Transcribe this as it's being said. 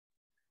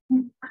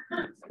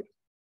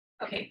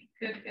Okay,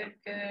 good. I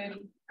said,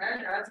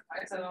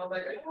 I was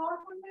like, oh,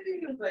 Monday.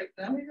 He was like,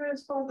 let me go to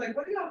school. I was like,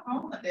 what are y'all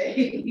on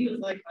Monday? He was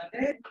like,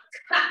 Monday.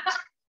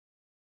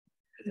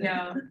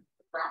 Yeah.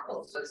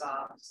 Broncos was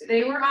off.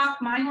 They were off,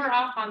 mine were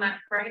off on that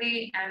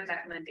Friday and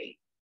that Monday.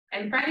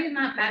 And Friday is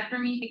not bad for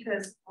me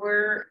because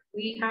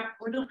we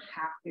don't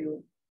have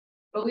to,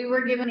 but we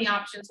were given the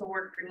option to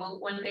work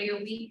remote 1 day a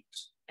week.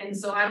 And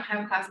so I don't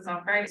have classes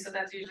on Friday, so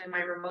that's usually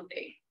my remote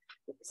day.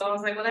 So I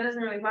was like, well, that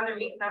doesn't really bother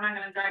me because I'm not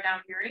gonna drive down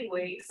here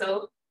anyway.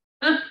 So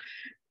well,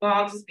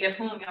 I'll just be at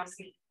home and I'll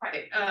see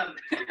Friday.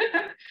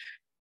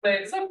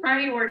 But so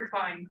Friday worked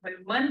fine. But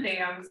Monday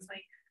I was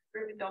like,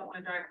 really don't want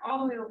to drive all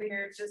the way over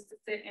here just to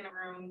sit in a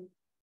room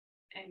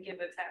and give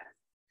a test.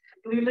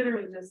 We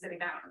literally just sitting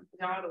down.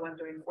 Y'all are the ones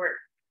doing the work.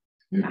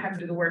 I have to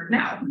do the work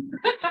now.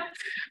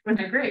 But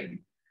they're great.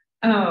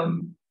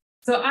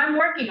 So I'm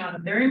working on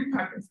them. They're in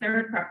progress.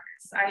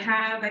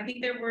 I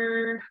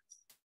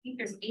think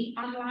there's 8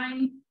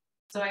 online.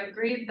 So I've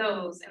graded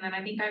those, and then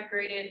I think I've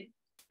graded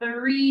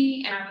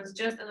 3, and I was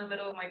just in the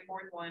middle of my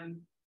 4th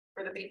one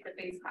for the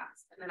face-to-face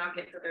class, and then I'll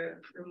get to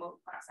the remote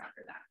class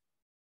after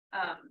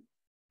that.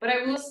 But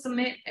I will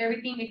submit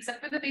everything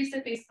except for the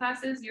face-to-face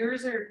classes.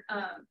 Yours are,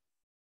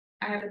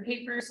 I have the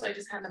papers, so I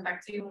just hand them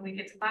back to you when we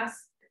get to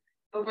class.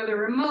 But for the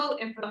remote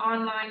and for the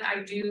online,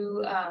 I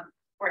do,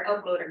 or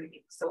upload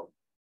everything. So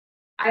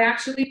I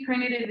actually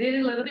printed it, did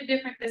it a little bit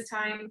different this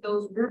time.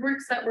 Those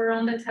rubrics that were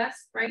on the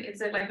test, right? It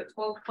said like the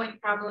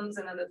 12-point problems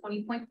and then the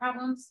 20-point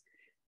problems.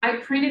 I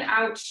printed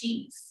out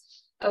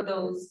sheets of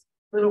those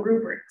little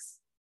rubrics.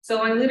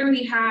 So I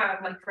literally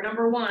have, like, for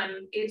number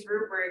 1, it's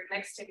rubric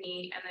next to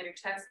me and then your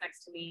test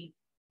next to me.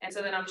 And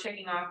so then I'm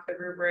checking off the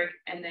rubric,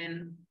 and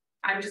then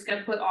I'm just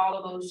gonna put all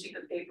of those sheets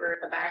of paper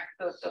at the back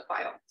of the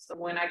file. So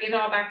when I get it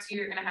all back to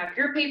you, you're gonna have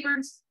your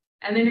papers,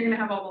 and then you're gonna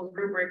have all those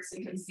rubrics so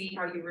you can see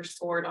how you were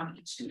scored on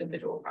each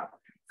individual problem.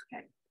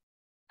 Okay.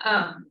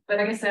 But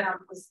like I said, I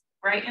was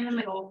right in the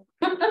middle.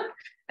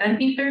 And I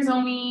think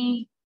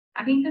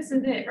this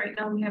is it. Right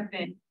now we have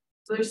been.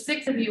 So there's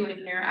 6 of you in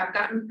here. I've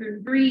gotten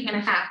through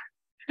 3.5.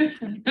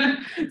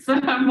 So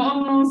I'm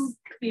almost,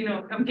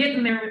 I'm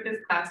getting there with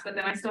this class, but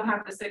then I still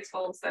have the 6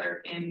 folks that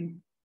are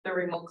in the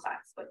remote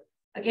class. But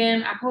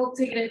again, I hope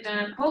to get it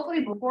done,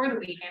 hopefully before the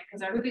weekend,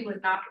 because I really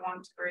would not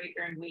want to grade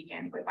during the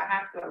weekend, but if I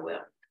have to, I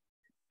will.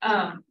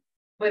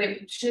 But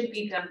it should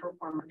be done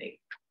before Monday.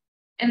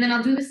 And then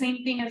I'll do the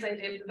same thing as I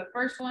did for the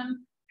first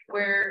one,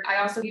 where I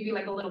also give you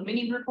like a little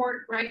mini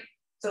report, right?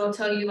 So it'll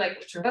tell you like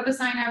what your web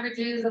assign average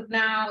is of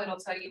now, it'll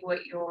tell you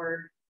what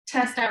your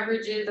test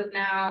averages of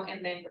now,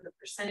 and then with the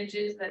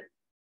percentages that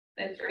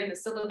are in the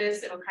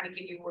syllabus, it'll kind of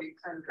give you where your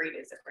current grade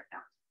is at right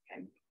now.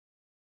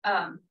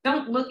 Okay.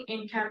 Don't look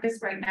in Canvas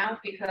right now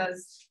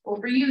because, well,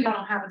 for you, y'all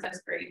don't have a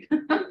test grade.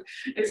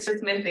 It's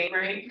just missing,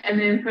 right? And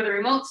then for the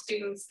remote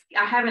students,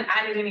 I haven't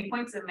added any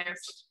points in there,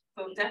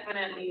 so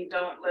definitely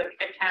don't look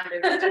at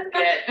Canvas just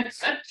yet.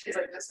 She's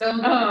like, just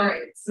don't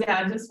grades.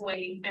 Yeah, just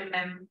wait. And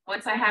then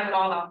once I have it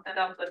all, I'll send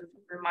out the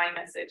remind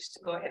message to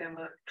go ahead and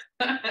look.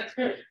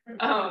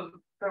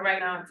 But right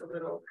now it's a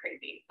little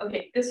crazy.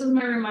 Okay, this was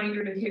my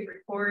reminder to hit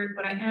record,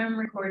 but I am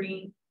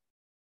recording,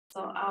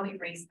 so I'll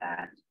erase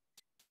that.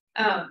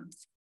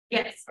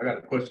 Yes. I got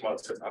a question about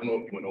this. I don't know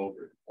if you went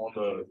over it on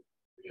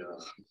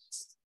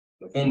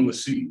the formula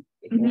sheet,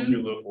 the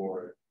formula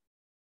for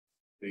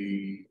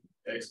the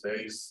X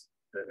base,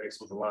 that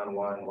X with the line,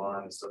 Y, and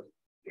line and stuff.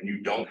 When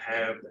you don't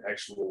have the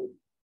actual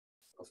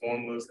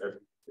formulas, the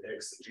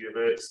X and G of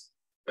X,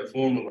 that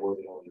formula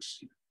wasn't on the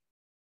sheet.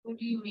 What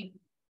do you mean?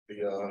 I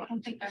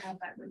don't think I have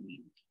that with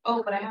me.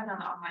 Oh, but I have it on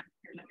the online.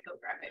 Here, let me go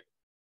grab it.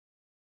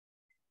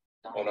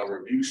 On our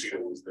review sheet,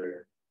 it was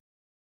there.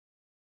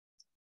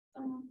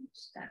 Oh,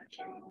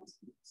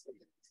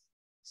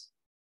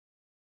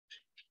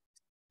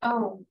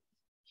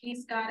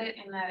 he's got it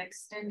in that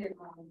extended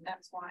one.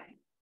 That's why.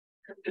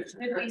 It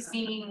should be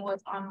seeing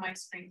what's on my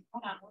screen.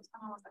 Hold on, what's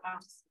going on with the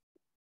mouse?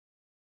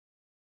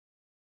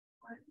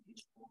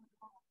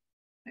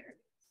 There.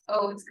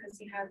 Oh, it's because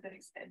he has it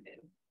extended.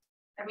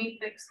 Let me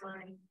fix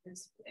mine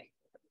this way.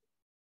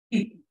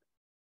 He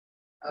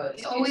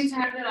always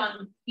has it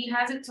on, he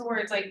has it to where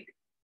it's like,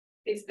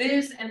 it's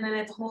this and then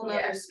it's a whole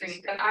other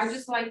screen. But I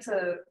just like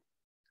to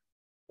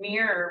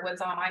mirror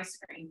what's on my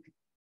screen.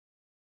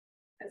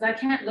 Because I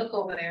can't look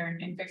over there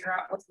and figure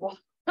out what's what.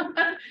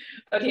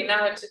 Okay,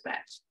 now it should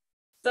match.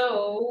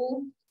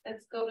 So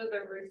let's go to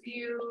the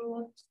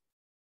review.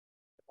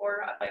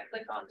 Or if I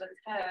click on the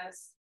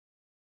test,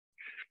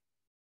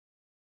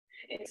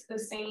 it's the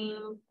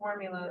same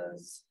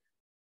formulas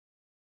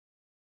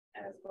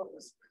as what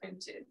was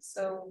printed.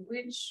 So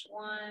which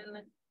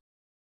one?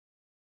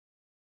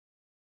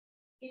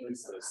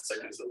 It's the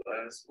second to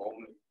last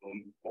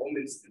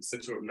moments in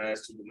center of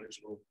mass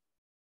two-dimensional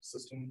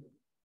system.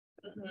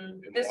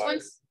 This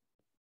one's?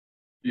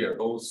 Yeah,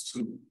 those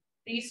 2.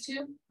 These 2?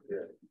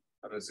 Yeah,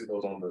 I didn't see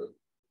those on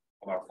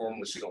our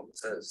formula sheet on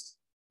the test.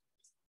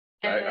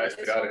 And I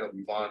got to help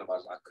you find them.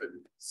 I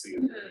couldn't see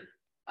it.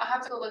 I'll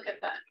have to go look at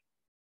that.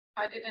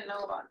 I didn't know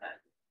about that.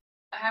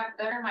 I have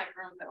better my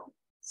room though,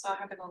 so I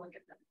have to go look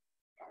at them.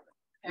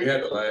 We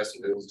had the last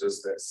one, it was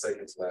just that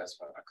second to last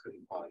one, I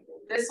couldn't find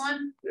it. This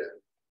one?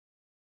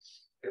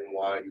 And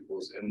Y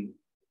equals M.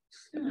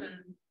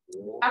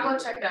 I'll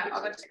go check it out.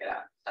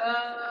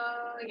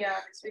 Yeah,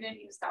 because we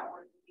didn't use that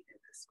one. We did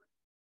this one.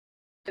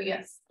 But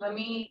yes, let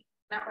me,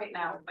 not right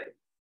now, but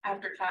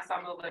after class,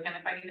 I'll go look, and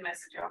if I need to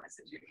message you, I'll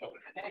message you.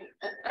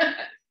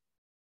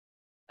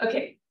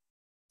 Okay.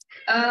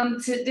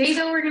 Today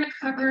though, we're gonna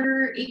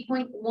cover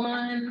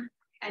 8.1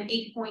 and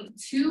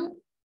 8.2.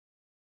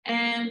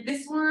 And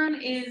this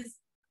one is,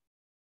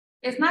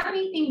 it's not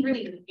anything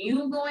really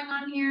new going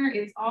on here.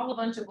 It's all a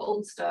bunch of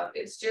old stuff.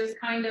 It's just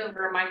kind of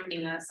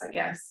reminding us, I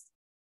guess,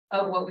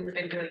 of what we've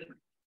been doing.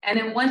 And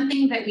then one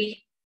thing that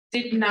we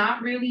did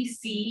not really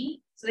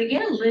see, so they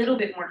get a little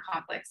bit more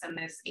complex in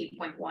this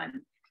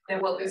 8.1 than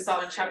what we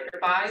saw in chapter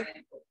 5,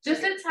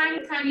 just a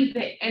tiny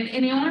bit.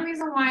 And the only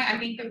reason why I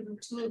think there were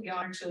 2 of y'all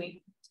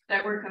actually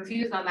that were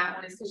confused on that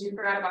one is because you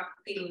forgot about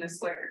completing the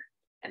square.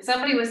 And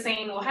somebody was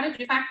saying, well, how did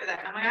you factor that?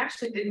 And I'm like, I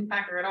actually didn't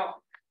factor at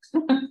all.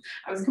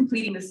 I was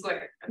completing the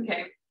square,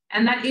 okay?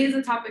 And that is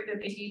a topic that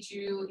they teach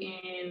you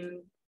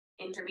in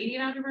intermediate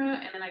algebra,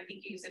 and then I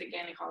think you use it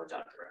again in college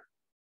algebra.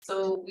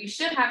 So we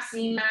should have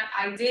seen that.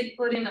 I did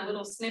put in a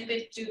little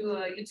snippet to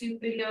a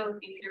YouTube video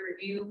if you need to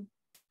review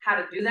how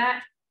to do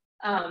that.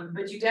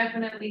 But you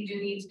definitely do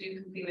need to do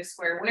completing the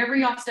square. Whenever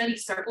y'all study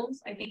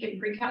circles, I think in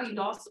pre-cal, you'd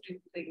also do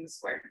completing the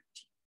square.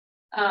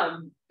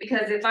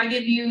 Because if I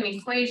give you an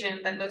equation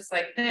that looks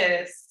like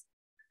this,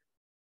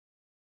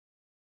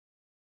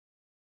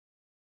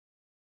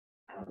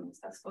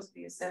 that's supposed to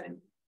be a 7.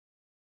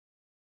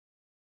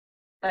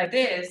 Like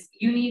this,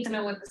 you need to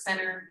know what the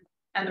center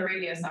and the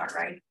radius are,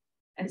 right?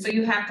 And so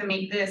you have to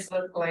make this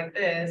look like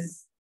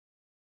this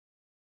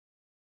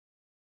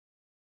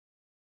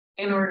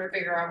in order to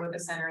figure out what the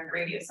center and the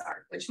radius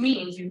are, which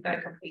means you've got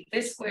to complete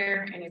this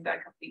square and you've got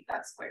to complete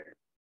that square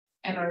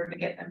in order to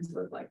get them to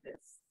look like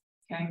this,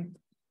 okay?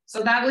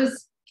 So that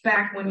was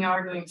back when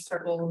y'all were doing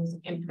circles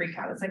in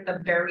pre-cal. It's like the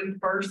very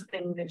first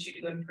thing that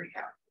you do in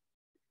pre-cal.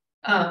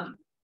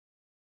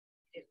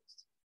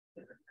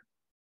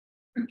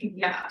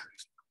 Yeah,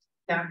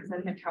 because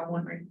then hit Cal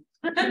 1,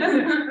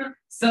 right?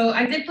 So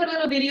I did put a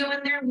little video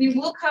in there. We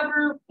will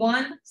cover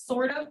one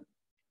sort of,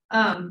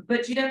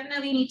 but you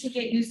definitely need to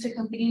get used to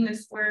completing the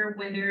square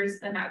when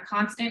there's a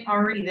constant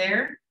already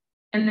there,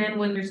 and then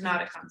when there's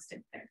not a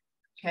constant there,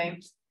 okay?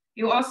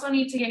 You also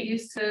need to get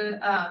used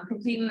to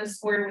completing the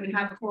square when you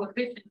have a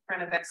coefficient in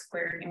front of x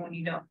squared and when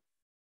you don't.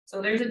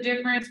 So there's a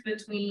difference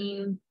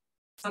between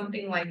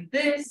something like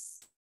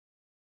this,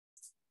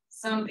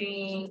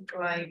 something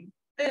like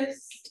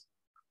this,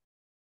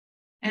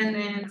 and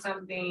then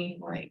something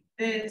like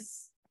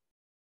this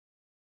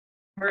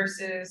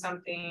versus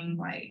something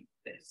like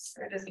this.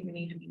 It doesn't even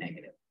need to be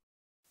negative.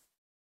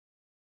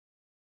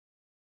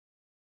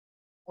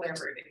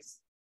 Whatever it is.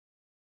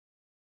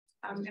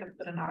 I'm gonna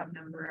put an odd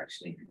number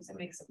actually because it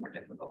makes it more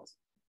difficult.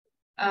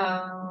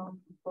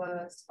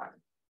 Plus 5.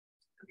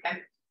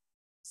 Okay.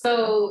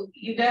 So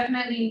you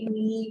definitely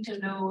need to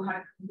know how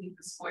to complete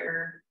the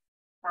square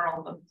for all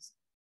of those.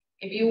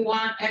 If you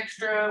want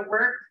extra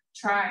work,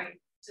 try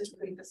to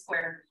complete the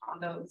square on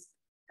those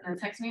and then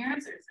text me your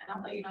answers and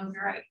I'll let you know if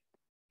you're right,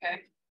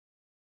 okay?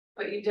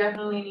 But you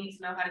definitely need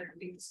to know how to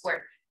complete the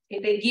square.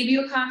 If they give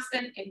you a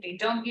constant, if they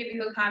don't give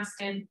you a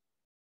constant,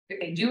 if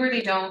they do or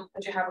they don't,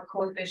 but you have a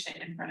coefficient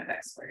in front of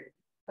x squared.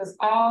 Because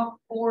all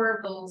 4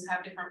 of those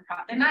have different,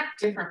 they're not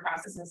different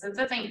processes, it's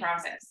the same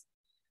process,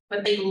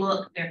 but they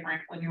look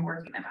different when you're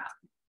working them out,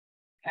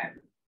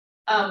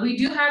 okay? We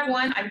do have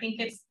one, I think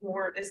it's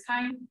more this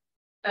kind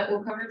that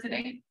we'll cover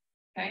today,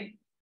 okay?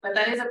 But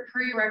that is a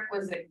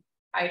prerequisite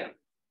item,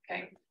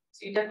 okay?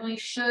 So you definitely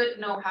should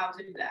know how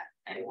to do that,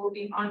 and it will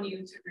be on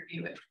you to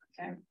review it,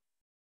 okay?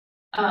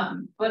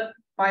 But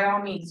by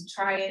all means,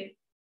 try it,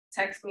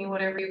 text me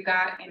whatever you've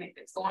got, and if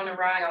it's going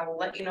awry, I will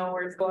let you know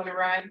where it's going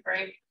awry,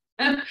 right?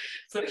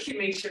 So you can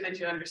make sure that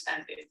you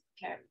understand it,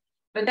 okay?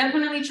 But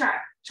definitely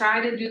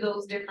try to do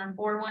those different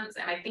 4 ones,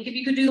 and I think if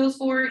you could do those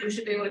 4, you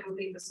should be able to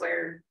complete the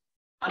square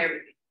on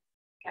everything,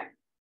 okay?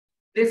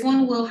 This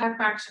one will have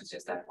fractions,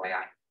 just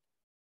FYI.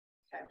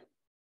 Okay.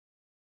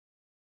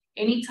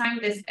 Anytime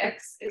this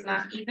x is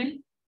not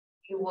even,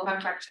 you will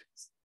have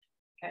fractions.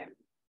 Okay.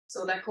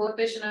 So that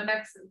coefficient of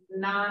x is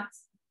not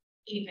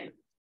even.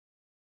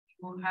 You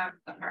will have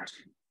a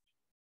fraction.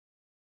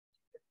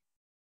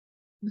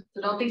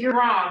 So don't think you're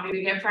wrong if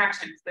you get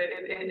fractions, but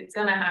it's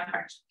gonna have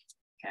fractions.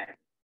 Okay.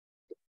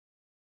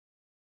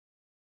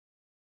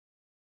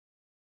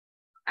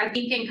 I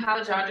think in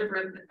college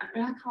algebra,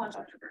 not college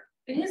algebra.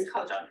 It is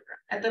college algebra.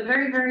 At the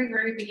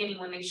very beginning,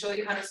 when they show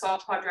you how to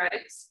solve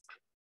quadratics,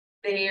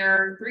 there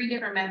are 3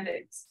 different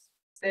methods.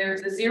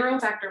 There's the 0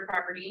 factor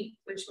property,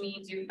 which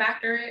means you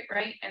factor it,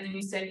 right? And then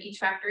you set each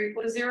factor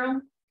equal to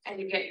 0, and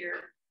you get your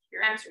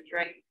answers,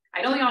 right?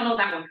 I know y'all know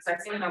that one because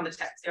I've seen it on the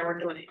test. Y'all were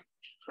doing it.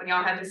 When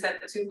y'all had to set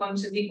the 2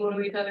 functions equal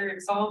to each other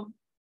and solve,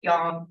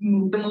 y'all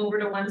moved them over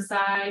to one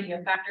side, you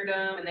factored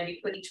them, and then you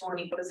put each one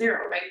equal to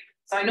 0, right?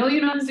 So I know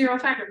you know the 0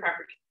 factor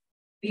property.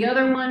 The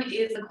other one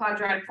is the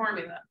quadratic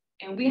formula.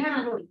 and we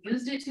haven't really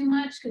used it too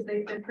much because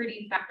they've been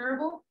pretty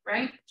factorable,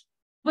 right?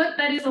 But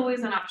that is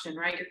always an option,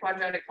 right? Your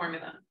quadratic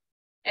formula.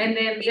 And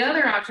then the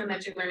other option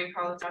that you learn in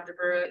college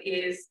algebra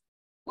is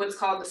what's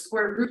called the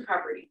square root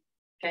property,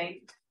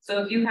 okay?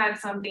 So if you had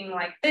something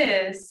like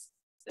this,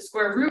 the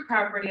square root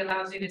property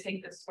allows you to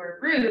take the square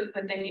root,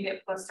 but then you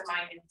get plus or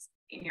minus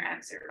in your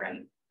answer,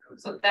 right?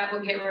 So that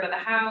will get rid of the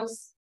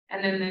house,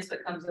 and then this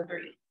becomes a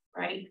 3,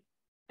 right?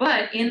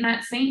 But in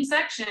that same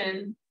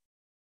section,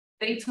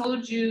 they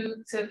told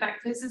you to, in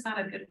fact, this is not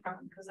a good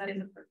problem because that is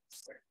a perfect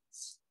square.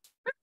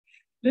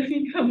 Let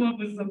me come up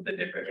with something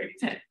different, maybe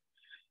 10.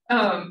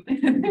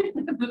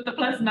 But the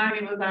plus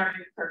 90 was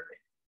already perfect.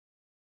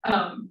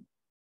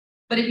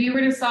 But if you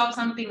were to solve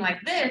something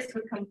like this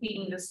with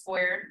completing the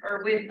square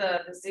or with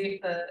the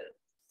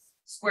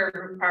square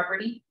root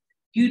property,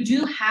 you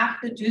do have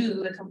to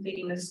do the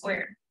completing the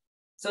square.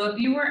 So if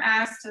you were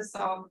asked to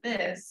solve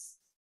this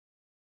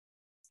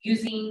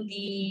using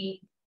the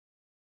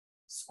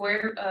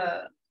square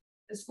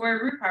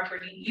root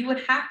property, you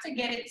would have to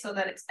get it so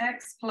that it's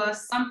x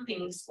plus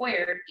something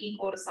squared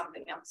equal to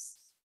something else.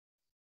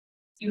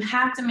 You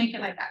have to make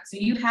it like that. So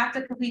you have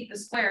to complete the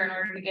square in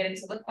order to get it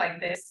to look like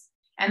this.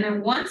 And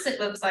then once it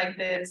looks like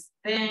this,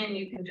 then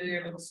you can do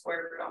your little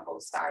square root on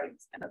both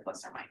sides and the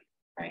plus or minus,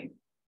 right?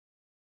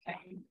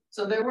 Okay.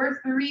 So there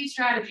were 3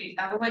 strategies.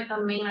 That was like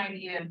the main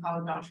idea in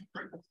college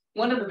algebra.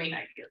 One of the main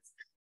ideas.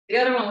 The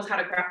other one was how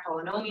to graph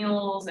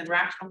polynomials and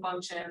rational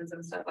functions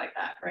and stuff like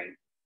that, right?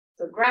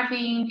 So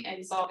graphing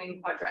and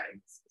solving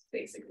quadratics is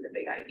basically the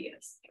big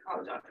ideas in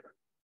college algebra.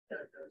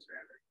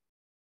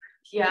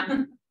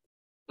 Yeah.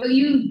 But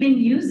you've been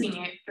using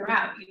it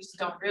throughout. You just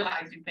don't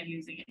realize you've been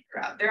using it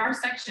throughout. There are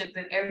sections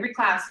in every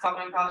class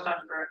following college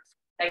algebra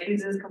that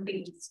uses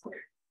completing the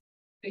square.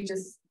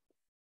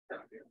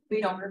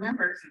 We don't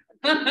remember.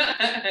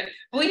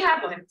 We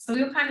have one, so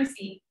you'll kind of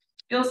see.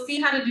 You'll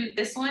see how to do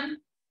this one,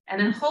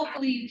 and then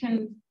hopefully you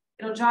can,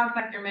 it'll jog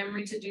back your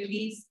memory to do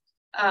these.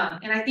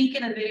 And I think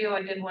in a video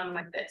I did one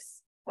like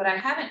this. What I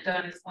haven't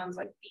done is ones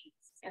like these,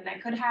 and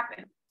that could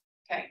happen.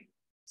 Okay,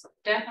 so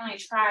definitely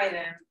try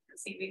them and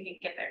see if we can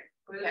get there.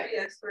 Okay,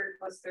 x squared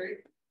plus 3.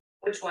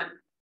 Which one?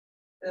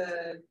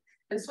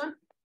 This one?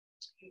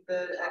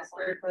 The x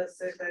squared plus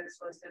 6x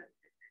plus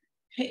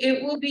 10.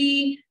 It will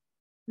be,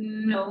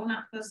 no,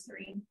 not plus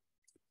 3.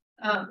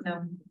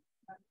 No.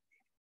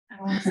 I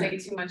don't want to say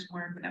too much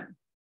more, but no.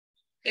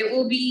 It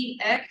will be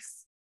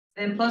x,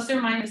 then plus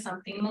or minus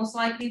something, most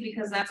likely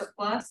because that's a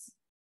plus.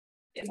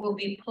 It will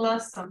be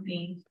plus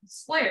something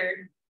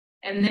squared,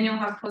 and then you'll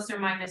have plus or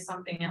minus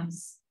something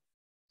else.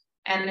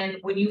 And then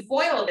when you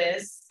FOIL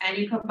this and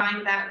you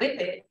combine that with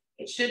it,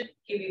 it should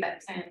give you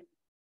that 10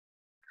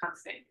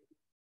 constant.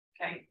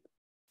 Okay.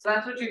 So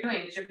that's what you're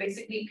doing, is you're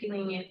basically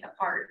peeling it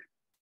apart.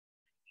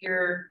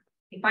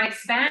 If I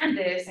expand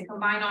this and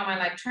combine all my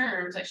like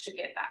terms, I should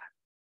get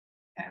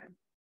that. Okay.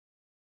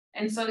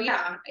 And so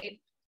yeah, if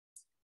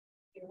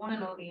you want to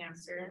know the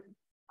answer,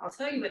 I'll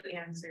tell you what the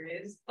answer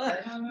is,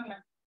 but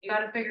you got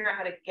to figure out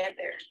how to get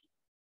there.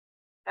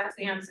 That's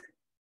the answer.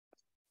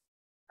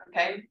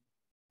 Okay.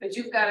 But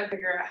you've got to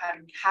figure out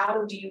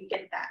how do you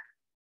get that,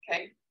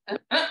 okay?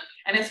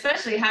 And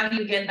especially how do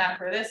you get that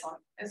for this one?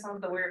 This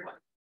one's the weird one,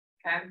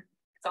 okay?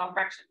 It's all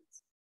fractions.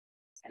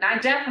 And I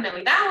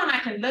definitely, that one I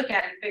can look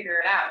at and figure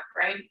it out,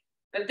 right?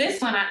 But this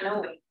one, I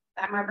know it.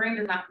 That my brain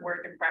does not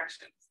work in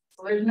fractions.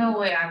 So there's no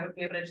way I would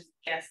be able to just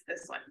guess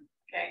this one,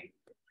 okay?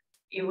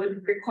 It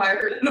would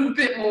require a little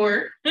bit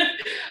more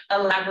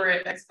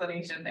elaborate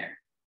explanation there,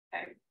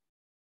 okay?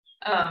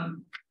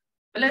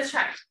 But let's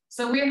try.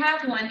 So we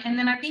have one, and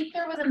then I think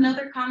there was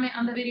another comment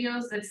on the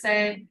videos that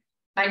said,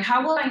 like,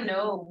 how will I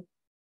know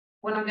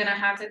when I'm gonna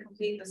have to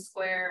complete the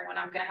square, when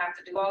I'm gonna have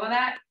to do all of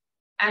that?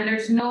 And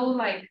there's no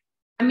like,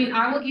 I mean,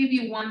 I will give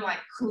you one like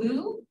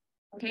clue,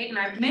 okay? And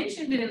I've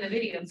mentioned it in the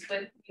videos,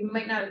 but you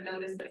might not have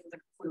noticed that it was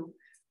a clue.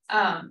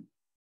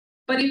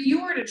 But if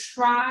you were to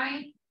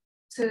try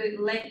to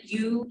let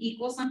u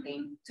equal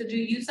something, to do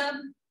u sub,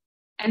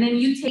 and then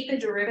you take the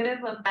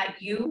derivative of that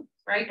u,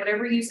 right?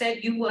 Whatever you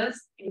said u was,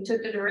 and you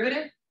took the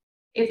derivative.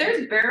 If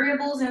there's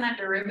variables in that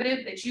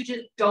derivative that you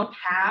just don't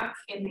have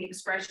in the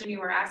expression you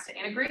were asked to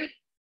integrate,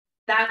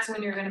 that's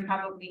when you're going to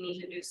probably need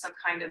to do some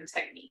kind of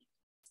technique.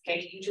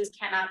 Okay, you just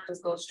cannot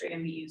just go straight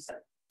into u sub.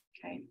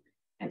 Okay,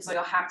 and so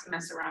you'll have to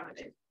mess around with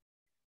it.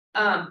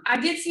 I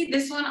did see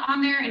this one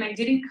on there, and I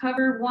didn't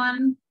cover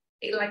one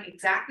like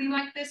exactly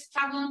like this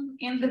problem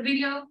in the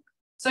video.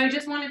 So I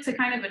just wanted to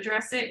kind of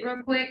address it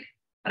real quick.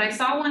 But I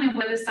saw one in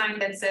WebAssign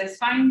that says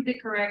find the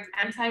correct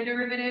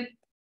antiderivative.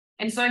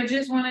 And so I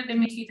just wanted to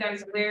make you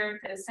guys aware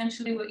that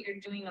essentially what you're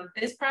doing on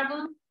this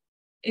problem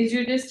is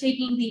you're just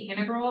taking the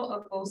integral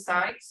of both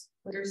sides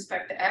with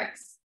respect to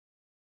x.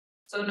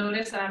 So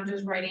notice that I'm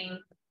just writing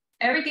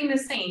everything the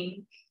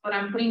same, but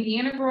I'm putting the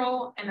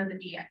integral and then the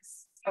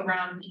dx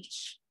around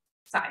each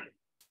side,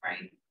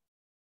 right?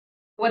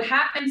 What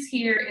happens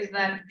here is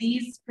that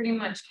these pretty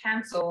much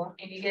cancel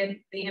and you get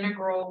the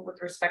integral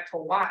with respect to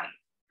y.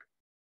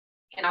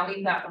 And I'll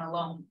leave that one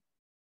alone.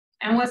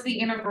 And what's the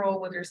integral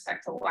with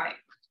respect to y?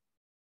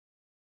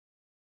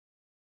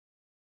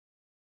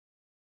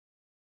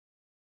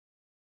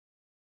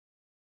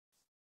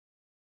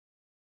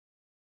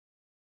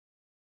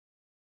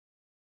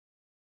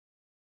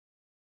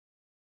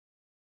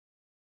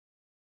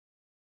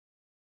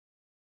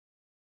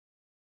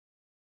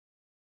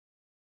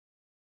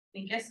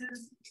 Any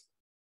guesses?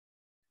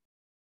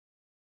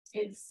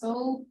 It's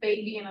so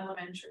baby in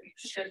elementary,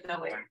 you should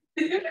know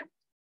it.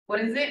 What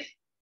is it?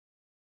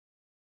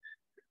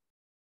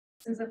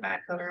 This is a bad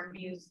color, I'm gonna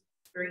use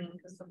green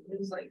because the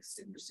blue's like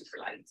super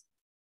light.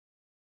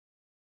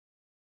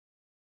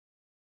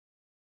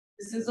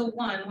 This is a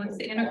 1. What's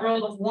the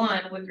integral of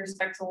 1 with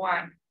respect to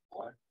y?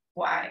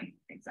 Y,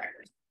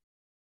 exactly.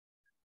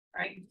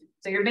 Right?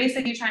 So you're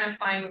basically trying to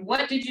find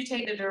what did you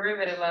take the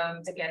derivative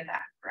of to get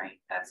that, right?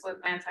 That's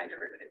what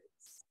antiderivative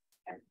is.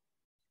 Okay.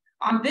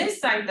 On this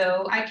side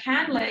though, I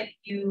can let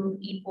u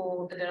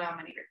equal the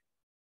denominator.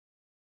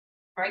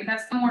 Right?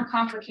 That's the more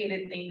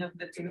complicated thing of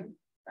the two,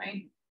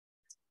 right?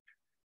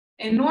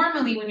 And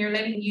normally when you're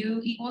letting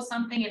u equal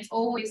something, it's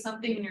always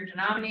something in your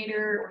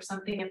denominator or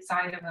something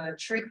inside of a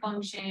trig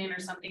function or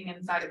something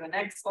inside of an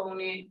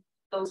exponent,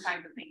 those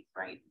kinds of things,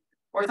 right?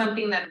 Or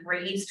something that's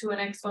raised to an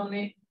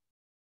exponent.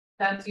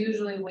 That's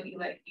usually what you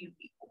let u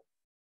equal.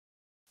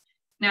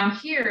 Now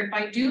here, if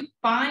I do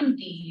find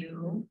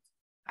du,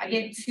 I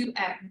get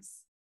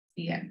 2x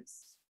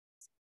dx.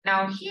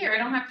 Now here, I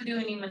don't have to do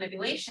any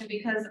manipulation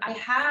because I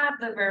have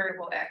the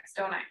variable x,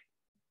 don't I?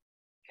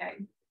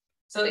 Okay.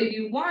 So if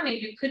you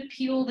wanted, you could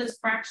peel this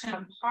fraction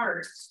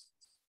apart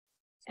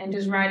and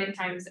just write it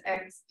times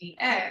x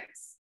dx.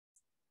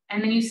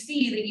 And then you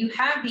see that you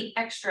have the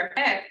extra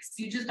x,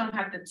 you just don't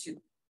have the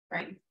 2,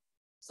 right?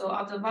 So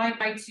I'll divide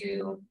by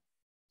 2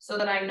 so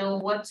that I know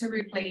what to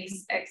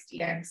replace x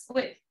dx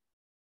with.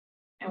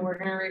 And we're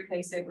gonna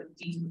replace it with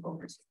du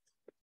over 2.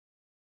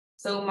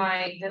 So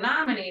my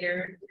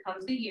denominator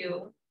becomes the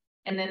u,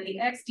 and then the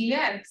x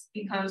dx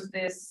becomes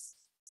this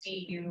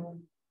du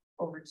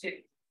over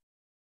 2.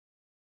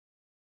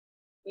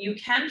 You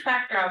can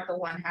factor out the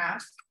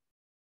 1/2,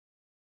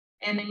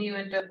 and then you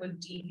end up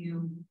with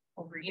du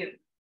over u.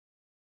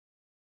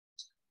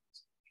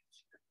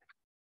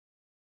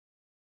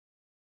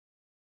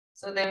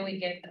 So then we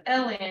get the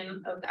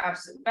ln of the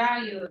absolute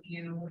value of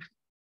u,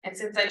 and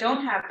since I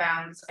don't have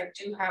bounds, I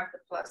do have the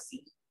plus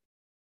c.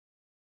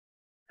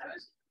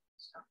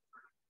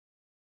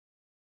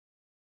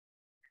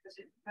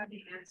 How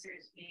the answer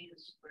is being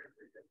square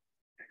root of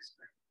x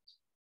squared.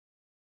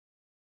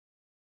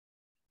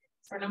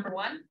 For number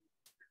 1?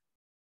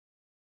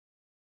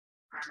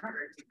 I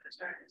remember it.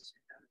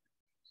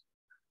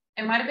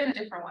 It might have been a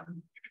different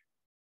one.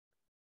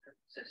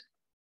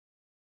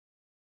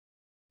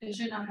 It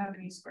should not have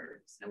any square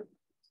roots. Nope.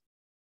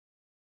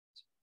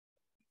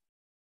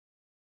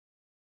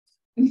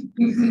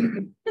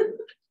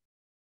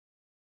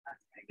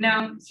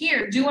 Now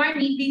here, do I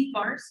need these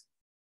bars?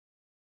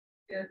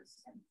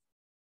 Yes.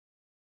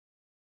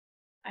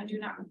 I do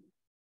not.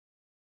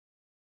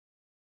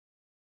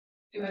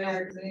 Do I know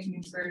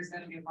everything square is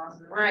gonna be a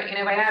positive? Right, and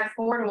if I add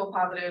 4 to a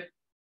positive,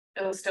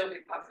 it'll still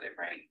be positive,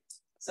 right?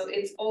 So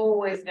it's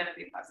always gonna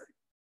be positive.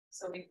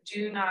 So we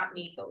do not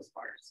need those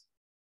bars.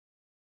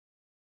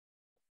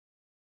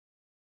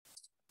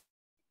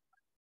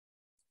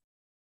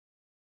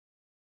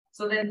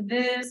 So then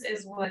this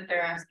is what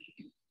they're asking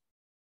you.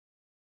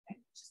 Okay,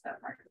 just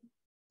that part.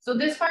 So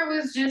this part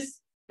was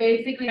just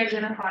basically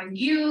identifying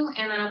u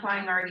and then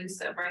applying our u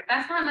sub, right?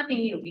 That's not nothing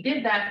new. We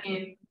did that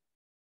in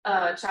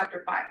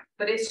chapter 5,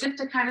 but it's just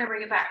to kind of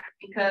bring it back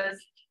because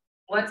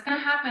what's going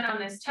to happen on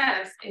this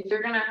test is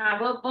you're going to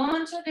have a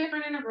bunch of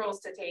different integrals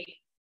to take,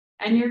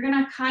 and you're going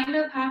to kind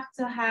of have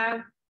to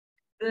have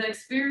the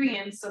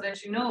experience so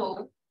that you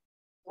know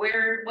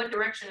what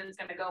direction it's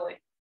going to go in.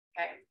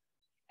 Okay.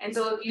 And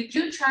so if you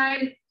do try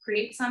to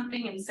create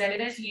something and set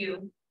it as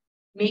u,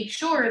 make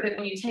sure that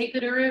when you take the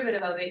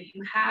derivative of it,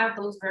 you have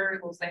those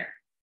variables there.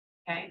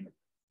 Okay.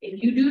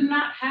 If you do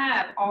not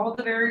have all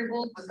the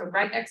variables with the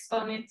right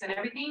exponents and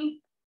everything,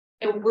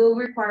 it will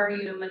require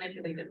you to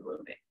manipulate it a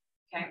little bit.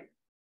 Okay.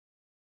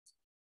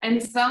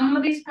 And some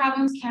of these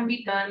problems can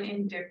be done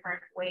in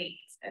different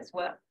ways as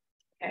well.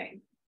 Okay.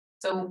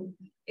 So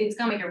it's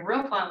gonna make it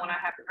real fun when I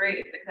have to grade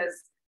it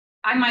because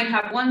I might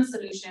have one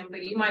solution,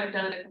 but you might have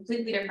done it a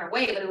completely different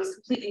way, but it was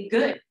completely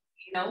good,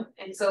 you know?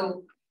 And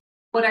so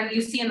what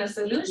you see in the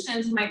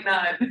solutions might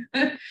not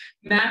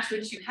match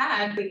what you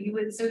had, but you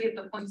would still get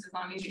the points as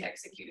long as you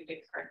executed it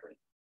correctly.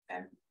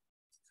 Okay?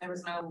 There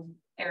was no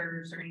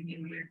errors or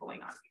anything weird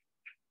going on.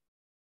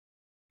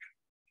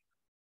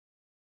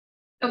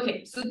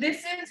 Okay, so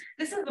this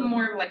is a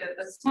more of like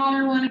a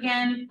smaller one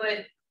again,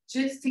 but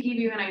just to give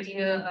you an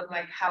idea of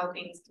like how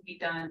things can be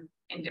done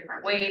in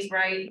different ways,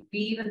 right? We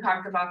even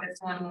talked about this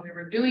one when we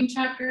were doing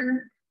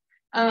chapter,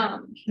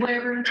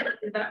 whatever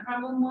is that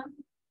problem one?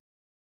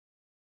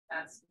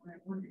 That's what I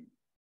wanted.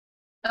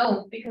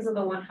 Oh, because of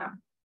the 1/2.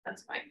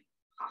 That's fine.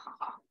 Ha ha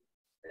ha.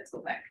 Let's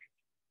go back.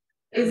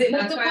 Is it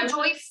multiple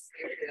choice?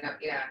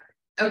 Yeah.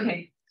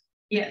 Okay.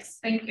 Yes,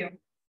 thank you.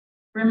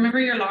 Remember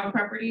your log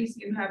properties.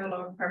 You have a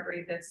log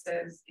property that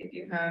says if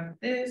you have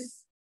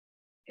this,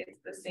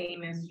 it's the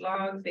same as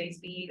log base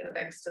b of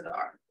x to the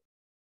r.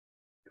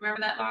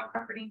 Remember that log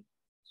property?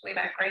 Way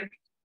back, right?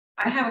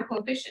 I have a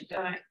coefficient,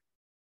 don't I?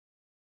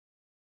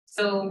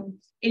 So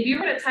if you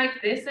were to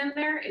type this in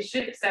there, it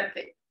should accept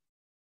it.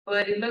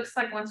 but it looks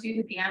like once you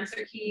hit the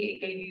answer key,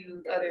 it gave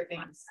you other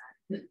things.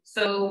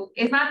 So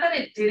it's not that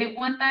it didn't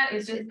want that,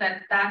 it's just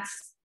that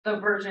that's the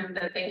version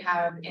that they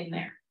have in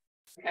there.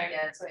 Okay.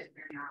 Yeah, it's like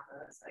very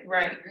obvious, like.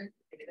 Right.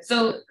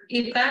 So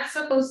if that's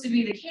supposed to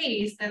be the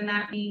case, then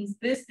that means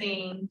this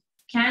thing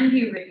can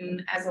be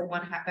written as a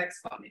 1/2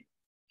 exponent.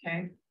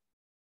 Okay.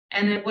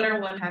 And then what are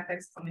 1/2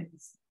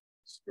 exponents?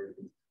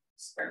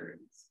 Square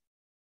roots.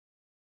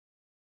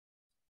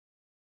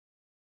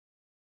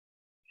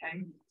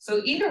 Okay,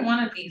 so either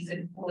one of these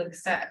it will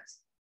accept,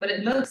 but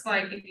it looks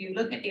like if you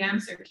look at the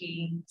answer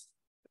key,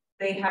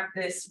 they have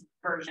this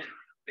version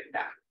with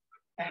that.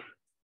 Okay.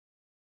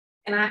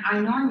 And I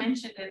know I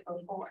mentioned it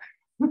before,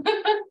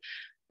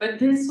 but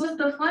this was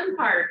the fun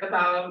part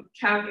about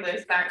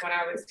calculus back when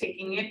I was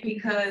taking it,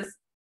 because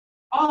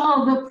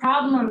all the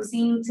problems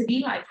seemed to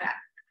be like that.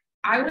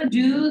 I would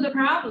do the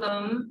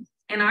problem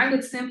and I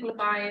would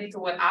simplify it to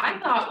what I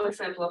thought was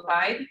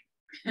simplified.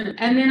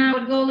 And then I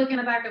would go look in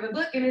the back of the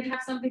book and it'd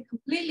have something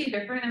completely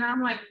different. And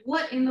I'm like,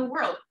 what in the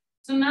world?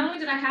 So not only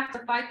did I have to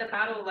fight the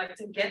battle like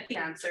to get the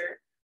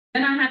answer,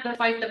 then I had to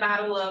fight the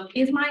battle of,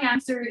 is my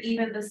answer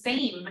even the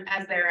same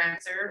as their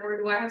answer, or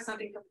do I have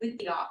something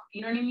completely off?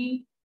 You know what I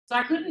mean? So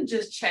I couldn't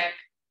just check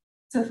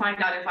to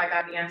find out if I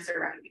got the answer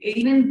right.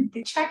 Even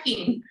the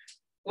checking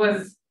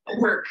was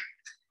work.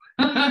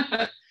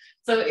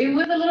 So it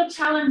was a little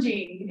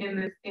challenging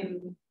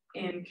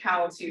in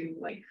Cal 2,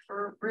 like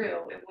for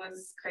real, it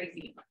was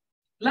crazy.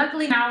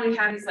 Luckily now we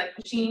have these like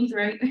machines,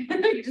 right?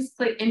 You just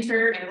click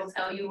enter and it'll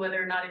tell you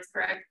whether or not it's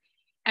correct.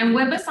 And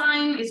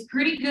WebAssign is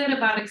pretty good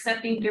about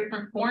accepting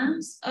different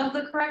forms of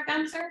the correct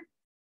answer.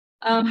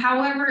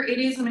 However, it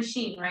is a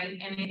machine,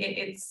 right? And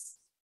it's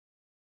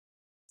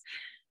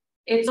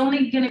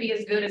only going to be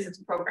as good as it's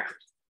programmed.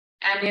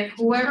 And if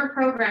whoever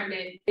programmed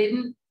it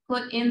didn't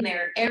put in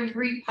there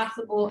every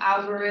possible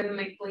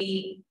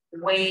algorithmically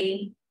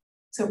way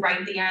to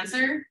write the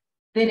answer,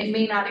 then it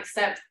may not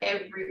accept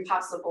every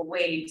possible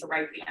way to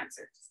write the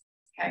answers.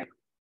 Okay.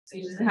 So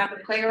you just have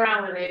to play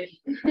around with it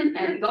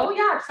and go, oh,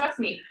 yeah, trust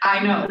me, I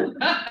know.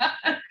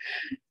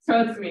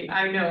 Trust me,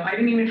 I know. I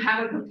didn't even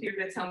have a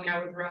computer to tell me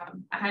I was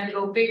wrong. I had to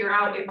go figure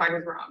out if I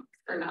was wrong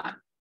or not.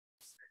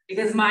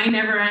 Because mine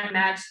never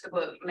matched the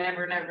book.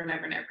 Never.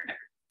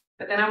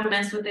 But then I would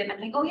mess with it and I'm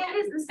like, oh yeah, it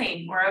is the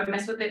same. Or I would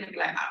mess with it and be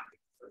like,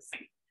 oh, it's the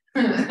same.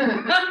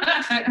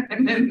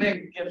 And then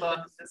they give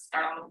up, just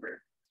start all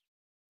over.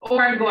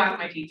 Or I'd go ask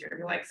my teacher,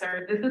 be like,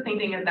 sir, this is the same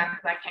thing as that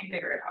because I can't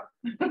figure it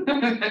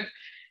out.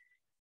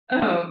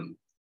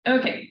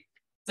 Okay,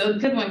 so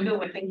good one,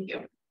 thank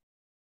you.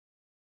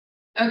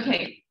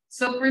 Okay,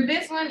 so for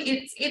this one,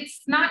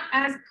 it's not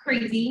as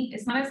crazy,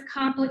 it's not as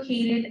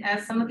complicated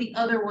as some of the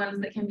other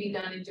ones that can be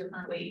done in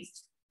different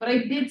ways. But I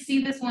did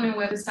see this one in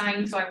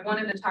WebAssign, so I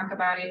wanted to talk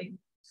about it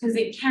because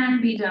it can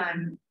be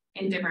done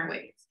in different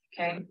ways,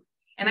 okay?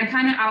 And I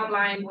kind of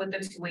outlined what the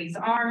two ways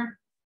are.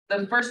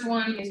 The first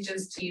one is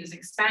just to use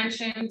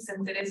expansion.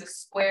 Since it is a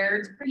square,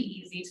 it's pretty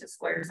easy to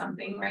square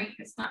something, right?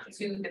 It's not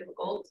too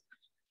difficult.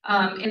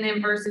 And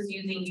then versus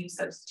using use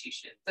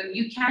substitution. So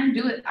you can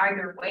do it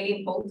either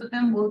way. Both of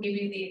them will give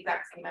you the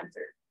exact same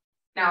answer.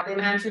 Now, the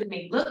answers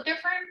may look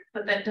different,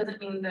 but that doesn't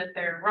mean that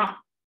they're wrong,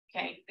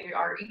 okay? They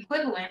are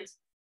equivalent.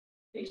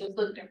 They just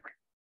look different.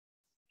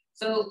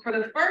 So for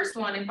the first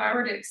one, if I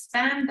were to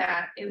expand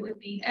that, it would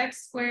be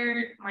x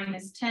squared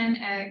minus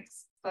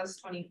 10x plus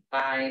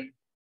 25.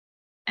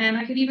 And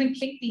I could even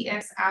kick the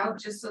x out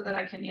just so that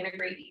I can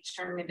integrate each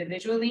term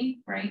individually,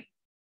 right?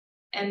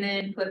 And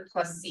then put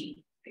plus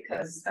c,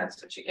 because that's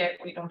what you get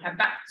when you don't have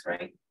bounds,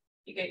 right?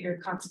 You get your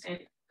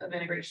constant of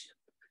integration.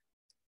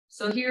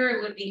 So here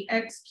it would be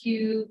x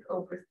cubed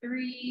over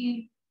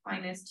 3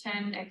 minus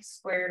 10x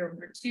squared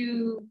over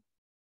 2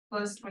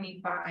 plus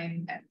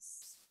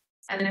 25x.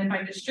 And then if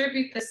I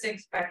distribute the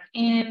 6 back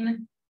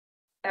in,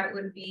 that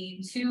would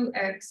be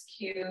 2x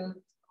cubed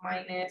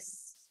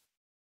minus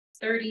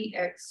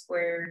 30x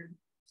squared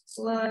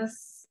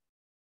plus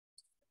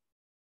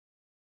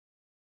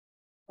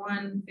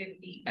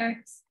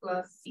 150x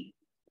plus c.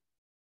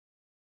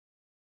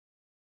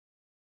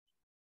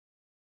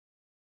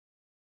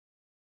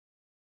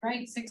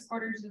 Right,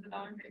 6/4 is $1.50,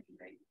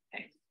 right?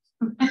 Okay.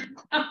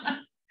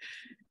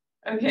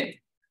 Okay.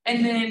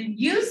 And then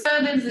use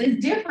sub is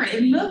different.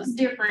 It looks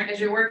different as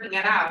you're working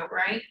it out,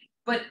 right?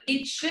 But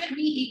it should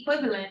be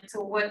equivalent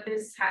to what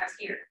this has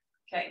here.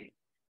 Okay.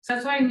 So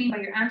that's what I mean by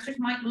your answers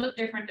might look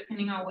different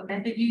depending on what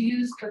method you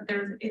use, but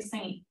they're the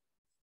same.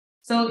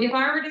 So if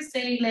I were to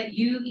say let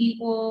u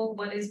equal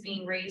what is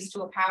being raised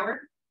to a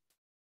power,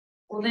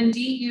 well then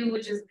du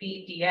would just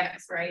be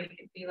dx, right?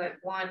 It'd be like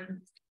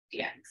 1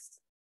 dx.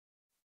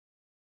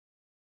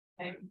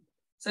 Okay.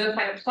 So if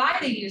I apply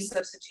the u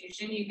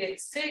substitution, you get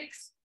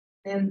 6,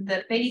 then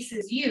the base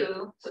is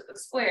u with the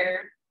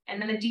square,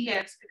 and then the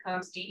dx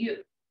becomes du.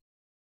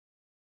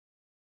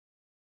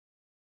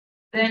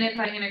 Then if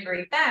I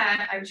integrate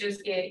that, I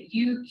just get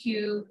u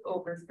cubed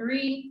over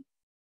 3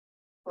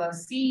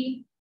 plus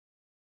c,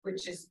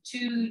 which is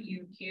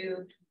 2u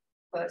cubed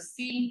plus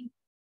c.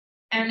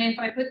 And if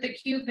I put the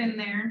cube in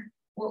there,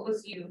 what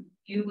was u?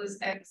 U was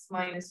x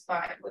minus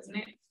 5, wasn't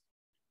it?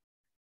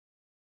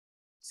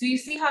 So you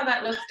see how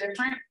that looks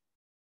different,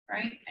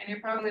 right? And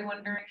you're probably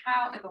wondering,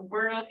 how in the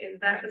world is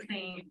that the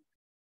same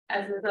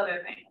as this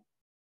other thing?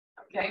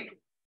 Okay.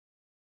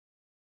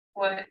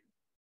 What?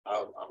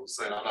 I was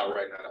saying I'm not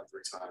writing that up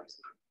 3 times.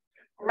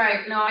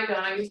 Right, no, I don't.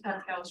 I use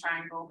Pascal's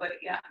triangle, but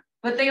yeah.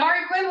 But they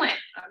are equivalent,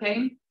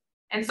 okay?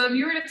 And so if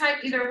you were to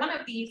type either one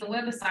of these on the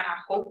website, I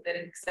hope that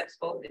it accepts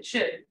both. It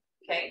should,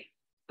 okay?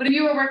 But if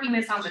you were working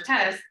this on the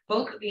test,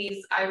 both of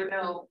these, I would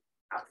know,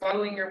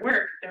 following your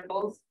work, they're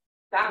both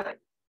valid,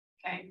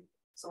 okay?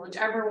 So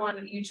whichever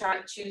one you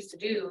choose to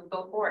do,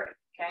 go for it,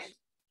 okay?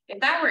 If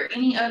that were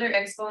any other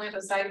exponent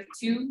besides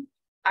 2,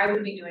 I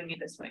would be doing it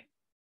this way.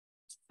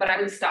 But I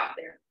would stop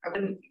there. I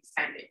wouldn't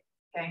expand it,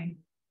 okay?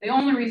 The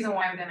only reason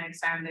why I'm going to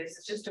expand this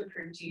is just to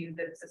prove to you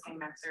that it's the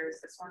same answer as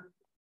this one,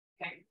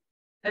 okay?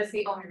 That's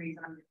the only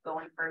reason I'm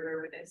going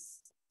further with this.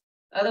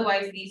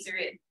 Otherwise, these are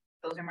it.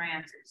 Those are my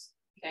answers,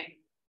 okay?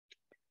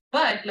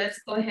 But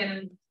let's go ahead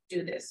and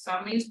do this. So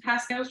I'm going to use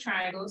Pascal's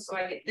triangle. So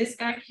I get this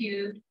guy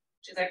cubed,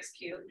 which is x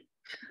cubed.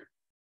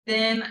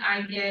 Then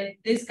I get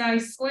this guy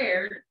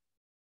squared.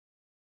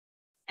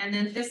 And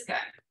then this guy.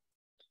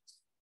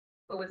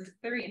 But with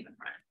 3 in the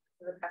front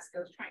for the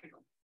Pascal's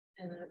triangle.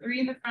 And then the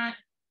 3 in the front.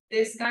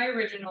 This guy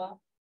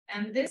original,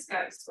 and this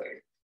guy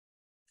squared.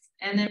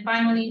 And then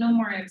finally, no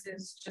more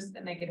x's, just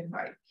the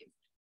 -5 cubed.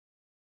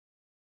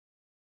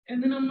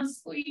 And then I'm gonna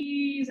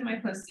squeeze in my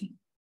plus c.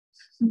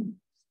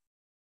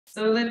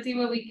 So let's see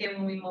what we get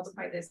when we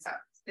multiply this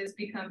out. This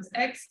becomes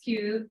x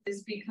cubed,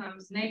 this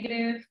becomes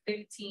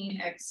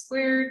 -15x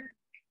squared.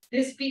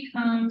 This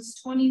becomes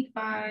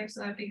 25, so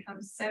that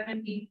becomes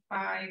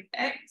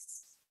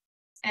 75x.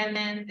 And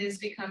then this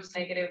becomes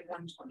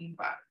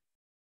 -125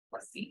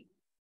 plus c.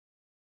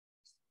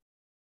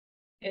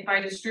 If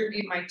I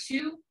distribute my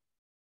 2,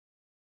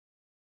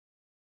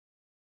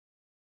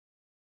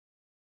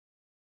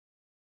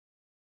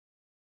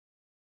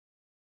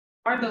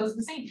 are those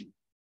the same?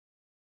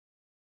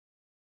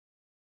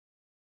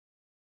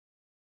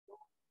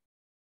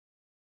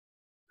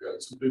 We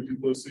got 250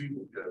 plus c,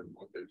 we got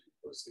 150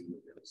 plus c.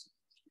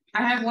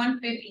 I have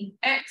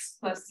 150x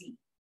plus c.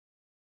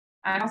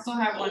 I also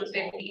have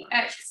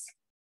 150x.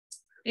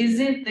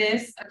 Isn't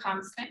this a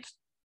constant?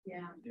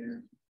 Yeah.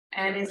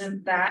 And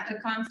isn't that a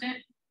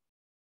constant?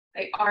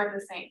 They are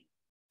the same.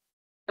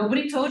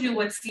 Nobody told you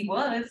what c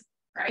was,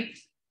 right?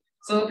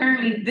 So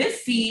apparently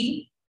this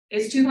c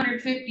is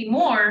 250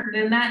 more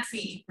than that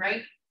c,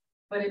 right?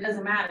 But it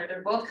doesn't matter.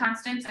 They're both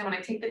constants, and when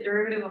I take the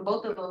derivative of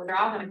both of those, they're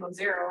all going to go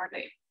 0, aren't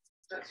they?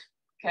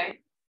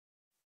 Okay.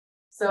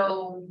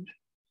 So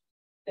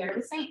they're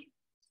the same.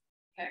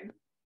 Okay.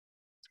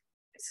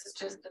 This is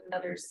just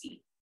another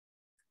c.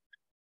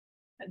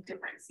 A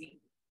different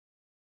c.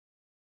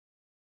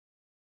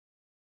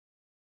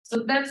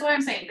 So that's what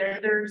I'm saying.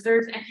 There's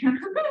and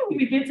when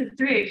we get to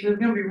trig, it's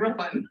gonna be real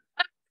fun.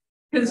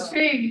 Because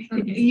trig,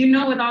 you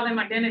know, with all them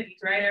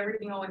identities, right?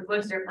 Everything always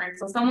looks different.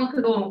 So someone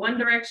could go in one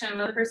direction,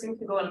 another person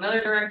could go in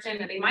another direction,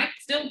 and they might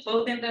still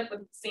both end up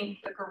with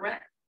the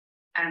correct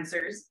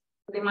answers,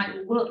 but they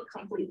might look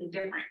completely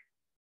different.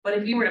 But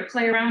if you were to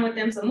play around with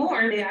them some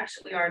more, they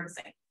actually are the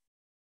same.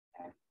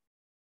 Okay.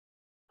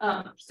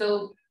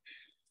 So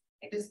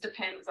it just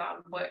depends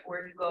on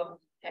where you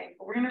go. Okay,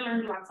 but we're gonna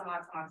learn lots and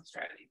lots and lots of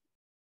strategies.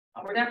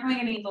 We're definitely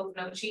gonna need those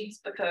note sheets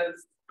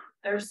because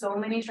there's so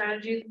many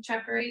strategies in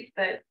chapter 8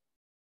 that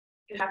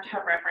you have to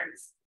have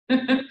reference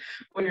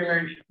when you're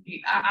learning.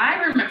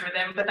 I remember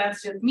them, but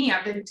that's just me.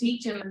 I've been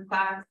teaching the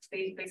class,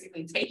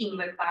 basically taking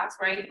the class,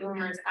 right,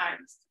 numerous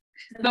times.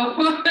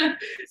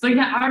 So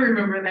yeah, I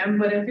remember them,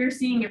 but if you're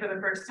seeing it for the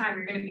first time,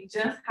 you're gonna be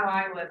just how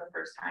I was the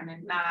first time,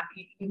 and not,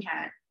 you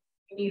can't.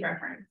 You need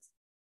reference.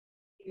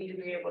 You need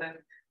to be able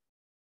to,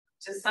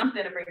 just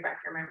something to bring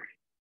back your memory,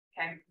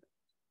 okay?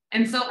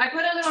 And so I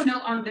put a little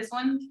note on this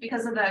one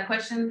because of the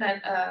question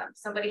that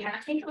somebody had. I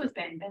think it was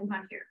Ben. Ben's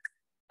not here.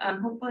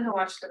 Hopefully he'll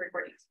watch the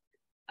recordings.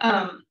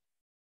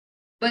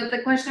 But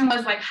the question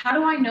was like, how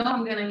do I know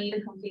I'm gonna need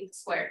to complete the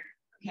square?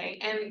 Okay,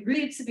 and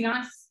really, to be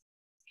honest,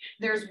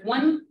 there's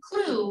one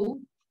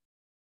clue,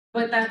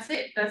 but that's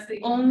it. That's the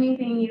only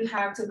thing you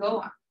have to go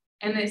on.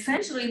 And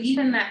essentially,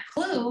 even that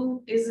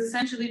clue is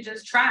essentially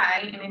just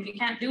try. And if you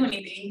can't do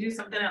anything, do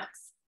something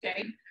else.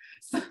 Okay.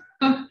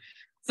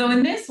 So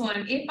in this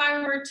one, if I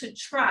were to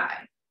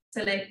try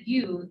to let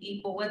u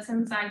equal what's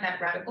inside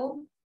that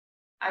radical,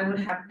 I would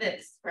have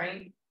this,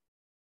 right?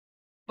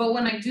 But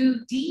when I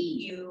do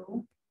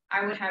du,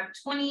 I would have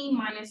 20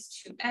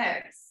 minus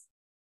 2x,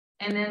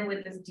 and then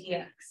with this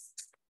dx.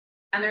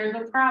 And there's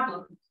a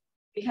problem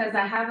because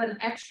I have an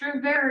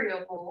extra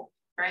variable,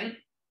 right,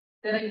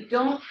 that I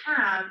don't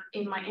have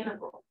in my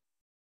integral,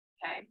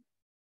 okay?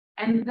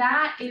 And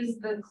that is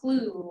the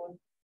clue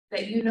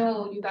that you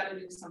know you got to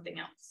do something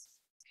else,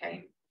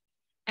 okay?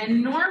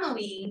 And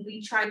normally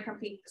we try to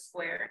complete the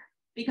square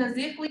because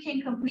if we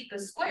can complete the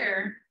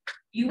square,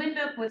 you end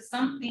up with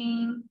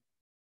something,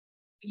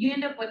 you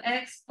end up with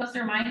x plus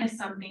or minus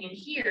something in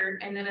here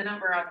and then a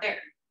number out there.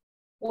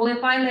 Well,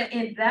 if I let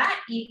that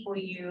equal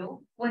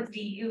u, what's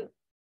du?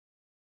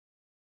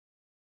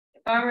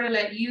 If I were to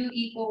let u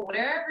equal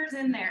whatever's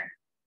in there,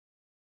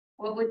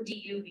 what would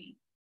du be?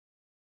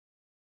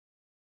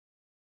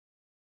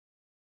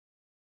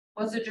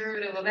 What's the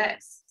derivative of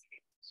x?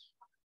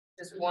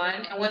 Just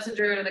 1. And what's the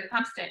derivative of the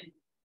constant?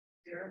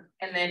 0.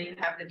 And then you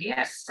have the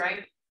dx,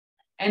 right?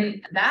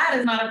 And that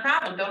is not a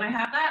problem. Don't I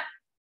have that?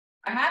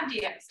 I have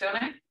dx, don't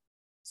I?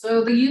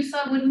 So the u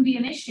sub wouldn't be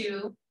an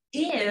issue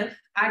if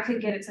I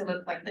could get it to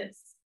look like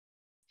this.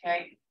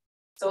 Okay.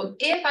 So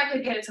if I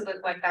could get it to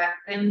look like that,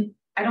 then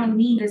I don't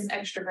need this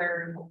extra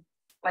variable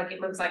like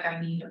it looks like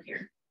I need up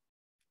here.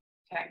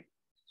 Okay.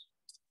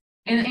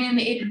 And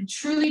it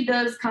truly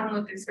does come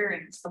with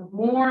experience. The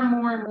more and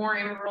more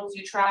intervals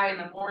you try and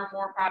the more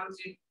problems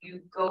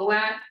you go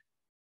at,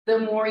 the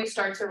more you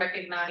start to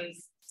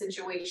recognize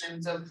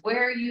situations of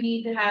where you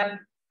need to have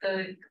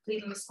the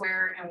completing the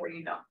square and where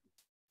you don't.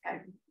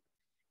 Okay.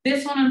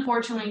 This one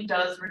unfortunately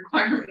does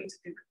require me to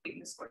do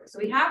completing the square. So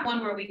we have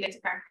one where we get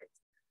to practice.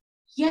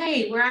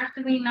 Yay, we're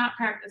actually not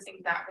practicing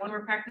that one.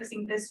 We're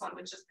practicing this one,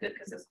 which is good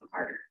because it's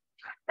harder.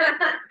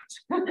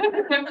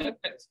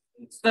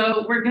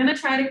 So we're gonna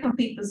try to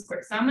complete the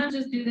square. So I'm gonna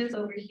just do this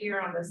over here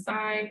on the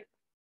side.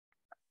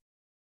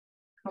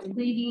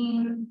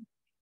 Completing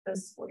the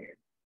square.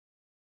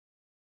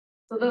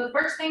 So the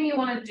first thing you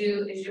want to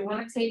do is you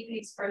want to take the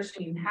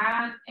expression you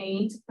have and you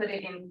need to put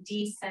it in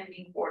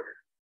descending order.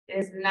 It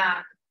is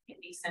not in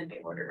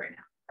descending order right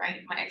now,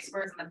 right? My x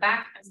squared is in the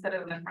back instead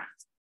of in the front.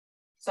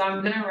 So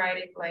I'm gonna write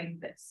it like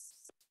this.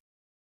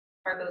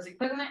 Are those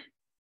equivalent?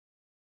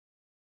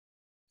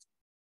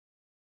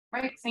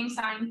 Right, same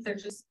signs, they're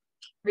just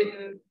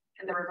written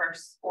in the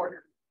reverse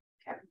order.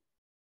 Okay.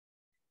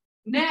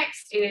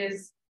 Next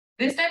is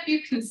this step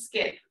you can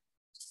skip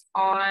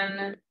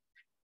on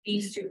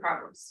these two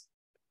problems.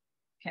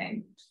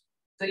 Okay,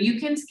 so you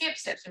can skip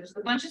steps. There's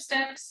a bunch of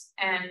steps,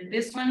 and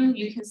this one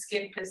you can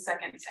skip the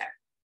second step.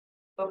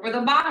 But for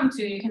the bottom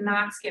two, you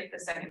cannot skip the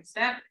second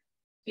step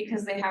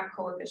because they have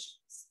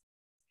coefficients.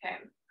 Okay,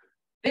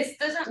 this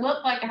doesn't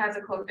look like it has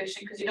a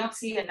coefficient because you don't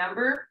see a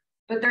number.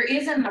 But there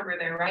is a number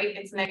there, right?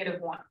 It's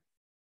 -1.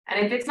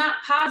 And if it's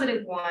not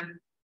 +1,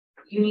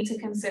 you need to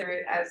consider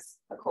it as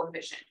a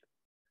coefficient,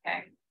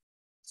 okay?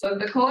 So if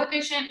the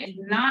coefficient is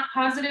not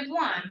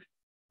 +1,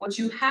 what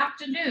you have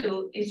to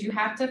do is you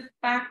have to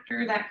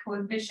factor that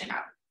coefficient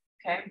out,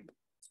 okay?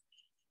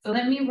 So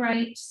let me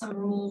write some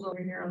rules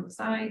over here on the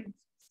side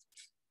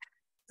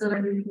so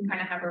that we can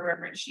kind of have a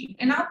reference sheet.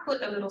 And I'll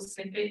put a little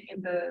snippet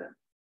in the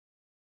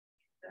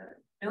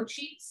note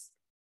sheets.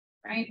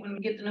 Right, when we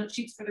get the note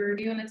sheets for the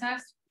review and the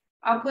test,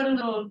 I'll put a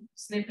little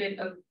snippet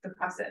of the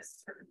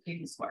process for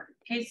completing square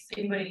in case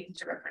anybody needs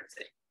to reference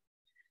it.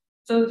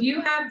 So if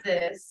you have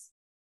this,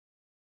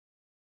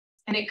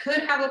 and it could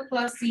have a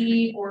plus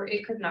C or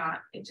it could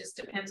not, it just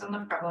depends on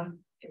the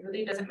problem. It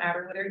really doesn't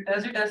matter whether it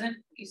does or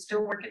doesn't, you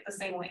still work it the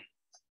same way.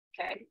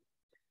 Okay.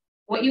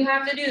 What you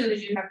have to do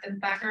is you have to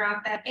factor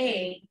out that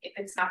A if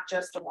it's not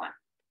just a 1.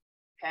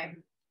 Okay.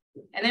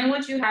 And then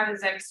what you have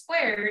is x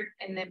squared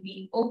and then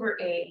B over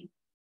A.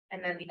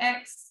 And then the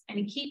x, and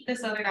you keep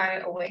this other guy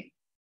away.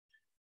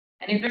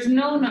 And if there's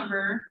no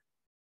number,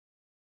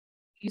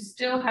 you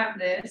still have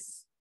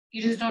this,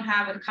 you just don't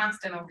have a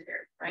constant over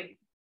here, right?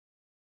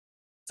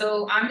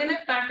 So I'm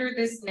gonna factor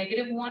this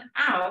 -1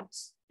 out,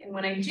 and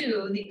when I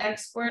do, the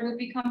x squared will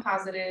become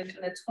positive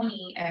and the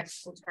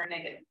 20x will turn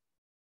negative.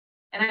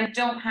 And I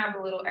don't have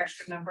a little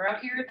extra number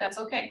out here, that's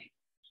okay.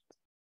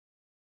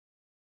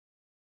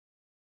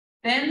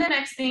 Then the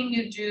next thing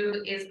you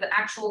do is the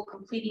actual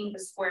completing the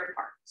square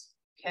part.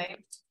 Okay,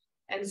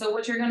 and so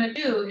what you're going to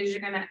do is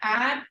you're going to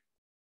add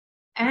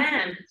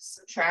and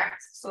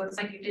subtract. So it's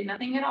like you did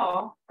nothing at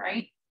all,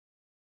 right?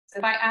 So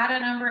if I add a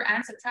number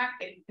and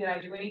subtract it, did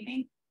I do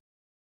anything?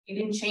 You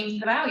didn't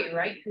change the value,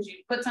 right? Because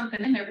you put something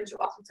in there, but you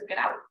also took it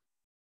out.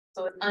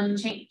 So it's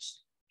unchanged,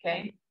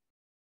 okay?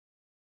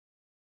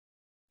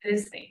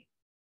 This thing.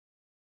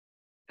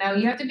 Now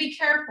you have to be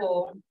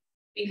careful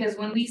because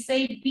when we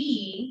say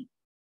B,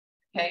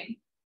 okay,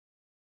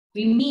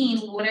 we mean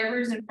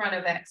whatever's in front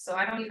of x. So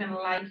I don't even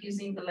like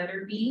using the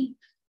letter B.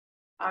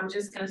 I'm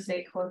just going to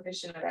say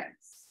coefficient of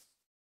x.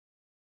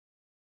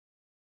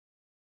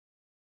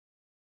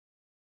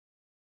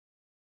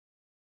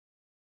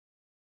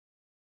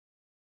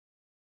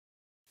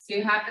 So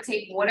you have to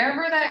take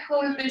whatever that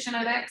coefficient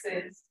of x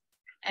is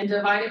and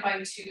divide it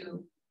by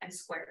 2 and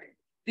square it.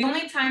 The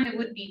only time it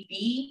would be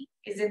B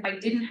is if I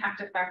didn't have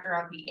to factor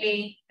out the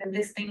A, then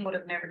this thing would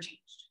have never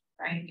changed,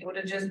 right? It would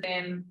have just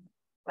been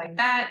like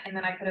that, and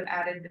then I could have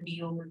added the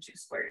B over 2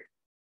 squared,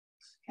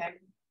 okay?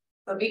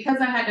 But because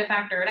I had to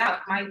factor it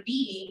out, my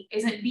B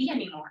isn't B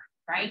anymore,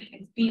 right?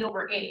 It's B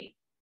over A,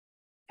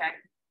 okay?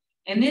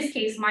 In this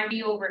case, my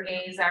B over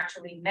A is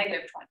actually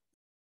 -20,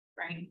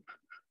 right?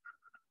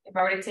 If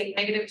I were to take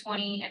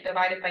 -20 and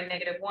divide it by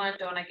 -1,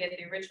 don't I get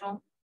the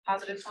original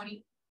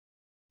 +20?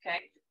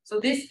 Okay, so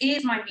this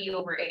is my B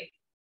over A.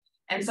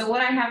 And so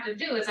what I have to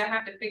do is I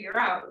have to figure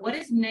out what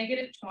is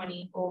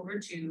 -20 over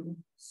 2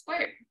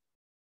 squared.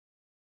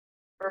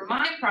 For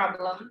my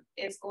problem,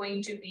 it's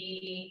going to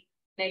be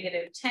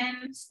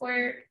 -10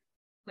 squared,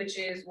 which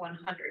is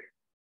 100.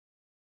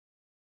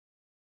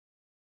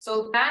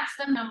 So that's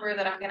the number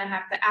that I'm gonna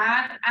have to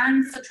add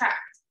and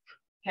subtract,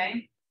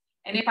 okay?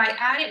 And if I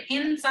add it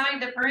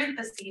inside the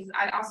parentheses,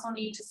 I also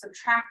need to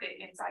subtract it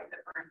inside the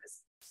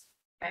parentheses,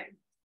 okay?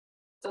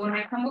 So when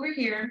I come over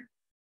here,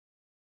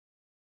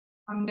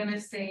 I'm gonna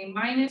say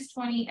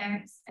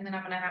 -20x, and then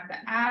I'm gonna have to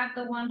add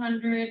the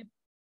 100,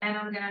 and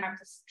I'm gonna have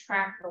to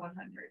subtract the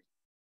 100.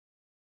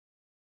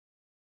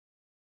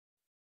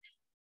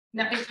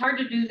 Now, it's hard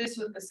to do this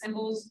with the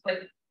symbols,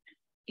 but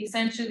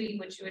essentially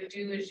what you would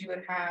do is you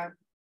would have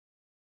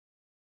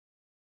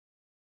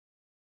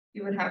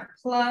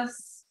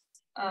plus,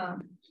 so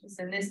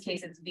in this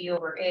case, it's b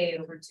over a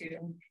over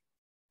 2,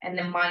 and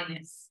then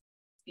minus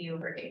b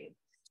over a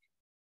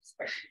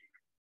squared.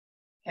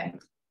 Okay,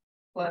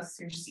 plus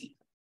your c.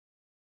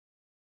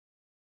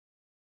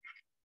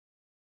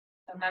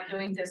 I'm not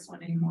doing this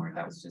one anymore.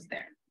 That was just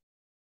there.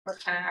 We're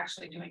kind of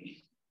actually doing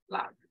it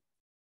loud.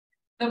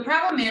 The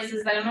problem is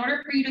that in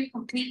order for you to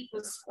complete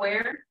the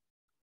square,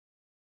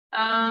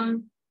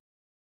 in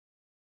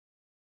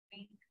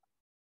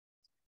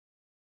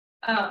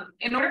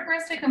order for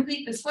us to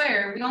complete the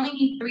square, we only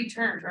need 3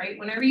 terms, right?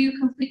 Whenever you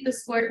complete the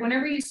square,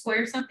 whenever you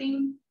square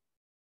something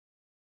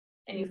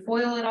and you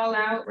FOIL it all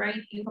out,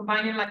 right? You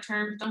combine your like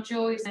terms, don't you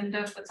always end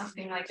up with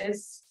something like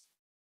this,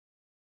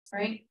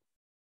 right?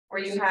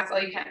 Where you have, oh,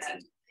 you can't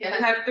see. You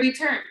have 3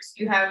 terms.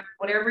 You have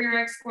whatever your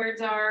x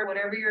squareds are,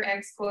 whatever your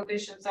x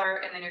coefficients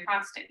are, and then your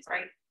constants,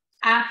 right?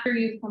 After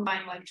you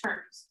combine like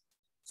terms.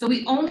 So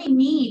we only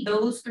need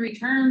those 3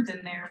 terms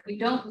in there. We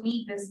don't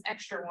need this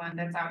extra one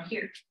that's out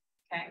here,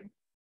 okay?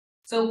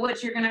 So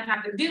what you're gonna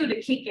have to do to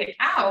kick it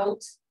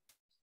out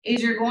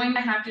is you're going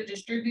to have to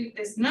distribute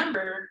this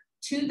number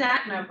to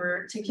that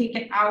number to kick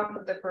it out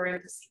of the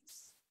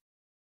parentheses.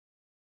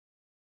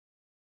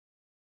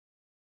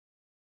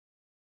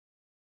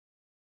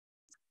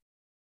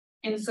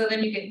 And so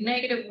then you get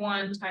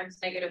 -1 times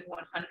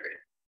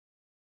 -100.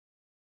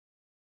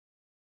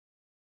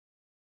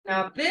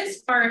 Now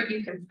this part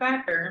you can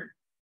factor.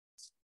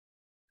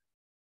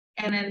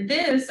 And then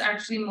this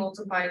actually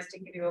multiplies to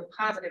give you a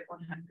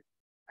 +100,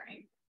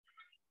 right?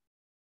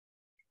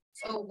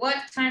 So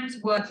what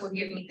times what will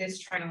give me this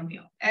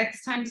trinomial?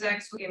 X times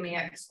x will give me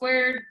x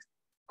squared.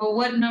 But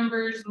what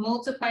numbers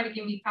multiply to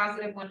give me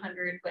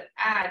 +100, but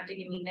add to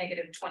give me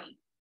 -20?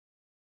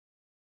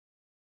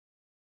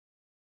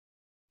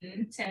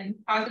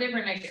 10, positive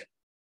or negative?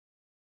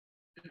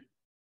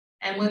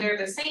 And when they're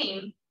the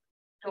same,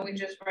 don't we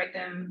just write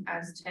them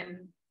as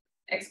 10,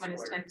 x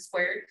minus 10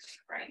 squared,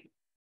 right?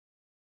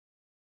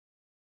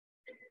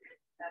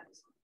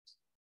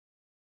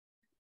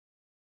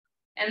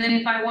 And then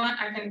if I want,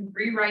 I can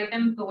rewrite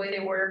them the way they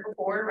were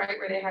before, right?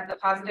 Where they had the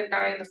positive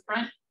guy in the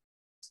front.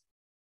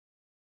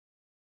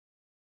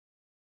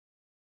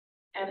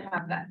 And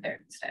have that there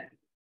instead,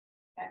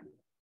 okay?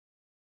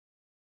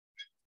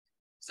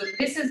 So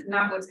this is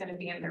not what's going to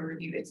be in the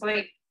review. It's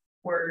like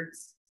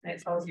words and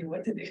it tells you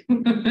what to do.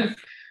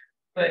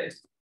 But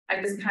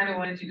I just kind of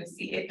wanted you to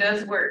see it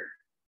does work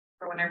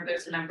for whenever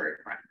there's a number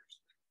in front.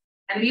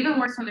 And it even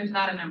works when there's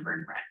not a number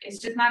in front. It's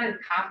just not as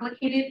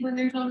complicated when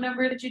there's no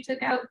number that you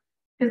took out,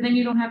 because then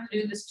you don't have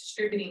to do this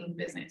distributing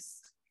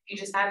business. You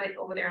just have it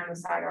over there on the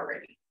side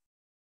already.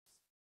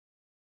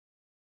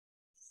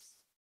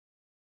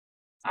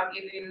 I'll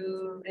give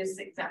you this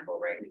example,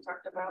 right? We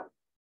talked about.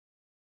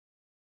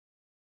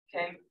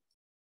 Okay,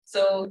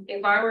 so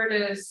if I were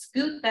to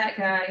scoot that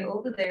guy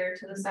over there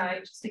to the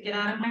side just to get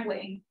out of my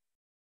way,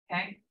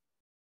 okay,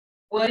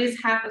 what is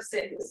half of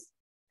 6?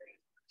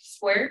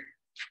 Squared.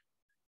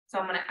 So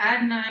I'm going to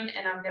add 9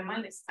 and I'm going to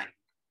minus 9.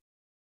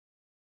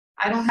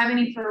 I don't have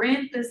any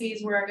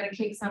parentheses where I'm going to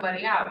kick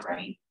somebody out,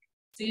 right?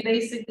 So you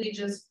basically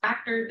just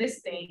factor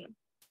this thing,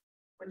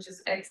 which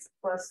is x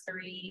plus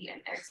 3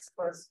 and x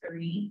plus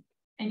 3,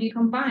 and you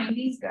combine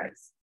these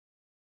guys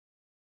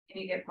and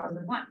you get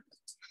 +1.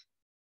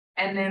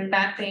 And then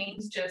that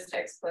thing's just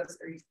x plus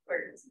 3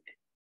 squared, which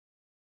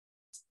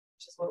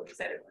is what we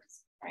said it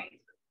was, right?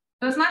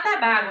 So it's not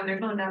that bad when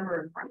there's no number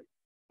in front,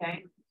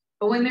 okay?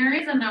 But when there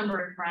is a number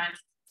in front,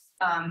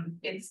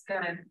 it's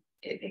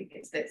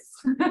this.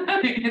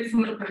 It's a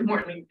little bit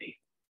more lengthy,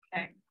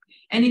 okay?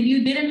 And if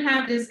you didn't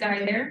have this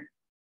guy there,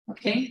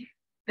 okay,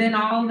 then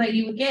all that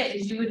you would get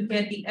is you would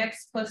get the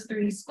x plus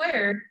 3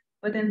 squared,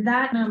 but then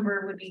that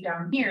number would be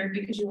down here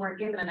because you weren't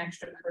given an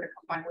extra number to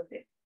combine with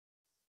it,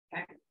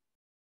 okay?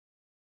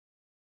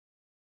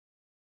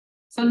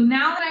 So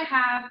now that I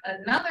have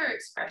another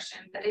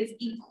expression that is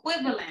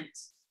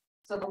equivalent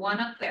to the one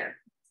up there,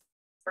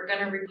 we're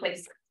going to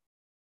replace it.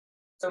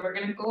 So we're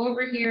going to go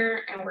over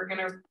here and we're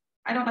going to,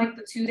 I don't like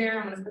the 2 there.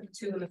 I'm going to put the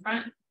 2 in the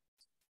front.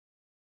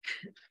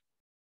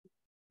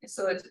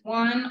 So it's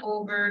 1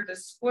 over the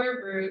square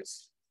root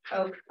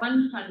of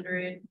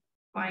 100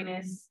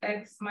 minus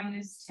x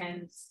minus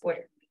 10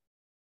 squared.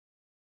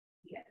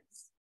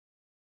 Yes.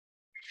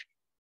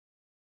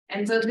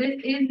 And so this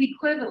is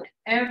equivalent.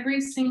 Every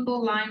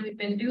single line we've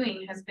been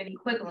doing has been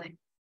equivalent.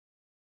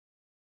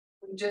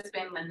 We've just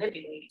been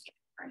manipulating it,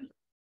 right?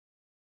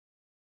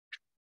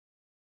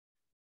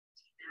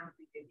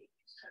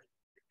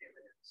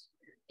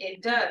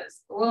 It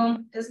does. Well,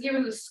 it does get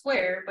rid of the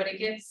square, but it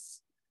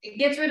gets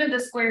rid of the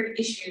squared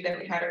issue that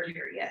we had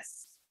earlier,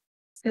 yes.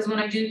 Because when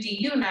I do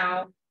du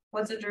now,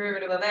 what's the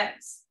derivative of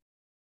x?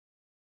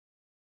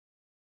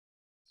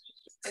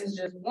 It's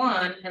just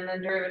 1, and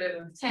then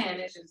derivative of 10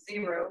 is just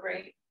 0,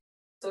 right?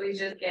 So we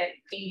just get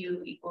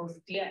du equals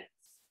dx.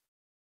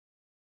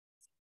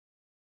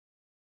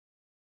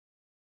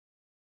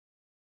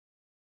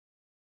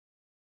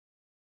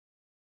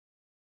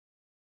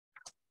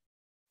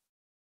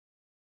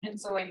 And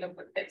so I end up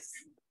with this.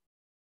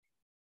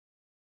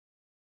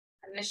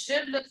 And this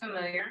should look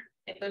familiar.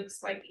 It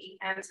looks like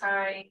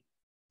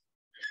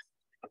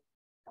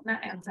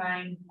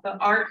the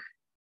arc,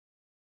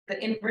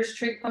 the inverse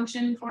trig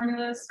function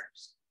formulas.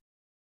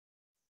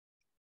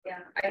 Yeah,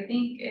 I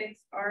think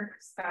it's arc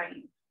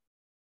sine.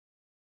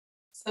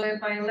 So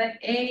if I let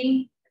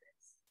A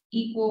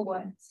equal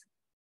what?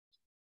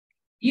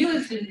 U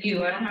is just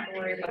U, I don't have to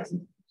worry about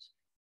it.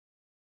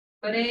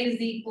 But A is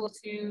equal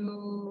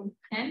to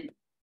 10,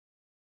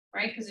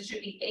 right? Because it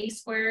should be A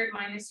squared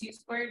minus U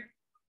squared.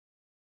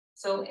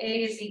 So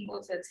A is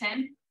equal to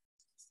 10.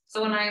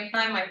 So when I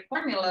apply my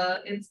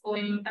formula, it's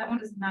going, that one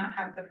does not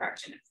have the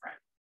fraction in front.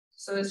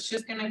 So it's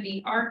just going to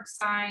be arc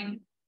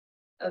sine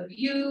of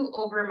U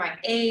over my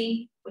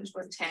A, which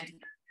was 10.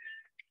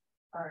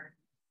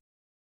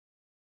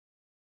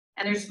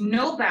 And there's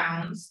no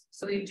bounds,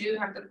 so we do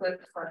have to put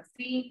plus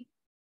C.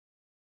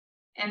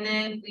 And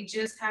then we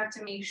just have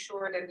to make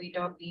sure that we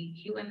don't leave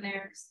U in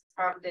there.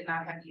 Probably did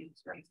not have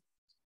U's, right?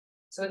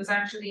 So it's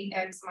actually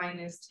x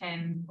minus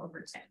 10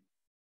 over 10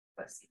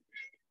 plus C.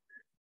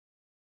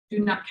 Do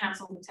not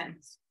cancel the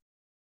 10s,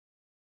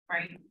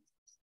 right?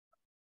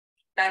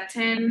 That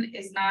 10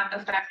 is not a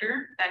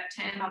factor. That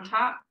 10 on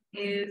top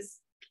is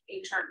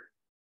a term.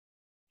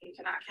 You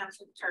cannot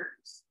cancel the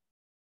terms.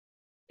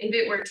 If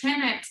it were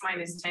 10x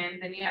minus 10,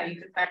 then yeah, you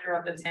could factor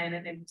out the 10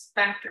 and then it's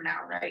factor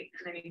now, right?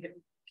 And then you can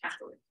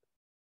cancel it.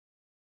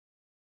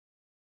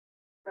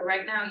 But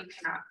right now you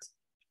cannot.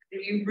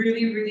 If you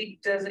really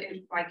does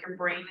it like your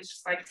brain is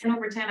just like 10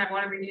 over 10, I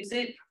want to reduce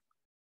it,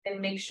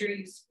 then make sure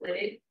you split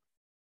it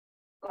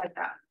like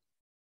that.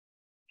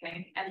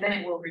 Okay, and then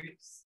it will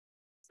reduce.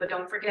 But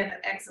don't forget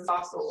that x is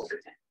also over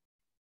 10.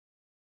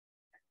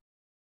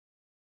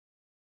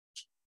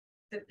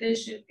 That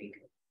this should be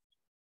good.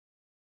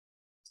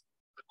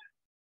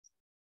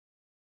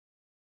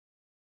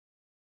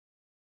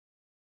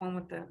 One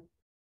with the,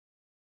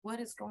 what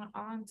is going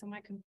on to my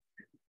computer?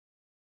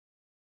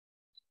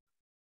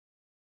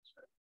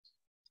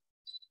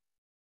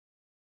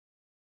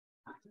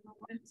 I don't know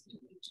what it's doing.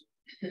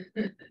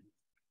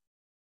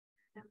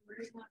 And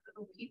where's my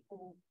little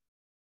people?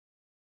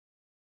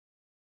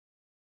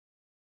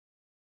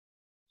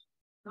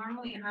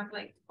 Normally I have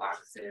like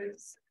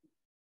boxes.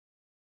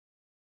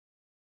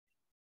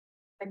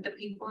 Like the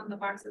people in the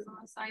boxes on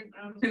the side, but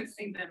I don't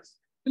see them.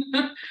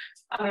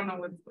 I don't know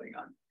what's going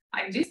on.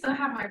 I do still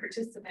have my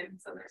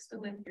participants, so they're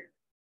still in here.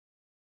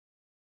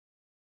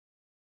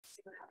 Let's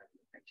see what happens.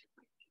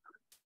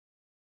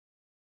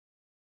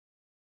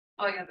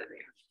 Oh yeah, there they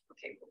are.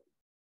 Okay, cool.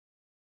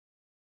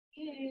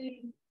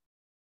 Yay.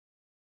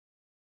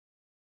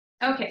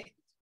 Okay,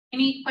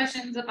 any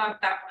questions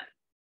about that one?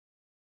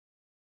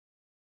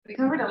 We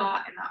covered a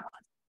lot in that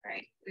one,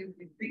 right? We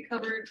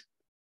recovered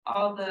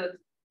all the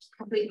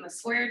completing the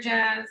square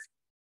jazz.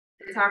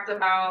 We talked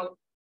about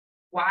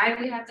why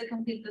we have to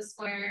complete the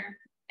square,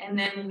 and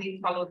then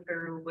we followed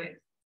through with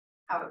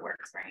how it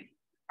works, right?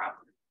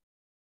 Problem.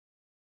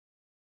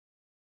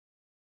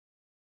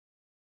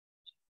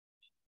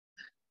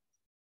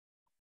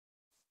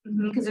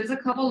 Because there's a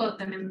couple of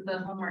them in the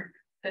homework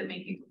that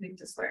make you complete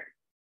the square.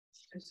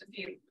 There's a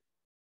few.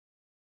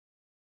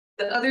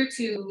 The other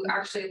two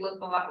actually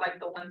look a lot like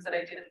the ones that I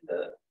did in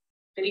the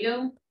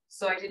video.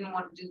 So I didn't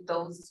want to do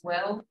those as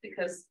well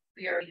because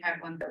we already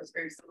had one that was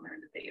very similar in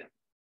the video.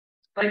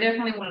 But I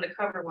definitely wanted to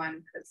cover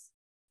one because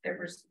there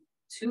were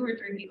 2 or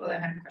 3 people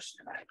that had a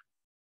question about it.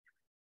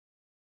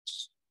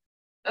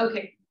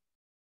 Okay.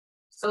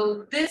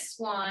 So this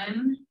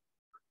one,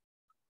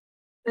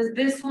 does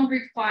this one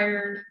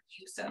require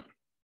use of?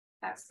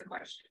 That's the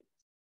question.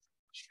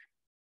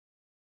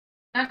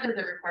 Not does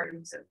it require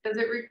use of, does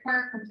it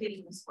require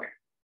completing the square?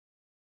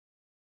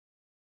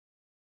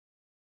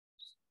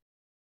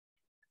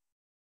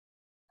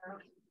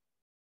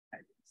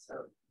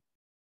 So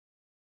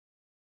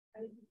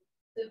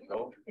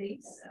No.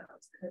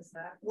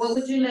 what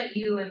would you let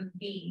U and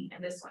B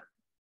in this one?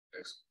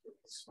 X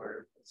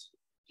squared.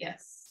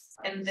 Yes.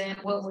 And then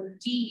what would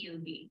DU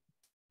be?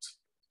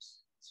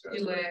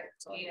 Do it,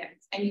 yeah,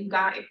 and you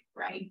got it,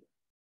 right?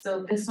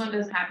 So this one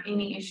doesn't have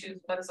any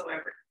issues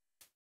whatsoever.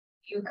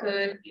 You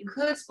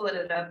could split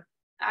it up.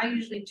 I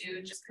usually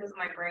do just because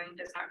my brain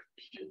does not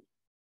compute.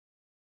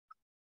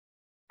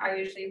 I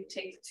usually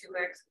take the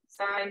 2x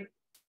side.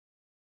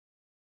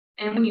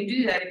 And when you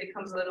do that, it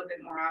becomes a little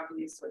bit more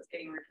obvious what's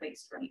getting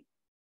replaced, right?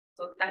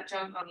 So that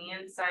junk on the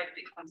inside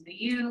becomes the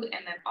U,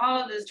 and then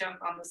all of this junk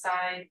on the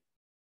side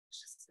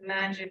just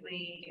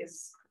magically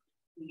is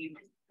U,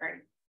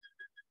 right?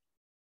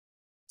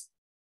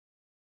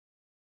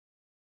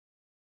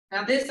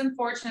 Now this,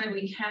 unfortunately,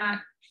 we cannot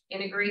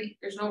integrate.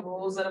 There's no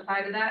rules that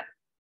apply to that.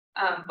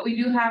 But we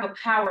do have a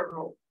power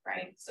rule,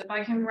 right? So if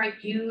I can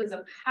write U as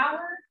a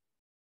power,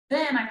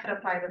 then I could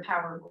apply the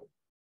power rule.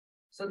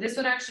 So this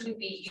would actually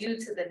be U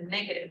to the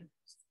negative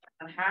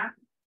half.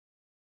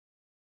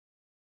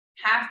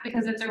 Half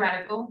because it's a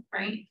radical,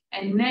 right?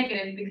 And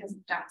negative because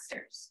it's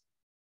downstairs.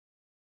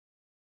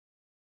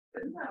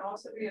 Wouldn't that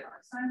also be an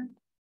arc sign?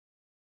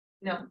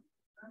 No,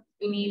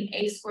 we need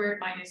a squared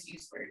minus u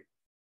squared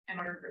in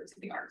order for it to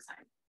be arc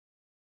sign.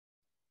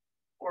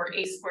 Or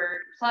a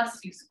squared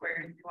plus u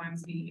squared if you want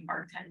to be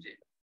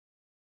arctangent.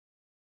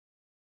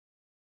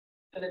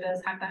 But it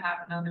does have to have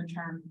another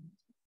term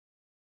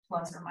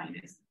plus or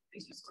minus the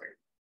u squared.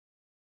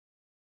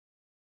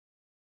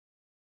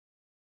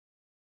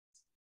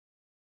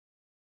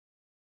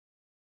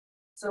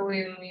 So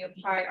when we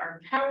apply our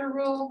power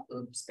rule,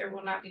 oops, there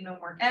will not be no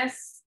more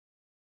S.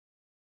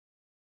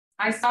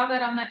 I saw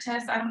that on that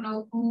test. I don't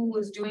know who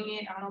was doing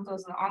it. I don't know if it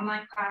was an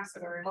online class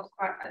or a remote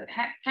class. It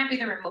can't be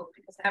the remote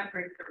because I haven't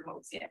graded the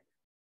remotes yet.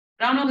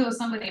 But I don't know if it was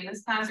somebody in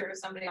this class or it was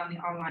somebody on the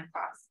online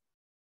class.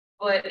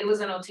 But it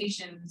was a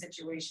notation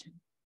situation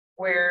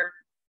where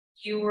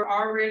you were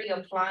already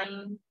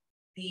applying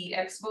the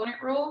exponent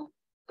rule,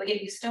 but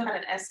yet you still had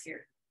an S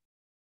here.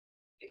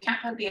 You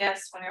can't put the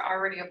S when you're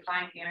already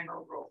applying the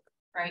integral rule,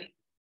 right?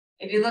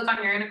 If you look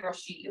on your integral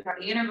sheet, you have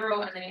the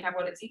integral and then you have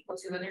what it's equal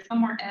to, and there's no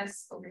more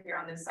S over here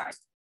on this side.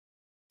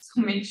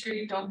 So make sure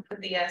you don't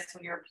put the S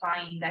when you're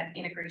applying that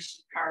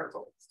integration power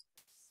rule.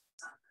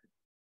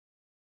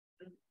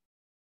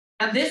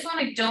 Now this one,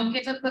 I don't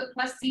get to put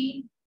plus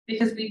C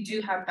because we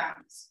do have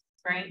bounds,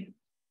 right?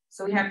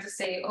 So we have to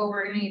say, oh,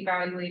 we're going to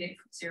evaluate it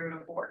from 0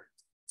 to 4.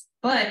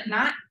 But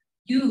not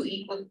U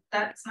equal,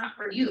 that's not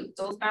for U.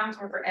 Those bounds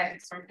were for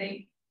X, aren't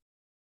they?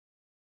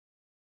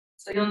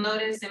 So you'll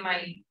notice in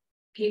my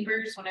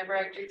papers, whenever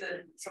I do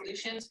the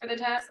solutions for the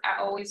test,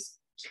 I always,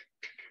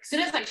 as soon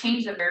as I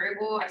change the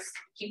variable, I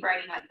keep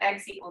writing like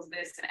X equals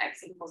this and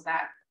X equals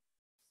that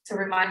to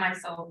remind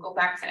myself, go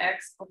back to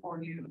X before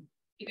if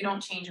you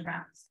don't change your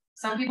bounds.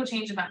 Some people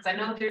change the bounds. I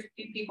know there's a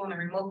few people in the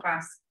remote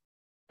class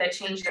that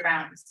change the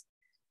bounds.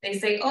 They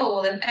say, oh,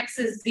 well, if X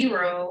is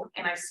 0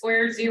 and I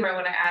square 0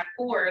 and I add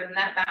 4, then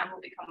that bound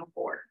will become a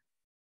 4.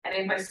 And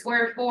if I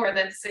square 4,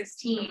 that's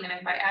 16. And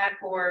if I add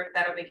 4,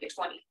 that'll make it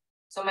 20.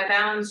 So my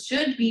bounds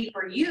should be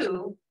for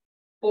U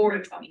 4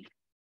 to 20.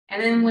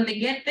 And then when they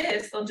get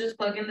this, they'll just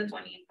plug in the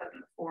 20 and plug in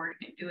the 4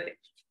 and do it.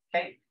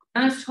 Okay.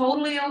 And it's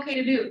totally okay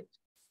to do.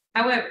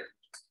 However,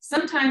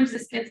 sometimes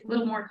this gets a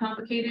little more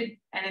complicated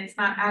and it's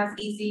not as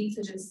easy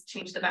to just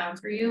change the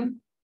bounds for you.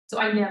 So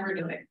I never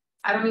do it.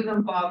 I don't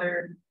even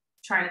bother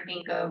trying to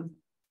think of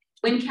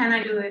when can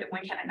I do it,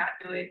 when can I not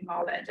do it, and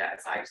all that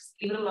jazz. So I just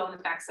leave it alone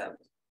and backs up.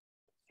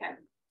 Okay.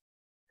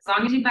 As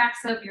long as you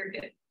backs up, you're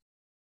good.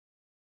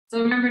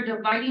 So remember,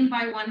 dividing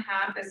by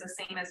 1/2 is the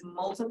same as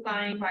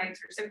multiplying by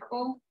its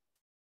reciprocal.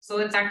 So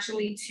it's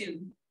actually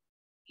 2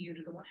 U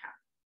to the 1/2.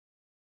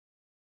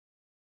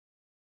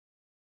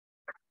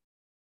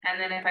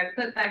 And then if I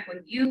put back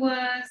what U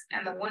was,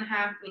 and the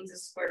 1/2 means a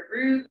square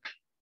root,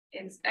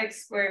 it's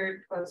X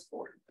squared plus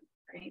 4,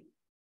 right?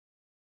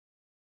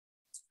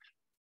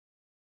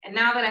 And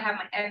now that I have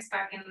my X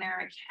back in there,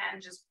 I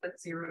can just put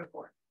 0 to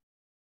 4.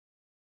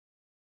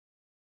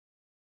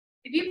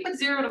 If you put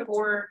 0 to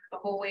 4 the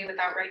whole way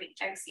without writing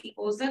X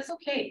equals, that's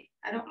okay.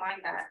 I don't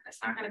mind that. That's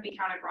not going to be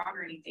counted wrong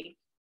or anything.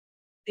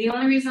 The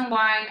only reason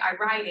why I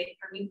write it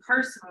for me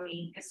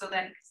personally is so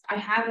that I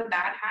have a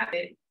bad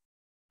habit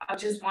of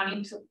just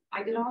wanting to,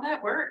 I did all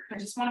that work. I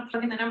just want to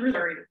plug in the numbers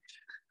already.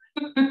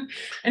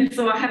 And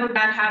so I have a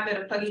bad habit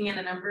of plugging in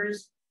the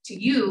numbers to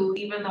U,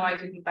 even though I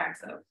didn't back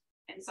up.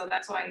 And so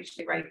that's why I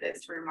usually write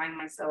this to remind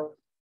myself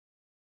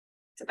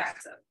to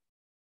back up.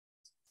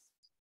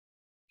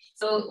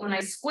 So when I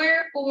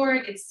square 4,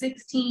 it's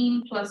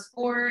 16 plus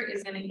 4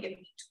 is going to give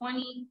me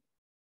 20.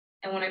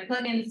 And when I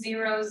plug in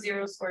 0,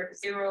 0 squared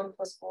is 0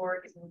 plus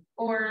 4 gives me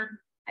 4.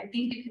 I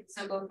think you can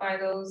simplify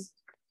those.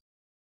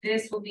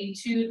 This will be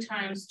 2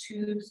 times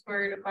 2 square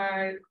root of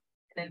 5, and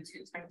then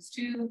 2 times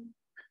 2.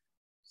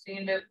 So you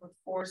end up with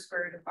 4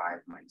 square root of 5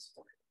 minus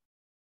 4.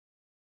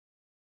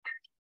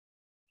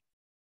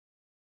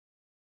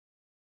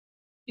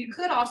 You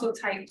could also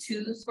type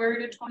 2 square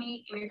root of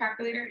 20 in your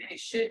calculator, and it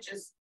should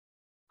just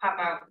pop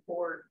out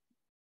 4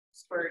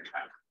 square root of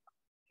 5.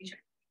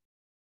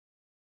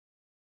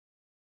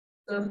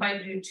 So if I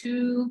do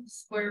 2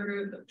 square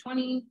root of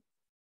 20,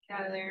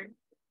 calculator,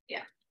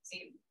 yeah,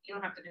 see, you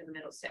don't have to do the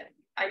middle step.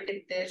 I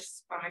did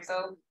this by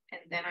myself,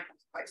 and then I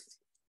multiplied it.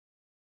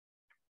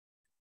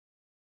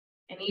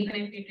 And even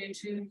if you do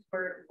 2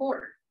 square root of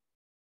 4,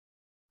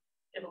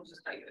 it'll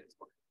just tell you it's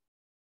 4.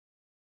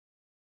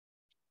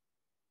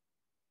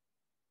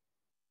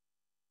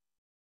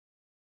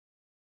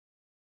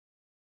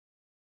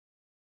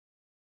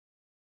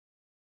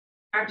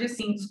 I've just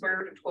seen square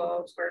root of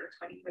 12, square root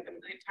of 20 like a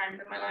million times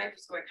in my life,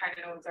 so I kind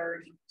of know it's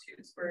already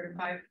 2 square root of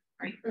 5,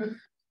 right?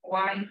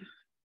 Y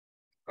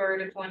square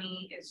root of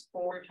 20 is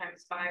 4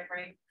 times 5,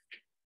 right?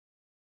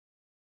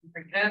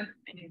 Break it up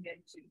and you get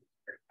 2 square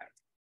root of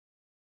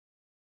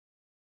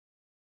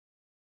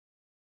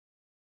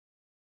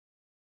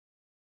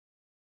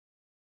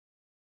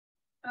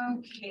 5.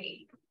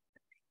 Okay.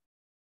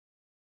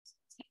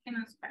 Taking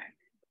us back.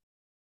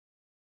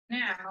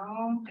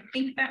 Now, I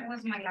think that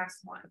was my last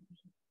one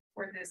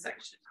for this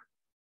section.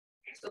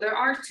 So there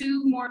are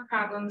 2 more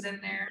problems in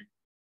there.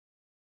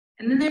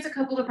 And then there's a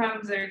couple of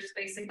problems that are just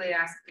basically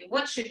asking,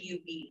 what should you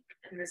be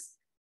in this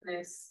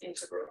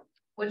integral?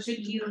 What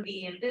should you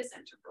be in this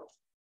integral?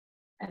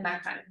 And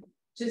that kind of thing.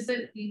 Just so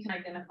you can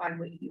identify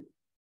what you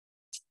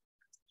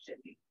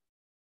should be.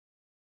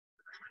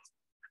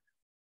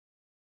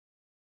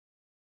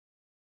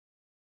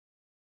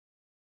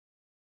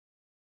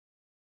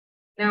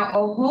 Now,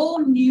 a whole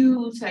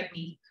new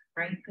technique,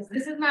 right? Because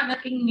this is not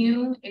nothing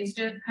new. It's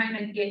just kind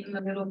of getting a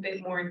little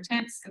bit more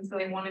intense. And so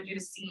I wanted you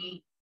to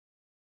see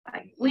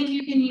like when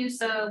you can use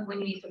sub, when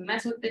you need to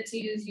mess with it to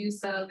use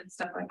sub and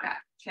stuff like that,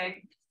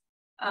 okay?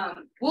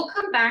 We'll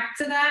come back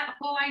to that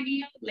whole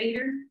idea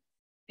later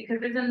because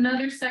there's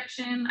another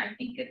section, I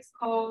think it's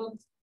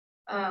called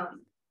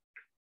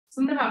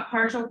something about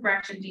partial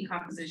fraction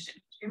decomposition.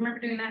 Do you remember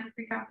doing that in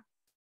pre-cal?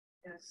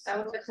 Yes.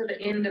 That was to the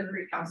end of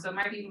pre-cal, so it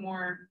might be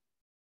more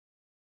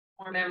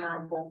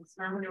memorable.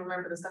 So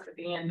remember the stuff at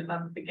the end,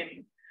 not the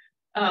beginning.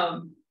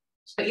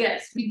 But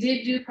yes, we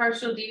did do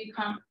partial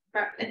decomposition,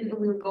 and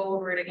we'll go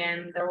over it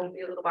again. There will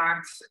be a little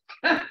box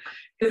because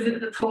it's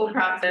the whole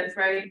process,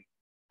 right?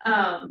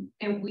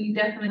 And we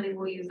definitely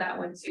will use that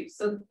one too.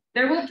 So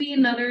there will be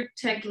another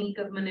technique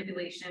of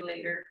manipulation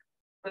later,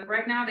 but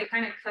right now they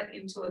kind of cut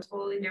into a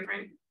totally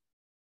different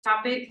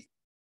topic,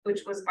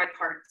 which was by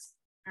parts.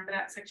 Remember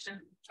that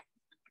section?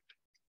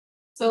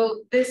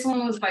 So this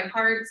one was by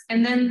parts,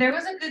 and then there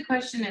was a good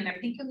question, and I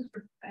think it was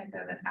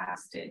Rebecca that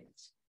asked it.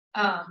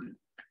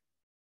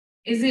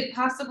 Is it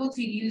possible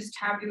to use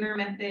tabular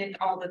method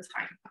all the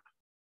time?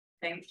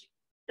 Okay,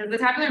 because the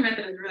tabular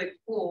method is really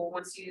cool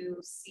once you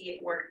see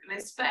it work, and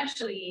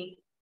especially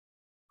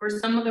for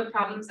some of the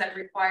problems that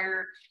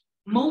require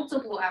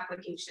multiple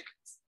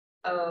applications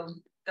of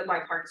the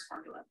by parts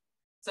formula.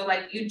 So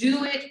like you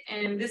do it,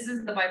 and this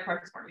is the by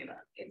parts formula.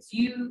 It's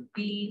u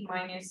b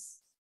minus.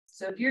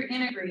 So if you're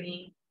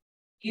integrating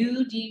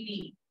u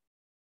dv,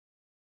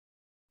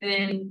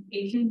 then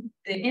the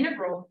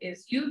integral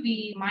is ub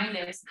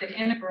minus the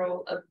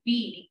integral of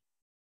b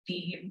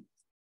du.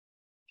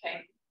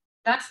 Okay,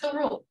 that's the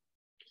rule.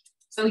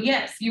 So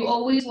yes, you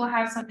always will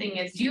have something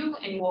as u,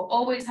 and you will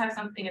always have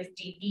something as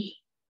dv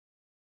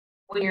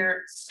when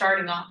you're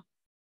starting off.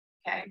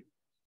 Okay,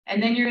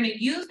 and then you're going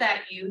to use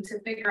that u to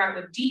figure out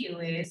what du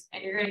is,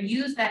 and you're going to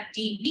use that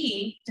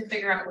dv to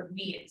figure out what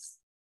v is.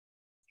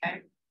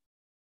 Okay.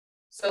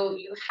 So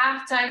you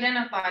have to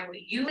identify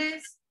what u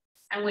is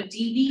and what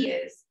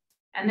dv is,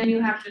 and then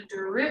you have to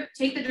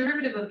take the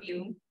derivative of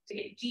u to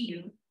get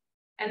du,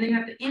 and then you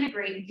have to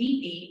integrate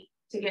dv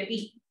to get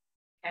v.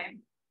 Okay.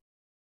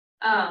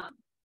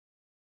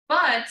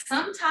 But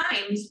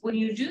sometimes when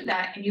you do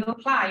that and you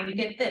apply, you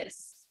get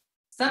this.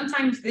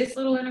 Sometimes this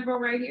little integral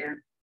right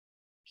here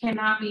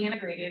cannot be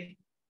integrated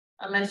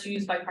unless you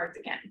use by parts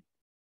again.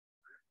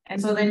 And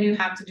so then you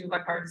have to do by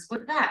parts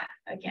with that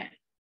again.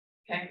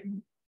 Okay.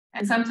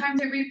 And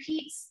sometimes it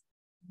repeats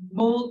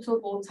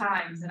multiple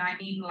times, and I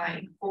mean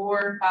like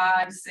 4,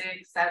 5,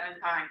 6, 7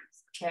 times.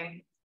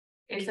 Okay.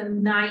 It's a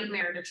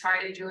nightmare to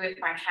try to do it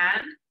by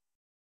hand,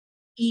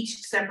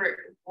 each separate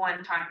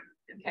one time.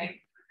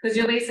 Okay. Because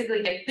you'll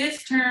basically get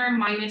this term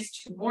minus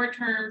 2 more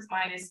terms,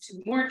 minus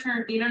 2 more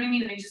terms. You know what I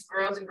mean? And it just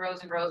grows and grows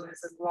and grows. And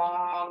it's this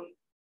long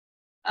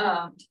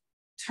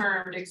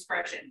termed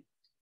expression.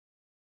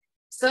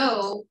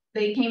 So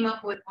they came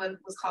up with what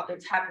was called the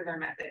tabular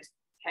method.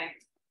 Okay.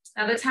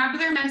 Now the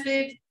tabular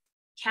method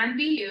can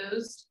be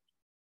used.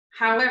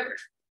 However,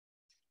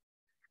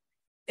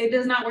 it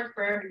does not work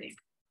for everything.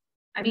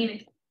 I mean,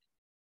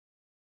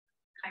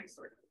 kind of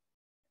sort of.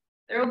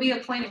 There will be a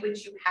point at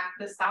which you have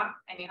to stop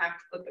and you have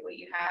to look at what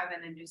you have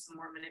and then do some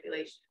more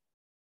manipulation.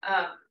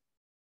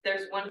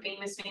 There's one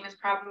famous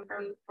problem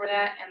for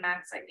that, and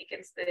that's, I think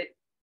it's the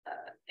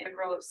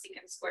integral of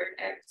secant squared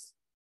x.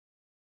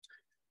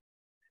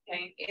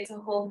 Okay, it's a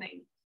whole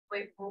thing.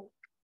 Wait, well,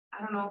 I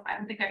don't know. I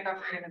don't think I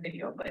covered it in a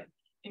video, but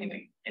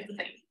anyway, it's a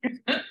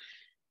thing.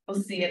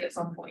 We'll see it at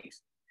some point.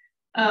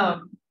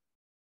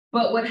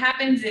 But what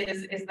happens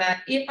is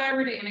that if I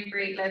were to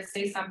integrate, let's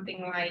say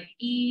something like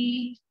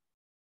e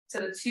to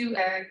the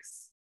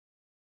 2x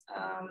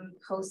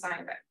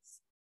cosine of x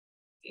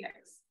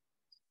dx.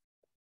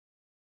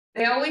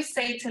 They always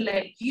say to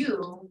let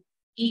u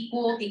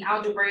equal the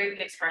algebraic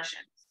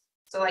expressions.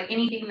 So like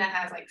anything that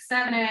has like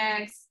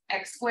 7x,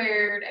 x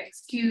squared,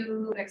 x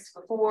cubed, x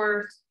to the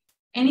 4th,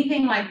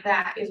 anything like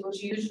that is what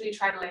you usually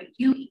try to let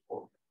u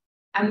equal.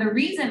 And the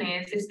reason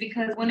is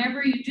because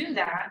whenever you do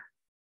that,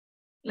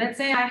 let's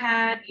say I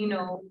had,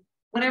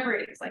 whatever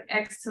it is, like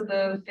x to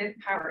the 5th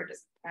power, it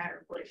doesn't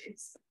matter what it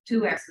is,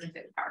 2x to the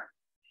 5th power.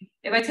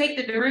 If I take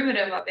the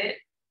derivative of it,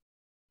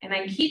 and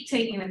I keep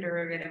taking the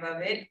derivative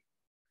of it,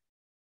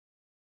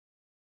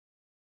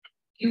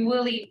 you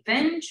will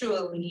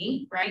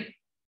eventually, right,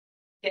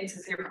 get to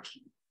 0.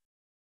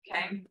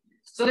 Okay,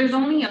 so there's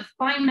only a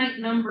finite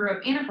number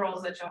of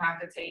integrals that you'll have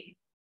to take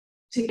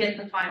to get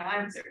the final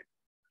answer.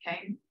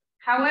 Okay,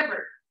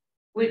 however,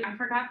 I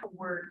forgot the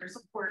word. There's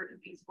a word in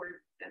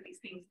these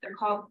things. They're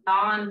called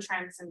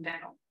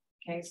non-transcendental.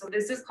 Okay, so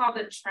this is called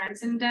a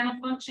transcendental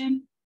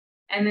function,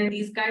 and then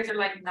these guys are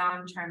like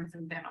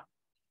non-transcendental.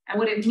 And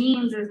what it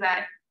means is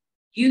that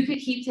you could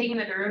keep taking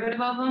the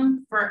derivative of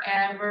them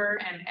forever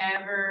and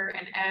ever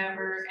and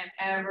ever and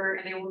ever,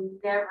 and they will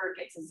never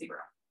get to 0.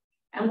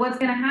 And what's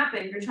going to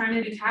happen, if you're trying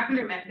to do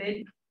tabular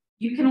method,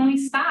 you can only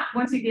stop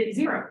once you get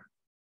 0.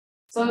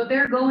 So if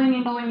they're going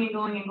and going and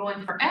going and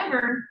going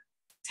forever,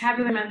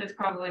 tabular method is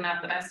probably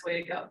not the best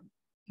way to go,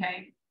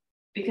 okay?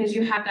 Because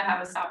you have to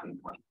have a stopping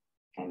point,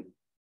 okay?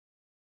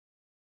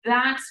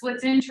 That's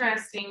what's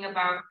interesting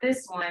about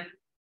this one,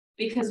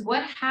 because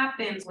what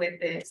happens with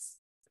this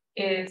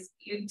is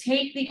you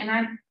take the, and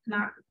I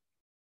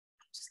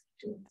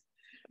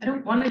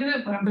don't want to do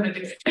it, but I'm going to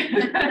do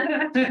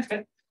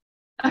it.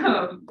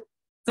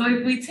 So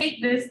if we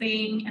take this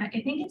thing, I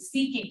think it's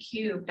secant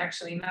cubed,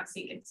 actually, not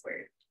secant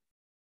squared.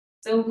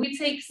 So if we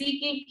take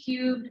secant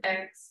cubed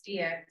x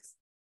dx,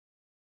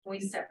 we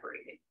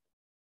separate it.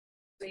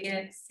 We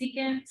get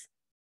secant.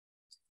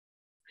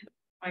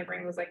 My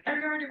brain was like, I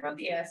already wrote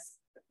the s.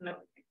 No,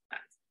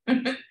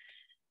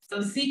 so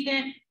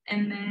secant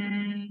and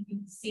then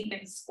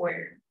secant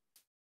squared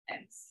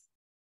x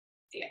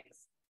dx.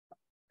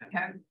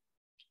 Okay.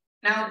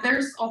 Now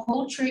there's a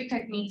whole trig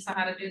techniques on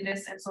how to do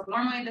this, and so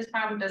normally this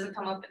problem doesn't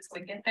come up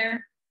until we get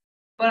there.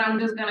 But I'm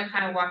just gonna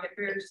kind of walk it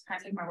through, just kind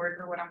of take my word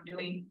for what I'm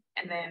doing,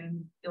 and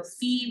then you'll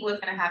see what's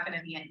gonna happen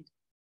in the end.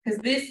 Because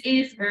this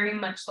is very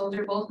much, those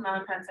are both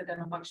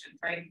non-transcendental functions,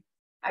 right?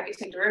 I could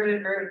take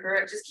derivative,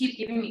 just keep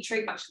giving me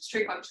trig functions,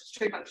 trig functions,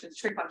 trig functions,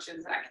 trig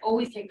functions. I can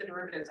always take the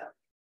derivatives of,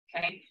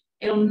 okay?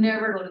 It'll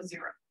never go to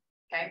 0,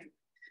 okay?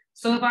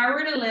 So if I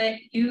were to let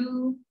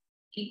u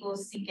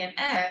equals secant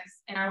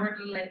x, and I were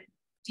to let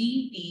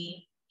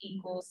db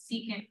equals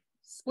secant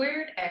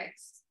squared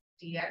x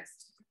dx,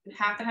 you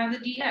have to have the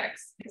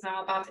dx because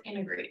I'm about to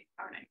integrate,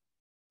 aren't I?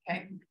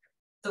 Okay.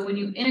 So when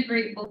you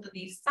integrate both of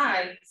these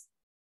sides,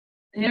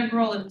 the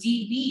integral of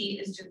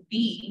db is just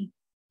b,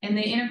 and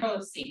the integral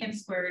of secant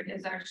squared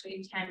is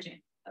actually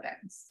tangent of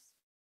x.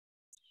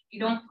 You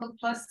don't put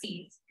plus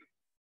c's.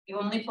 You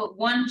only put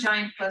one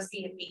giant plus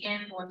c at the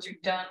end once you're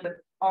done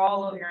with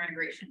all of your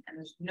integration, and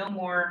there's no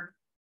more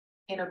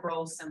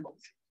integral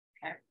symbols.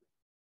 Okay.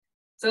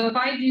 So if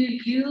I do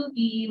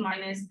ub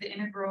minus the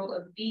integral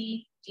of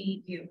b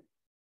du,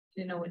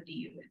 you know what du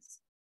is.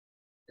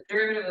 The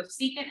derivative of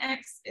secant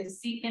x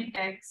is secant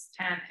x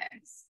tan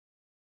x.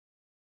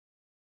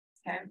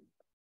 Okay,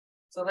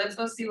 so let's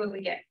go see what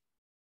we get.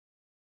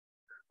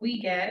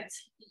 We get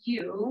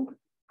u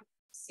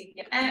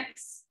secant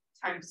x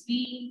times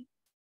b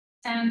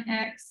tan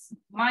x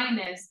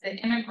minus the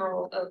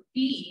integral of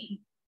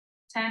b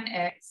tan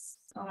x.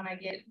 So when I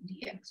get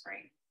dx,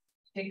 right?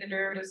 Take the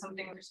derivative of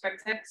something with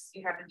respect to x,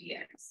 you have the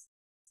dx.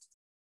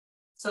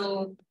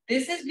 So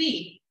this is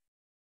b.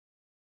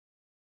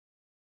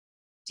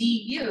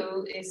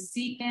 Du is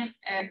secant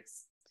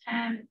x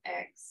tan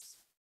x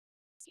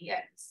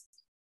dx,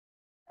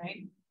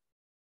 right?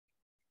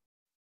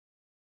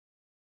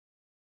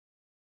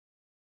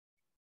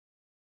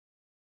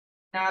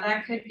 Now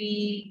that could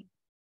be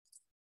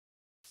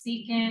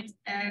secant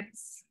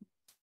x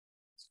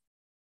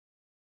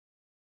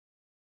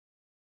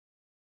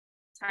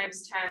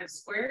times tan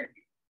squared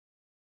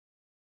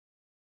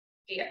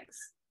dx,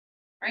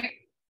 right?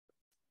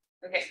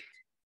 Okay,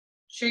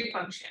 trig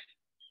function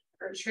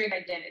or trig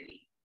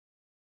identity.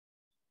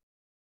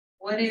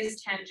 What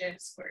is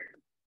tangent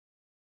squared?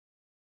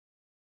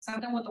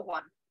 Something with a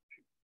 1.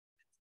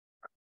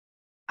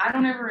 I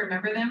don't ever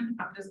remember them.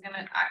 I'm just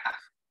gonna,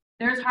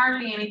 there's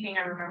hardly anything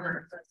I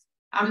remember.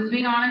 I'm just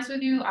being honest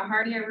with you. I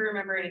hardly ever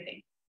remember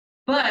anything,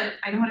 but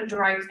I know how to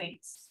derive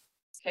things.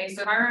 Okay,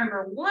 so if I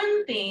remember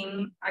one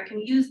thing, I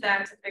can use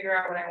that to figure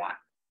out what I want.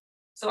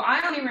 So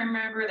I only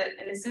remember that,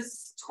 and this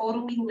is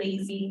totally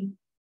lazy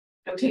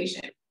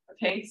notation.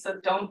 Okay, so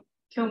don't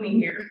kill me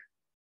here.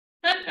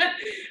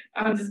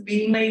 I'm just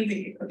being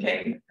lazy.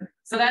 Okay,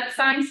 so that's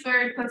sine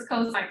squared plus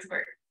cosine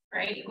squared,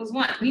 right? Equals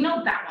 1. We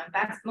know that one.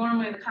 That's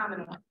normally the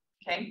common one.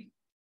 Okay,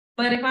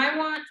 but if I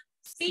want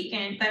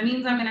secant, that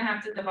means I'm going to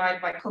have to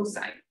divide by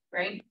cosine,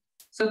 right?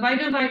 So if I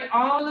divide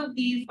all of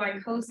these by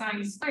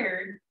cosine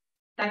squared,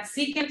 that's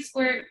secant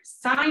squared,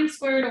 sine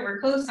squared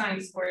over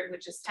cosine squared,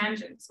 which is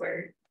tangent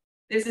squared.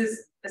 This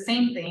is the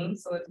same thing,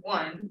 so it's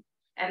 1.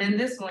 And then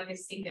this one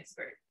is secant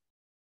squared.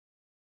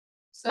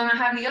 So I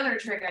have the other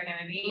trig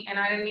identity, and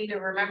I don't need to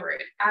remember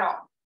it at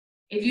all.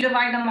 If you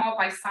divide them all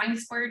by sine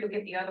squared, you'll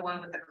get the other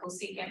one with the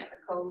cosecant and the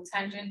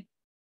cotangent.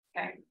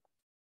 Okay.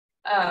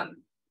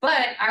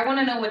 But I want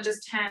to know what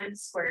just tan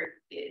squared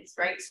is,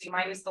 right? So you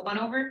minus the 1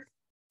 over.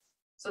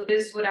 So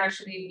this would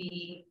actually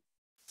be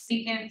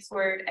secant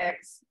squared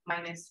x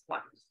minus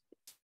 1.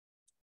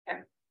 Okay,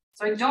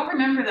 so I don't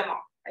remember them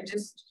all. I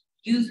just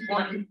use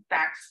one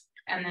fact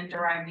and then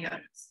derive the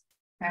others.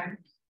 Okay.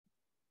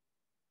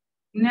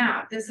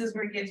 Now, this is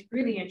where it gets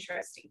really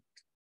interesting.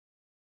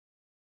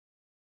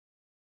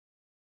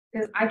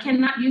 Because I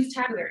cannot use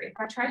tabular. If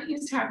I try to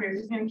use tabular,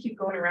 it's going to keep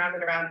going around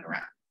and around and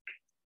around.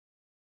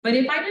 But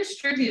if I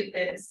distribute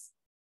this,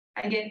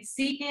 I get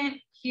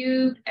secant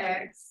cubed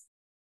x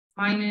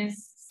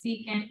minus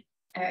secant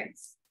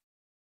x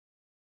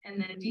and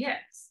then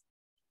dx.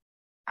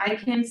 I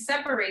can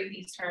separate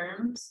these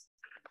terms,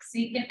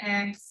 secant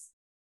x,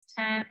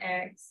 tan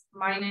x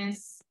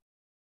minus,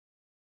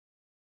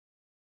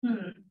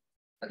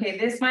 okay,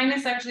 this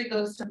minus actually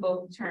goes to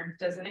both terms,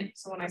 doesn't it?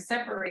 So when I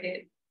separate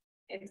it,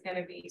 it's going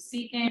to be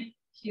secant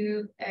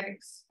cubed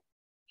x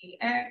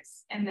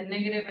dx, and the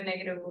negative and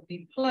negative will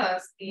be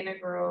plus the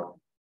integral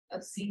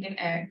of secant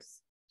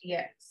x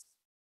dx.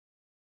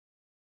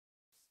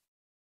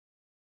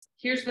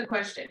 Here's the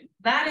question.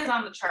 That is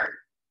on the chart.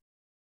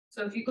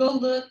 So if you go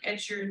look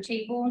at your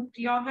table,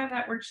 do y'all have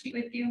that worksheet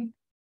with you?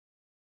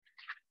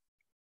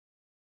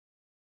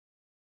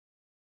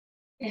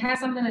 It has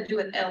something to do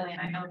with ln,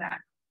 I know that.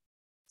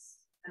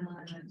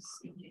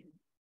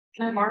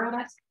 Can I borrow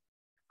that?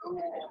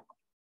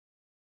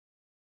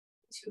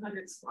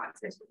 200 slots.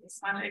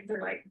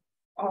 They're like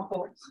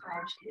awful.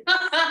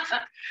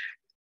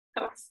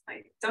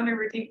 Don't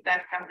ever think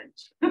that happened.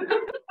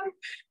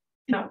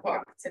 Not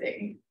walk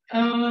today.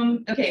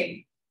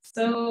 Okay,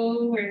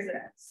 so where's it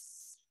at?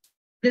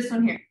 This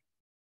one here.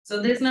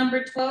 So this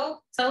number 12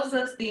 tells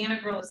us the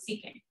integral of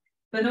secant.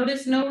 But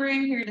notice nowhere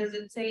in here does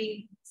it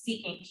say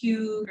secant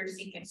cubed or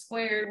secant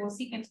squared. Well,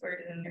 secant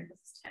squared is in there because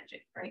it's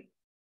tangent, right?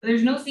 But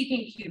there's no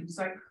secant cubed,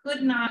 so I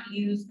could not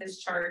use this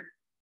chart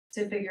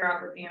to figure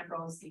out what the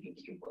integral of secant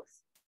cubed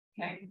was.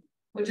 Okay,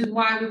 which is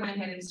why we went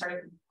ahead and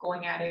started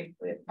going at it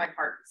by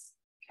parts.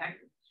 Okay,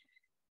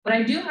 but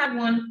I do have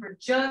one for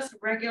just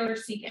regular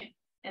secant,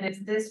 and it's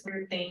this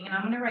weird thing, and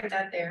I'm going to write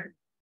that there.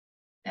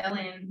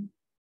 ln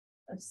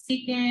of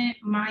secant,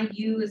 my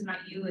u is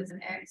not u, it's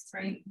an x,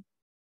 right?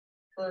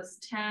 Plus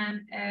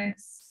tan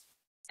x.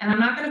 And I'm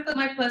not going to put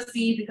my plus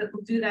c because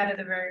we'll do that at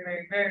the very,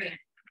 very, very end.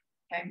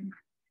 Okay.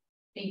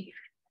 Thank you.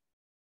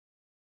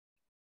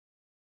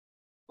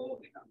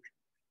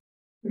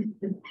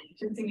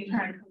 Continue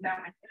trying to come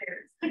down my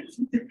stairs.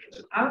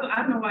 I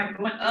don't know why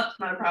going up's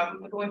not a problem,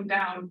 but going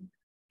down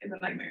is a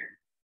nightmare.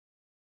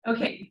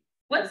 Okay.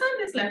 What's on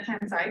this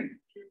left-hand side?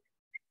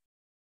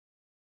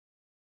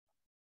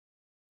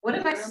 What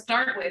if I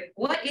start with?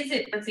 What is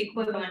it that's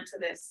equivalent to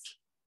this?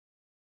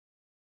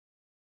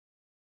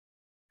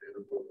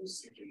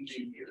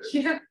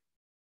 Yeah.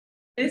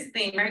 This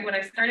thing, right? What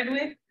I started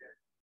with,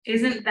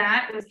 isn't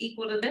that was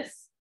equal to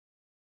this?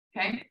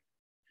 Okay.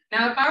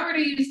 Now, if I were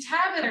to use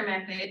tabular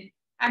method,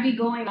 I'd be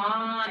going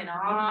on and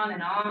on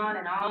and on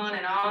and on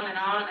and on and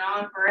on and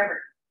on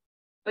forever.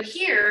 But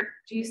here,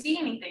 do you see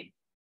anything?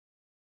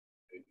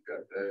 You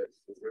got that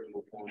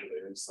original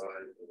formula inside.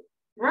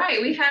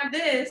 Right, we have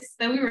this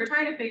that we were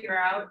trying to figure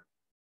out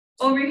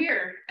over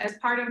here as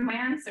part of my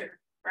answer,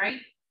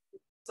 right?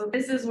 So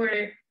this is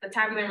where the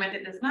tabular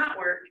method does not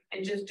work,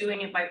 and just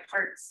doing it by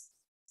parts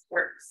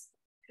works.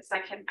 Because I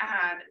can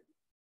add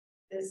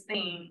this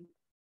thing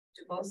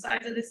to both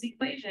sides of this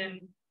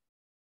equation.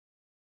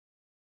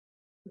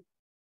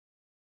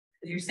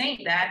 You're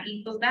saying that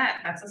equals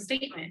that, that's a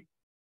statement.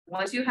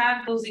 Once you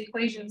have those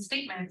equation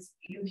statements,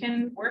 you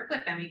can work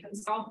with them, you can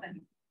solve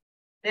them.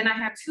 Then I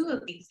have two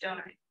of these, don't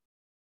I?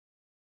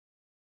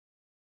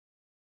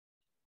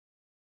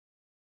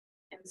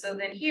 And so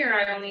then here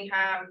I only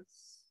have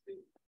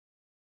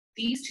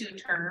these two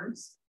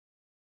terms.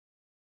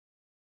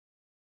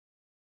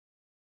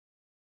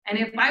 And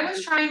if I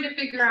was trying to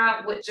figure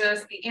out what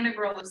just the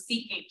integral of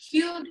secant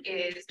cubed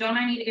is, don't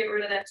I need to get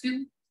rid of that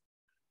 2?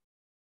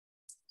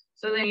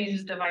 So then you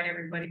just divide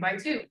everybody by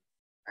 2,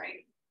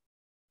 right?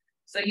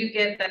 So you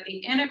get that the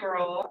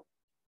integral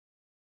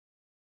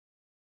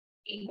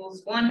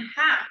equals 1/2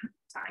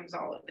 times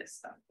all of this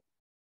stuff.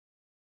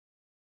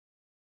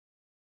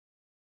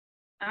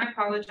 I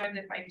apologize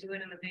if I do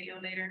it in the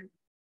video later.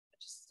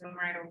 Just zoom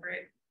right over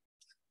it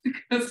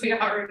because we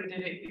already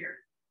did it here.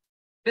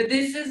 But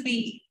this is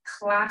the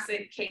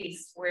classic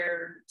case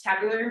where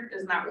tabular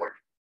does not work.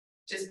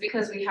 Just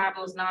because we have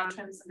those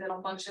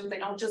non-transcendental functions, they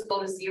don't just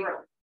go to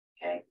 0.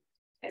 Okay,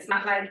 it's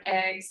not like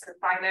x or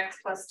 5x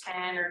plus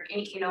 10 or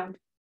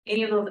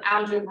any of those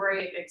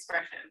algebraic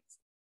expressions.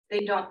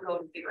 They don't go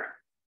to 0.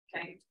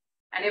 Okay,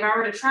 and if I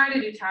were to try to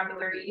do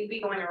tabular, you'd be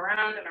going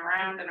around and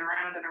around and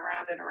around and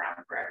around and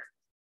around forever.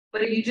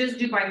 But if you just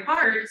do by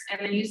parts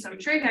and then use some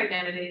trig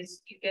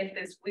identities, you get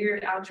this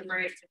weird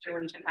algebraic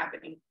situation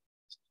happening.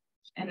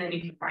 And then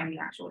you can find the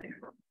actual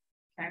integral.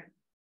 Okay.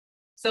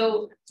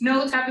 So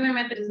no, tabular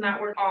method does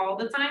not work all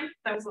the time.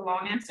 That was a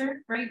long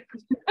answer, right?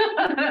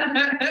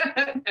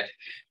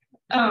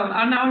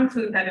 I'll now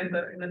include that in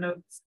the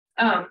notes.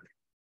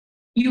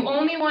 You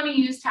only want to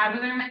use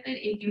tabular method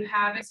if you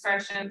have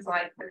expressions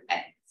like with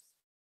x.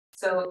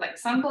 So like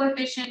some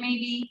coefficient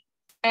maybe,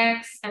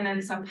 x, and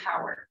then some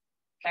power,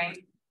 okay?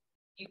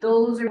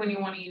 Those are when you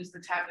want to use the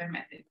tabular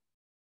method.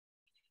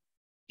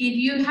 If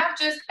you have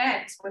just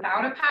x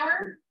without a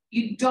power,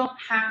 you don't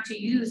have to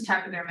use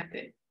tabular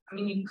method. I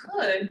mean, you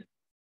could,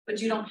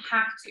 but you don't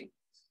have to,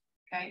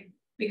 okay?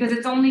 Because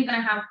it's only going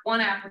to have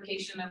one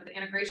application of the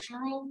integration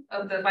rule,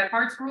 of the by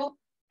parts rule,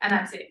 and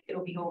that's it,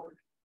 it'll be over,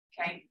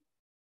 okay?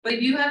 But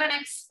if you have an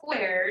x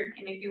squared,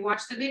 and if you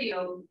watch the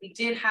video, we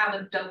did have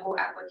a double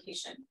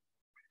application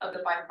of the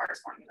by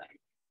parts formula.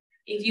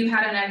 If you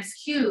had an x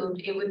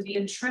cubed, it would be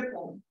a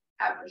triple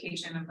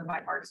application of the by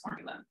parts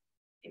formula.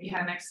 If you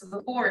had an x to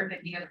the fourth,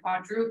 it'd be a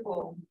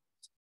quadruple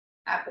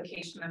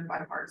application of the by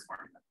parts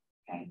formula,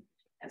 okay?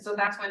 And so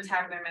that's when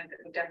tabular method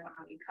would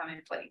definitely come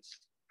in place.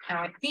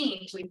 Now I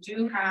think we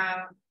do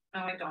have,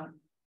 no I don't,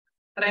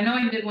 but I know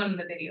I did one in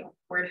the video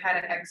where it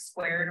had an x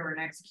squared or an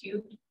x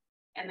cubed,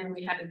 and then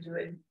we had to do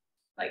it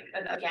like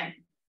again,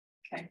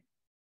 okay?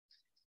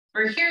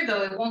 For here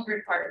though, it won't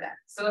require that.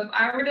 So if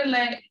I were to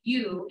let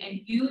u,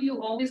 and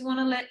you always want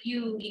to let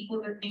u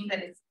equal the thing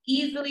that is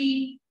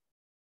easily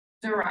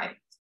derived,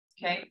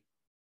 okay?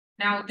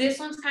 Now this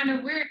one's kind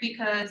of weird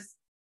because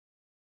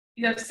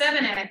you have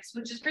 7x,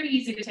 which is pretty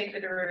easy to take the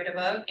derivative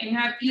of, and you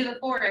have e to the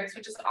 4x,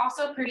 which is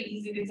also pretty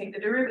easy to take the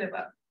derivative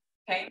of,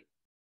 okay?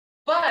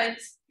 But,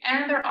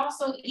 and they're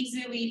also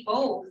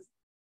both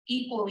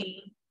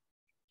equally,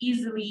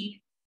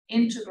 easily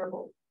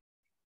integrable.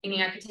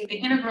 Meaning I could take the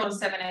integral of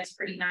 7x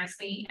pretty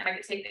nicely, and I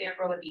could take the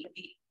integral of e to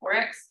the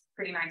 4x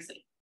pretty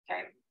nicely,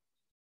 okay?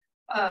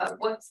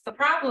 What's the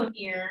problem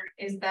here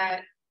is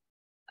that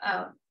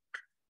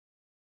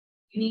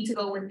you need to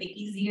go with the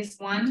easiest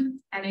one,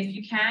 and if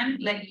you can,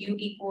 let u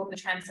equal the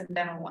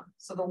transcendental one.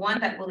 So the one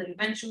that will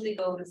eventually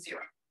go to 0.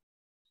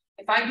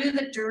 If I do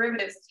the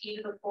derivatives of e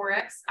to the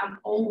 4x, I'm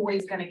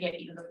always going to get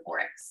e to the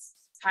 4x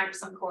times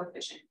some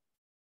coefficient,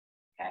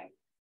 okay?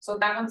 So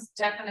that one's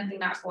definitely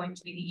not going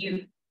to be the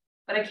u.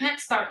 But I can't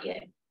start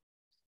yet,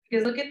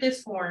 because look at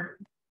this form,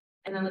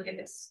 and then look at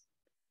this.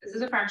 This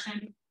is a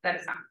fraction, that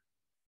is not,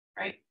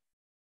 right?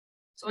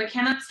 So I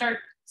cannot start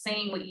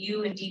saying what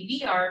u and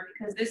dv are,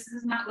 because this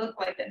does not look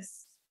like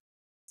this.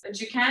 But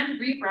you can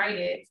rewrite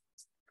it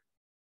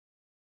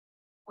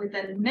with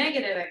a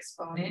negative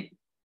exponent,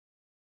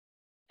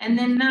 and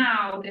then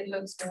now it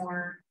looks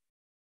more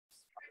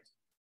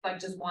like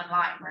just one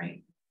line,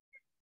 right?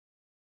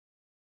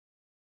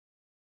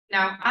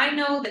 Now, I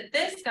know that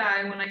this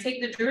guy, when I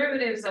take the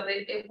derivatives of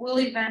it, it will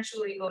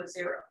eventually go to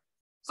 0.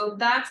 So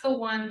that's the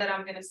one that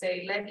I'm going to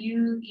say, let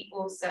u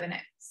equal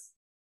 7x.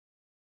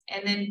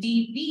 And then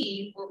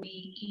dv will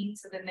be e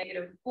to the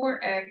negative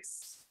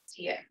 4x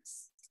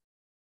dx.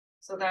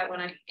 So that when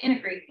I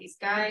integrate these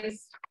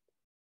guys,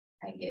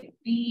 I get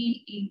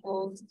v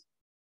equals,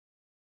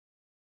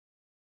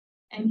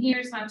 and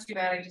here's not too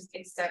bad, I just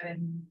get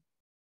 7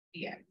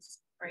 dx,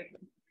 right?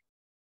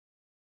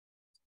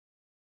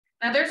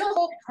 Now there's a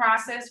whole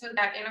process with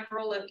that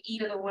integral of e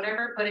to the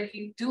whatever, but if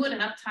you do it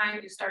enough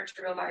times, you start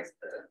to realize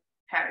the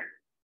pattern,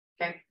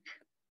 okay?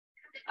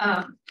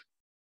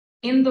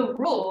 In the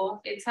rule,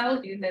 it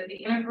tells you that the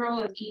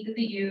integral of e to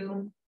the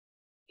u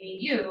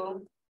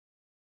du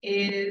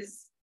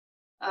is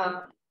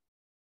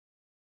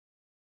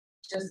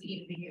just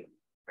e to the u,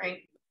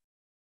 right?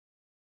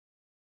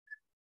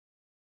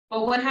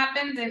 But what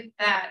happens if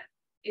that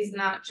is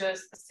not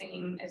just the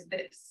same as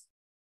this,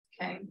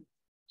 okay?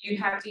 You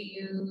have to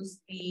use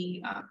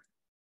the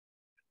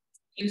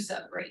u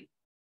sub, right?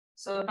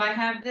 So if I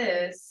have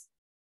this,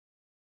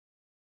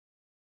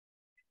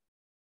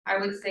 I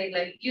would say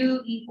let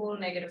u equal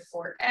negative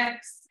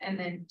 4x, and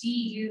then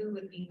du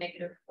would be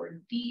negative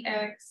 4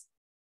 dx,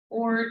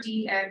 or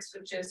dx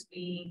would just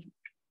be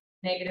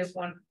negative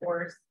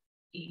 1/4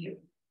 du.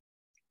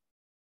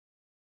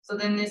 So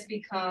then this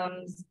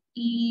becomes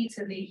e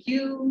to the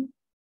u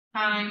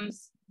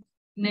times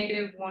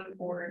negative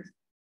 1/4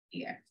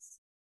 dx.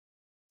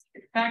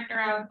 Factor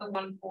out the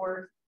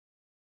 1/4.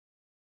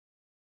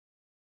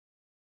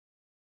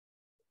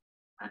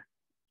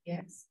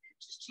 Yes,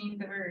 just change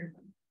the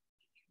variable.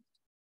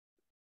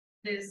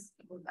 This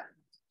equals that.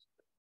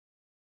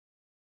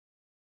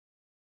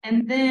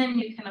 And then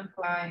you can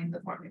apply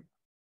the formula,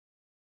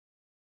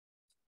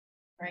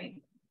 right?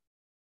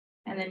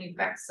 And then you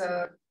back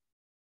sub,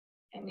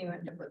 and you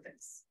end up with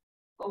this.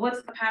 But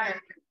what's the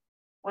pattern?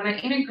 When I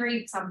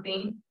integrate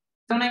something,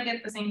 don't I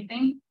get the same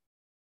thing?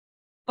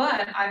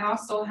 But I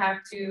also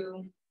have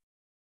to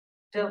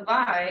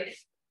divide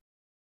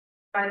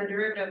by the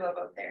derivative of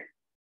up there,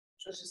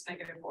 which is just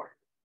negative 4.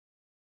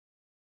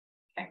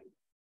 Okay.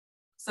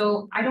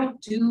 So I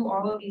don't do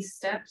all of these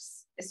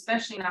steps,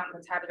 especially not in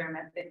the tabular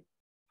method.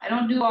 I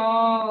don't do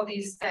all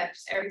these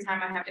steps every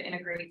time I have to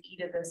integrate e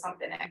to the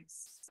something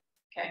x.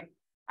 Okay.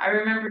 I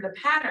remember the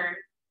pattern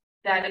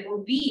that it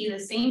will be the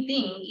same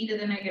thing, e to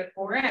the negative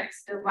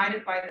 4x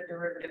divided by the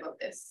derivative of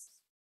this,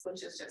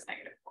 which is just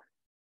negative 4.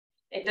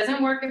 It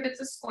doesn't work if it's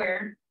a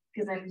square,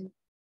 because then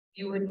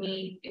you would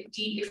need,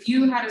 if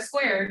you had a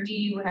square, D,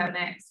 you would have an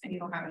X, and you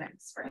don't have an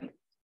X, right?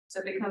 So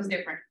it becomes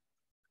different.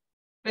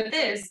 But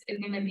this is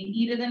going to be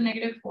e to the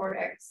negative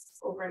 4x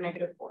over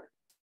negative 4.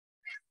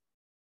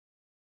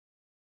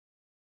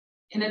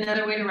 And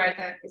another way to write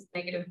that is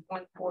negative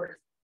 1/4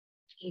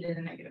 e to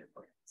the negative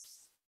 4x.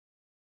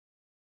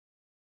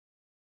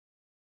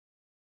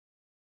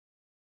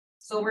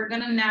 So we're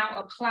going to now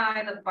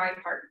apply the by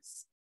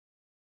parts.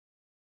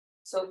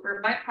 So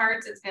for by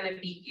parts, it's going to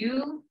be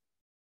u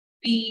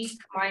b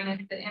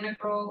minus the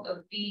integral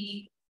of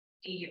b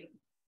du.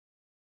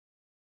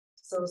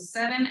 So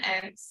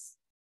 7x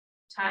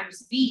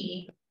times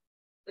b,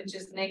 which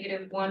is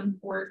negative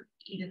 1/4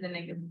 e to the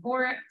negative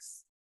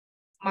 4x,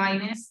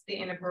 minus the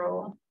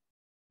integral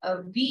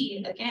of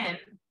b again,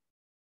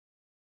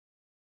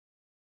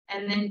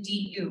 and then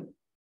du,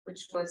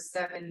 which was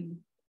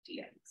 7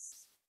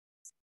 dx.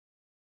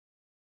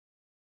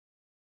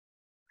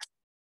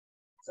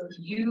 So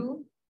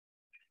u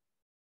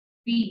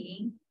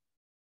b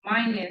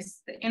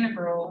minus the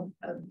integral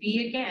of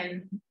b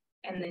again,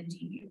 and then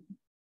du.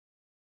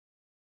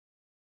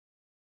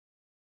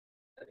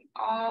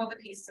 All the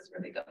pieces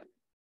where they go.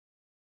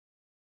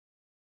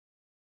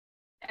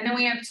 And then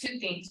we have two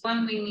things.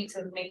 One, we need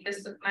to make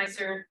this look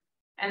nicer.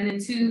 And then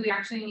two, we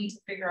actually need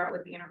to figure out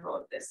what the integral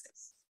of this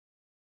is.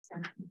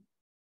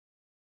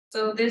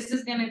 So this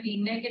is going to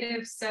be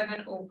negative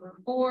 7 over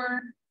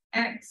 4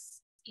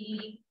 x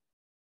e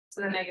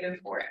to the negative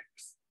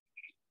 4x.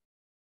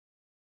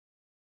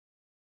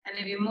 And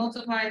if you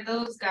multiply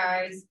those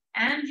guys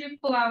and you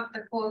pull out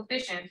the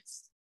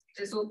coefficients,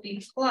 this will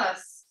be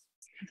plus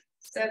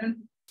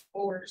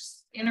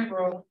 7/4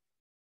 integral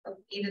of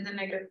e to the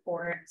negative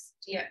 4x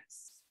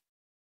dx.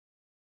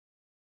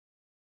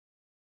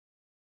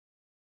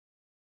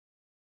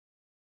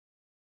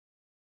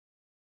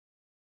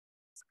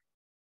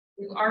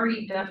 We've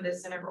already done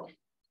this integral.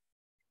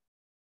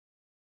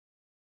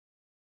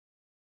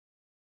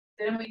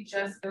 Didn't we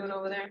just do it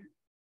over there?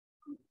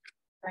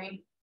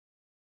 Right?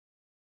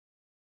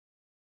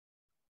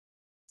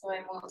 So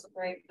I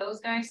multiply those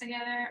guys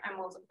together, I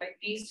multiply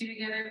these two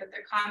together, but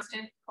they're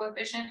constant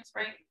coefficients,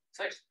 right?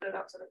 So I just put it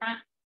up to the front,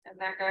 and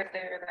that guy's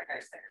there, that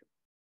guy's there.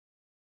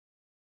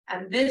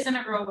 And this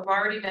integral we've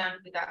already done,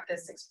 we got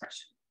this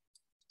expression.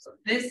 So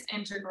this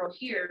integral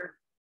here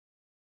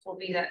will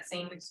be that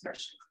same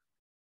expression.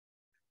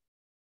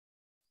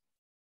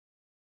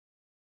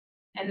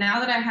 And now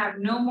that I have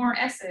no more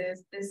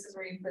s's, this is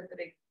where you put the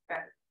big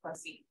fat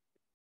plus e.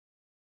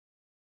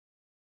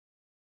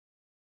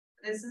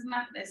 This is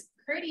not as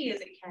pretty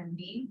as it can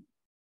be.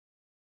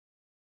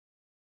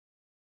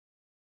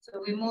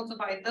 So we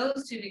multiply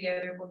those two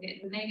together, we'll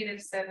get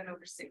negative 7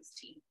 over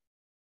 16.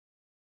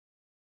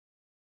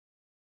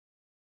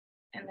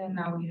 And then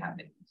now we have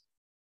it.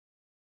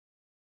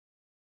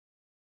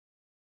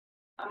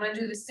 I'm going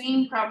to do the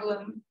same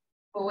problem,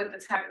 but with the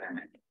tabular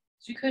method.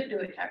 So you could do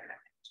it tabular.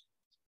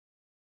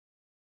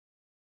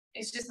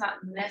 It's just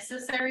not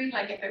necessary,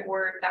 like if it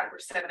were that were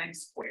 7x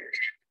squared.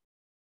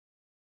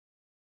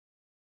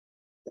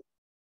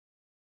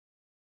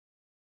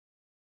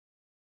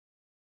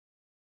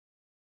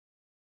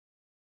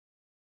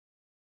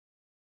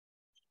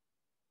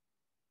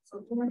 So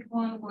the fourth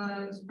one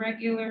was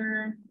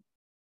regular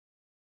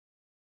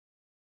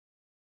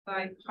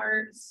by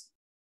parts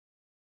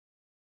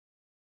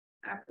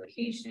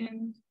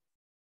application.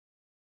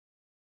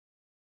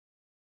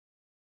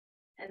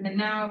 And then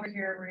now over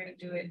here, we're going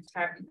to do it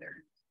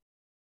tabular.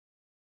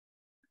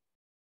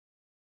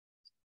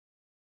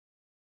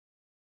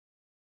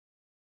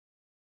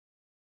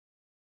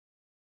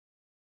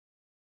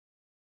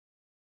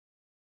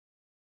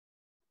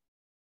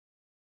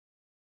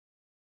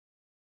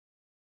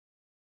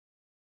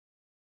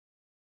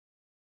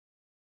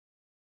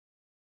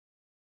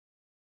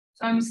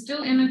 So I'm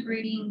still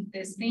integrating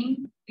this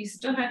thing. We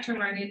still had to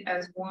write it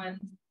as one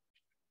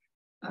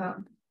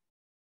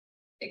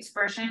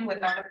expression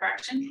without a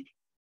fraction.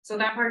 So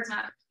that part's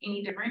not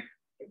any different.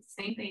 It's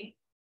the same thing.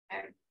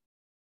 Okay.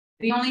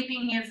 The only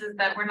thing is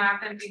that we're not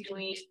going to be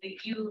doing the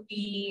u,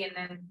 b, and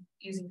then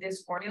using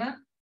this formula.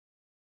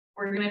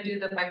 We're going to do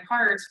the by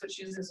parts, which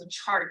uses a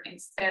chart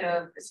instead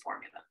of this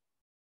formula.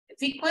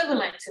 It's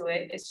equivalent to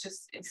it. It's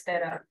just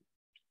instead of.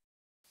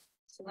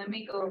 So let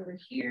me go over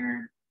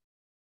here.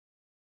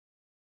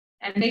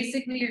 And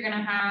basically, you're going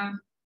to have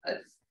a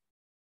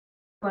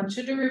bunch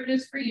of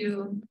derivatives for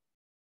u,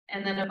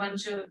 and then a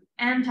bunch of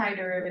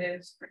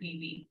anti-derivatives for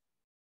dv.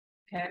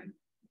 Okay.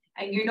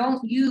 And you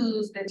don't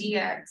use the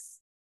dx.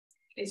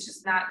 It's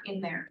just not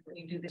in there when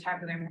you do the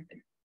tabular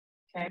method.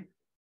 Okay.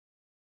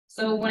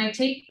 So when I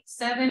take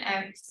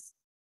 7x,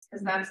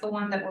 because that's the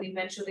one that will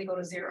eventually go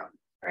to 0,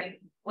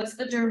 right? What's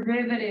the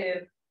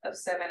derivative of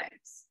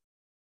 7x?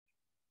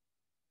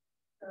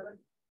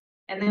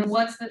 And then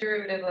what's the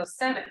derivative of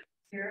 7?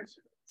 0.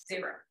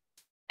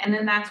 And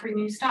then that's where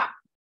you stop.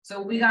 So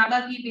we got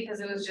lucky because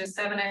it was just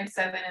 7x,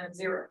 7, and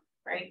 0,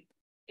 right?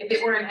 If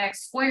it were an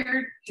x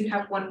squared, you'd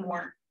have one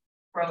more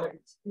row,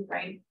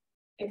 right?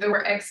 If it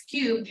were x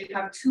cubed, you'd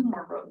have 2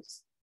 more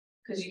rows.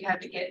 because you have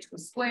to get to a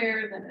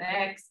square, then an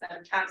x, then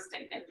a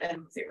constant, and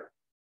then 0.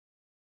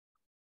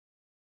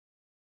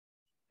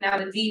 Now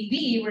the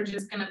dv, we're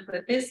just gonna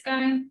put this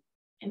guy,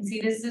 and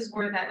see this is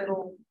where that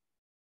little,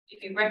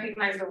 if you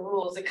recognize the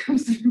rules, it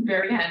comes in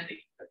very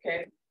handy,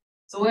 okay?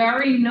 So we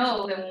already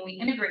know that when we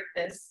integrate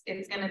this,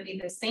 it's gonna be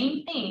the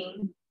same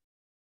thing,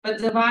 but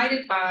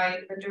divided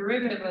by the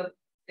derivative of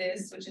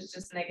this, which is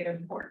just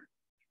 -4,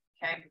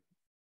 okay?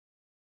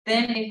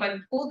 Then if I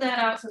pull that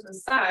out to the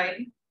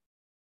side,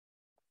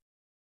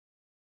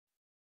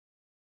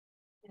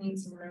 I need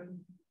some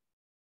room.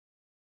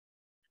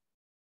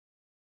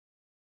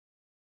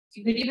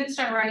 You could even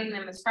start writing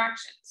them as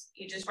fractions.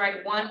 You just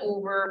write 1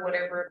 over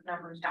whatever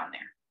number is down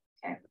there,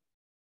 okay?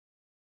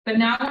 But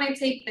now when I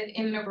take the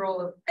integral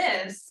of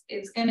this,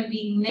 it's gonna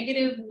be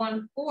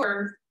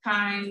 -1/4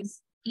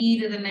 times e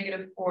to the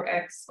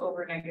 -4x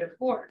over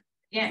 -4,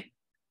 again.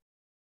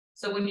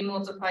 So when you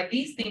multiply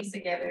these things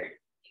together,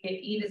 you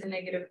get e to the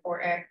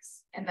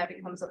 -4x, and that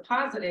becomes a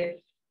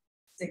positive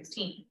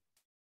 16,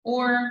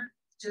 or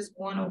just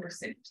 1 over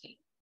 16,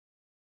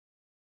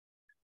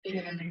 e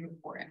to the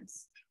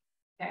 -4x.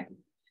 Okay,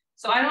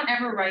 so I don't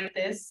ever write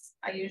this.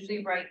 I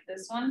usually write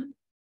this one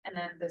and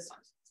then this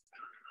one.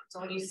 So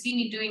when you see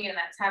me doing it in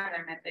that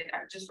tabular method,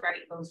 I just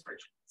write those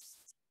versions.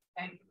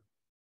 Okay.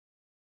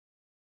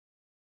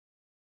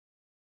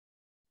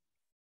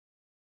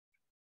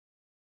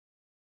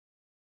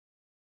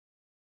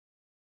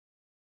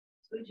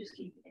 So we just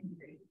keep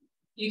integrating.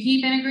 You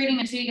keep integrating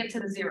until you get to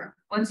the 0.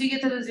 Once you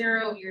get to the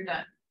 0, you're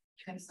done.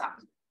 You can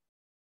stop.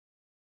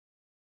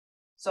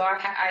 So I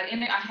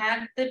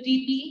had the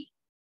dp.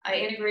 I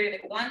integrated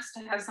it once to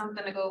have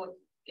something to go with,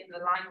 in the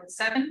line with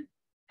 7,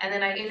 and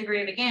then I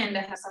integrated again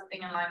to have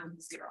something in line with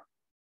 0.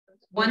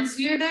 Once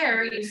you're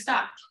there, you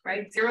stop,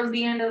 right? 0 is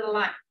the end of the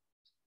line.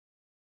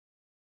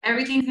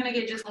 Everything's gonna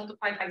get just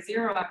multiplied by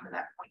 0 after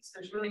that point. So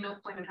there's really no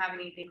point in having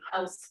anything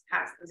else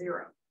past the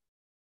 0.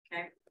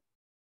 Okay?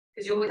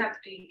 Because you always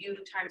have to do u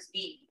times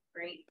v,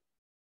 right?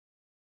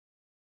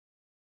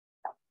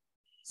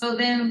 So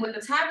then with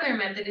the tabular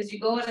method is you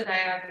go at a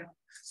diagonal.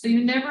 So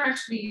you never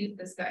actually use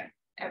this guy,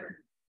 ever.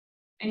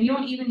 And you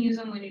don't even use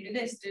them when you do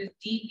this. Does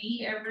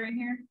dv ever in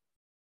here?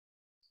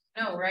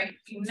 No, right?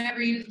 You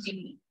never use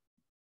dv.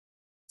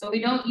 So we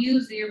don't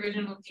use the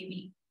original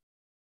dv.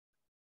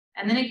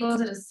 And then it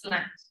goes at a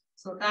slant.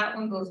 So that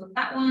one goes with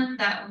that one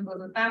goes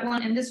with that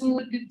one, and this one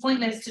would be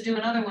pointless to do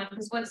another one,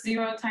 because what's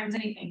 0 times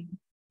anything?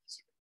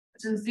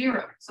 It's a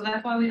 0. So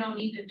that's why we don't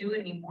need to do it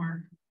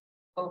anymore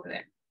over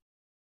there.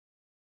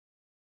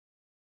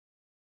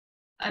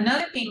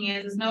 Another thing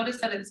is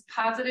notice that it's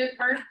positive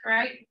first,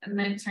 right? And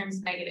then it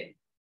turns negative.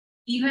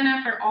 Even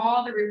after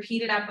all the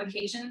repeated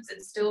applications,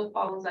 it still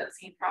follows that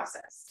same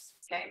process,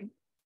 okay?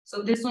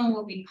 So this one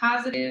will be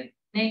positive,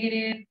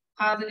 negative,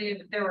 positive.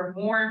 If there were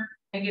more,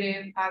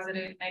 negative,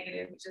 positive,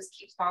 negative, it just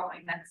keeps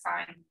following that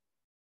sign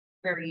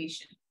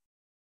variation.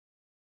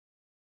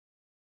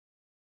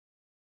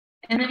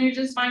 And then you're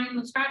just finding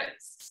those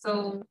products.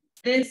 So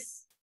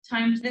this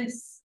times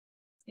this,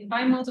 if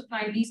I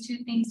multiply these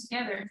two things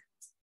together,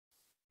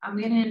 I'm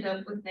going to end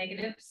up with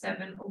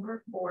 -7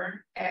 over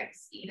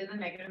 4x e to the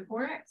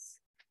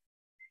 -4x.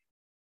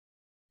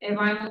 If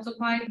I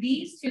multiply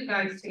these two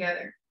guys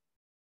together,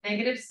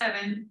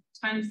 -7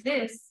 times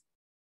this,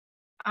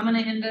 I'm going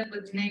to end up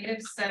with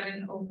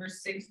 -7 over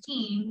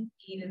 16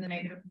 e to the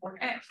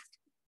 -4x.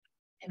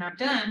 And I'm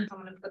done. So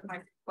I'm going to put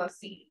my plus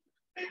c.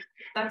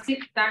 That's the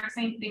exact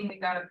same thing we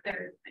got up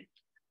there.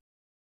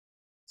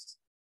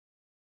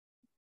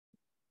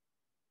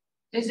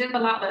 It's just a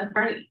lot less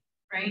pretty,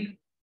 right?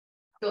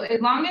 So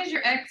as long as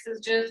your x is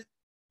just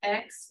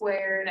x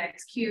squared,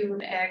 x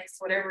cubed, x,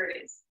 whatever it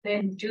is,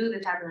 then do the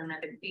tabular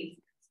method.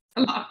 It's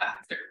a lot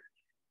faster.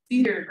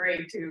 These are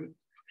great too.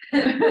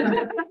 But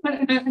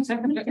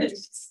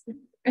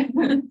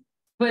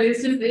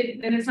it's just,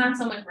 and it's not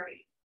so much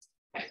right.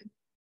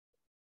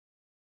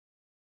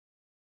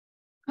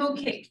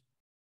 Okay.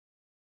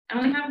 I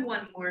only have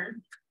one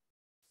more.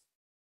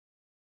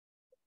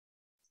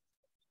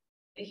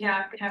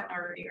 Yeah, I haven't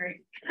already,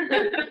 right?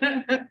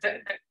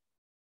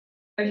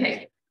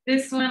 Okay,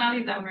 this one I'll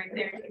leave that one right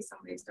there in case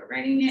somebody's still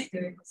writing it.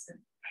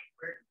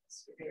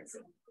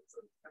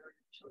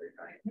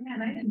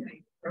 Man, I didn't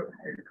think wrote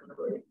higher.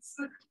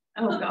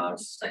 Oh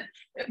gosh.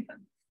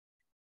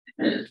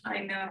 I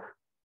know.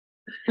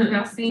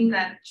 Y'all seen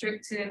that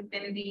Trip to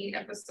Infinity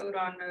episode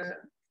on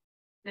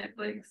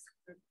Netflix?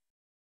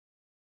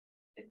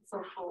 It's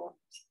so cool.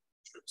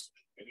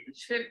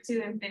 Trip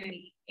to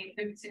Infinity. A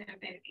Trip to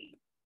Infinity.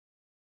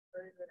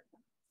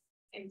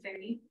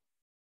 Infinity.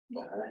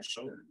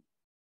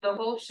 The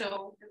whole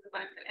show is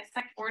about, it's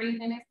like 40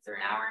 minutes or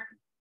an hour.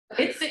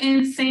 It's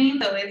insane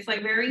though. It's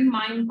like very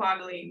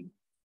mind-boggling.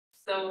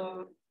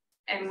 So,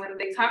 and when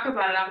they talk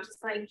about it, I'm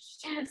just like,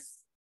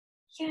 yes,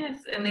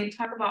 yes. And they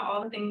talk about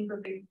all the things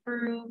that they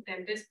proved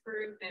and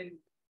disproved, and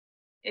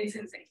it's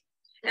insane.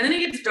 And then it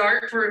gets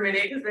dark for a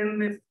minute because then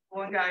this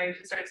one guy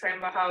just starts talking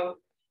about how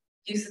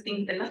he used to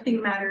think that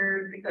nothing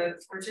mattered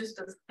because we're just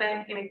a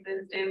speck in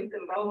existence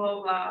and blah,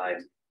 blah, blah.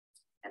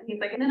 And he's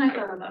like, and then I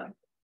fell in love.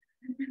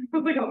 I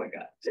was like, oh my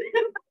God.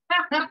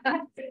 I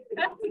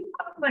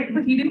was like,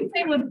 but he didn't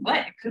say with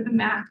what, because the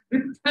math.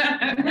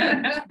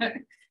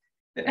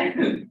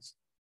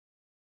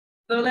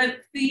 So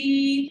let's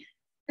see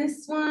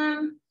this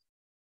one.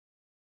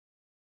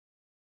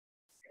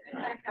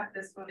 I have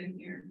this one in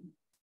here.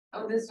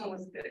 Oh, this one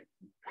was good.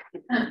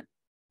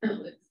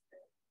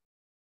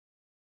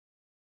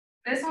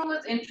 This one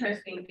was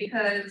interesting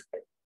because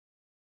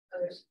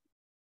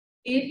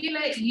if you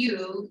let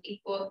u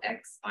equal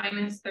x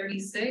minus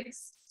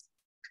 36,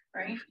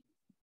 right?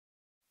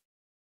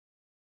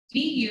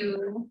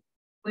 Du,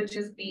 which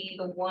is be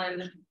the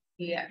 1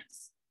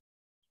 dx.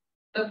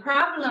 The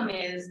problem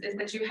is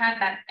that you had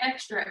that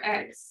extra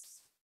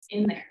x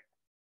in there,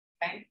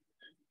 okay?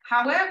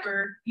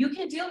 However, you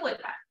can deal with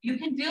that. You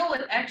can deal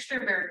with extra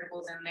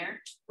variables in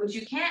there. What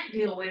you can't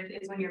deal with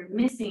is when you're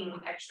missing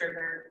extra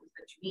variables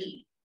that you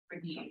need for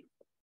du,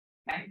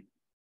 okay?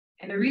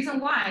 And the reason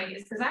why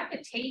is because I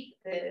could take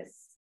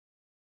this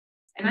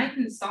and I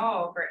can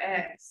solve for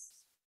x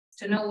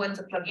to know what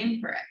to plug in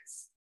for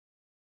x.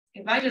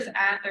 If I just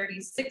add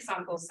 36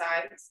 on both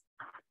sides,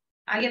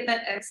 I get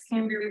that x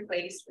can be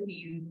replaced with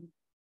u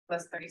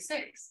plus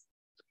 36.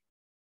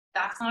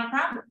 That's not a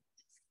problem.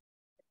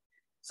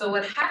 So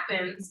what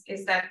happens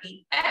is that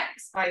the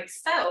x by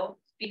itself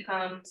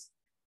becomes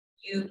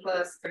u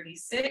plus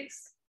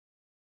 36.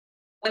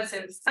 What's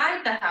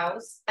inside the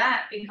house,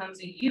 that becomes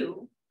a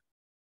u.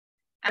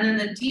 And then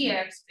the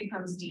dx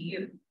becomes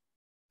du.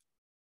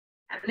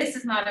 And this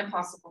is not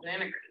impossible to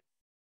integrate.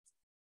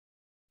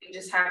 You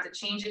just have to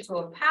change it to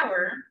a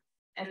power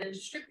and then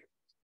distribute.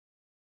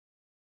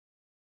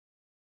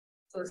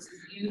 So this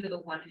is u to the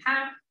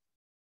 1/2.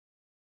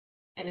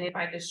 And if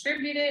I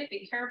distribute it,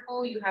 be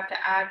careful, you have to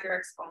add your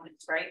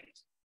exponents, right?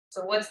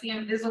 So what's the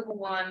invisible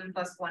 1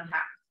 plus 1/2?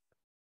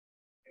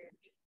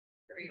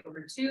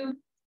 3/2.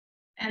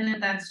 And then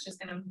that's just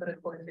going to put a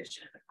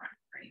coefficient in the front,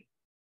 right?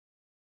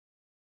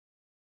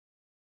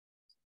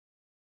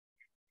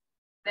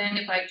 Then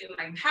if I do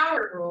my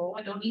power rule,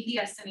 I don't need the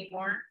s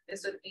anymore.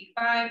 This would be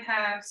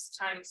 5/2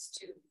 times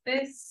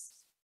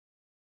 2/5.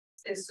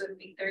 This would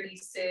be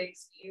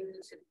 36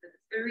 u to the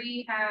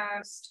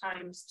 3/2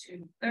 times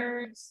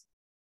 2/3.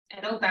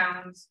 And no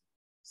bounds,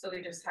 so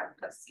we just have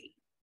plus c.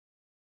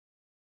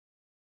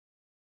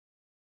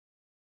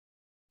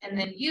 And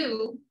then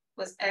u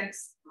was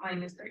x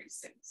minus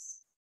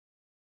 36.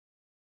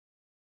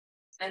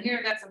 And here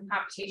I got some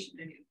computation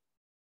to do.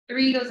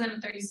 3 goes into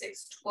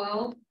 36,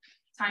 12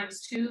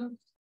 times 2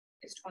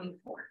 is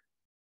 24.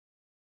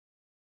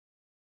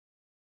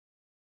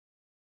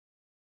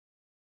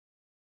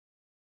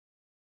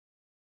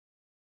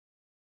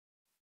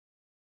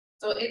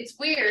 So it's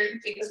weird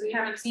because we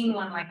haven't seen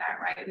one like that,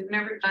 right? We've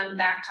never done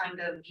that kind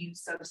of u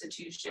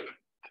substitution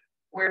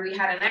where we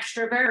had an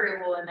extra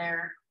variable in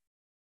there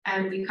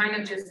and we kind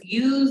of just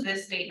use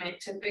this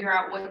statement to figure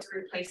out what to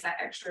replace that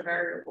extra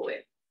variable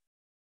with.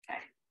 Okay.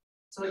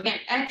 So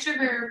again, extra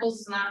variables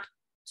is not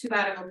too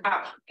bad of a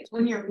problem. It's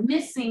when you're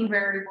missing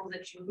variables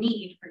that you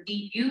need for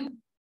du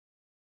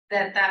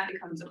that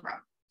becomes a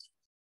problem.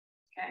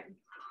 Okay.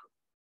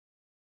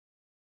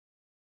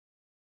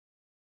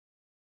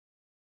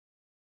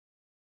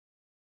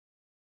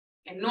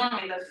 And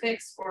normally the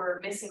fix for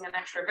missing an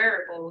extra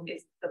variable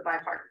is the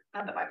bipart,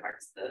 not the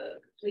biparts, the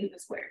complete the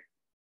square.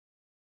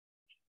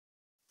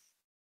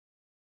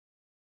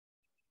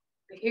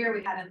 But here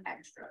we had an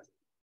extra.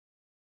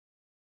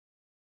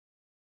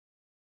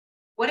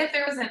 What if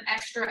there was an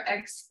extra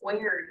x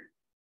squared?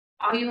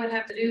 All you would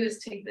have to do is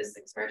take this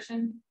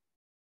expression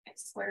and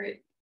square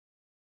it.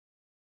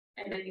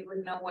 And then you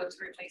would know what to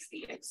replace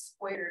the x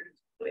squared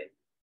with.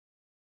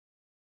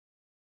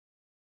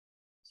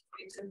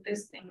 You took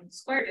this thing and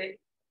squared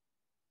it,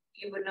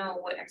 you would know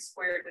what x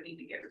squared would need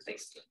to get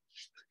replaced with.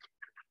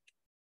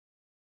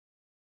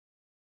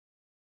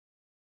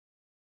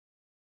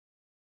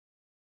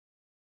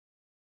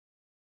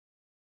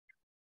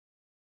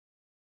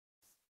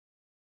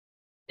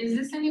 Is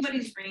this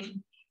anybody's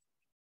screen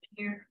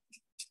here?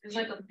 There's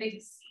like a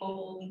big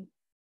skull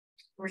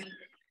screen.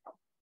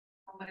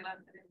 Somebody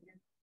left it in here.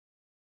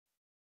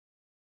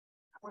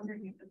 I wonder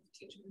if the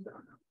teachers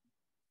don't know.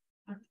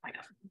 Let's find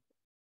out.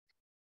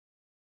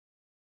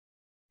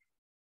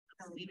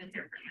 I'll leave it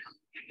here for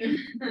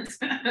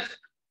now.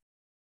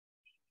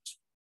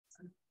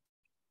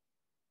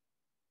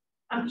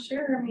 I'm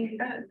sure, I mean,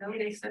 that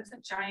nowadays that's a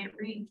giant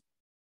ring.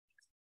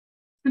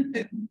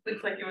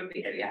 Looks like it would be,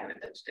 yeah, I haven't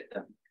touched it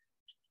though.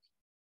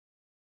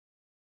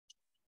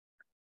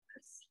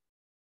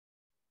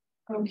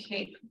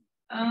 Okay,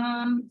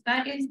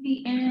 that is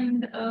the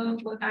end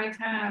of what I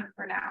have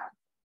for now.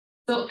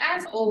 So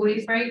as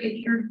always, right, if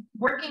you're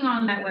working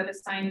on that web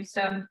assignment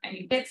stuff and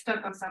you get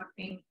stuck on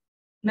something,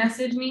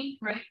 message me,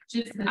 right?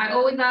 Just I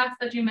always ask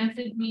that you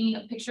message me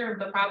a picture of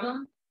the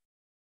problem.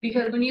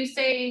 Because when you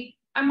say,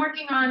 I'm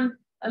working on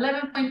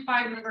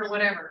 11.5 or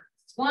whatever,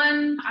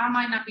 one, I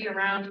might not be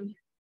around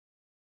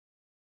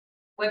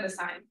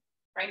WebAssign,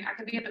 right? I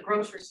could be at the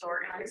grocery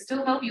store and I can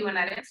still help you in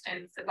that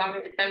instance as long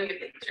as you send me a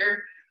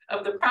picture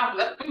of the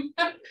problem.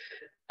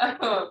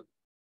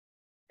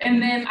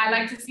 And then I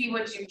like to see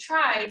what you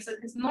tried. So,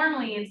 because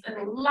normally it's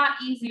a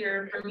lot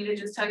easier for me to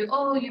just tell you,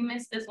 oh, you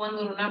missed this one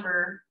little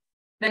number,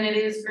 than it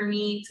is for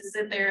me to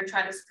sit there and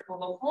try to scribble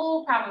the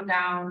whole problem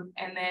down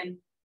and then,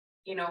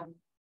 you know,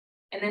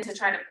 and then to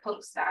try to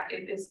post that,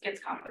 it gets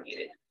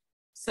complicated.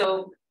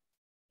 So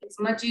it's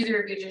much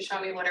easier if you just show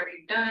me whatever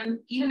you've done,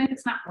 even if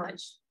it's not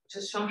much,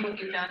 just show me what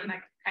you've done and I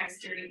can kind of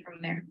steer you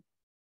from there.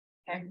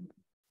 Okay,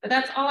 but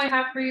that's all I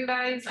have for you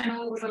guys. I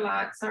know it was a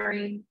lot,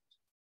 sorry.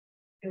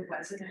 It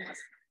wasn't.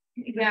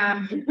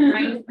 Yeah,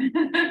 right.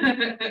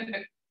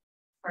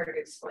 Hard to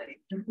explain.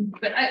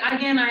 But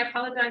I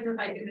apologize if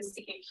I do the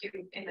speaking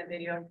cue in the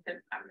video,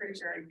 because I'm pretty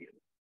sure I do.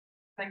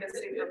 Like a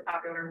super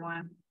popular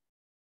one.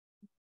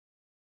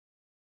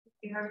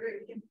 You have a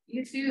great weekend.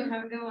 You too,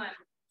 have a good one.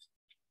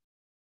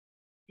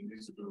 You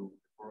need to do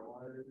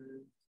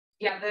Friday.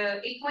 Yeah,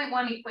 the 8.1,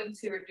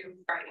 8.2 are due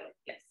Friday,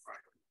 yes.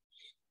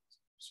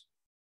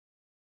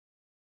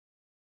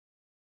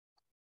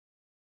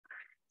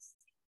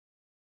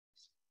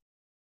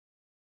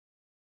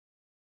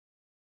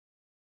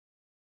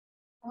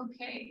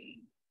 Okay,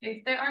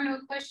 if there are no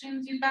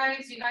questions, you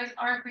guys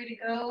are free to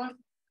go.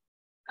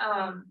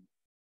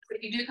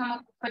 If you do come up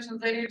with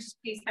questions later, just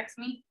please text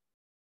me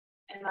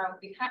and I'll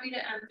be happy to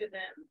answer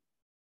them.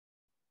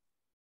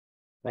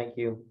 Thank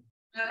you.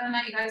 Other than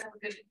that, you guys have a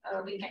good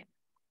weekend.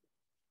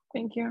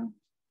 Thank you.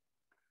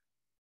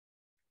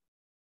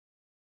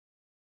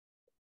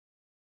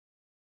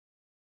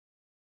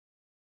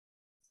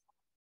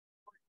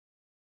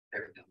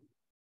 There we go.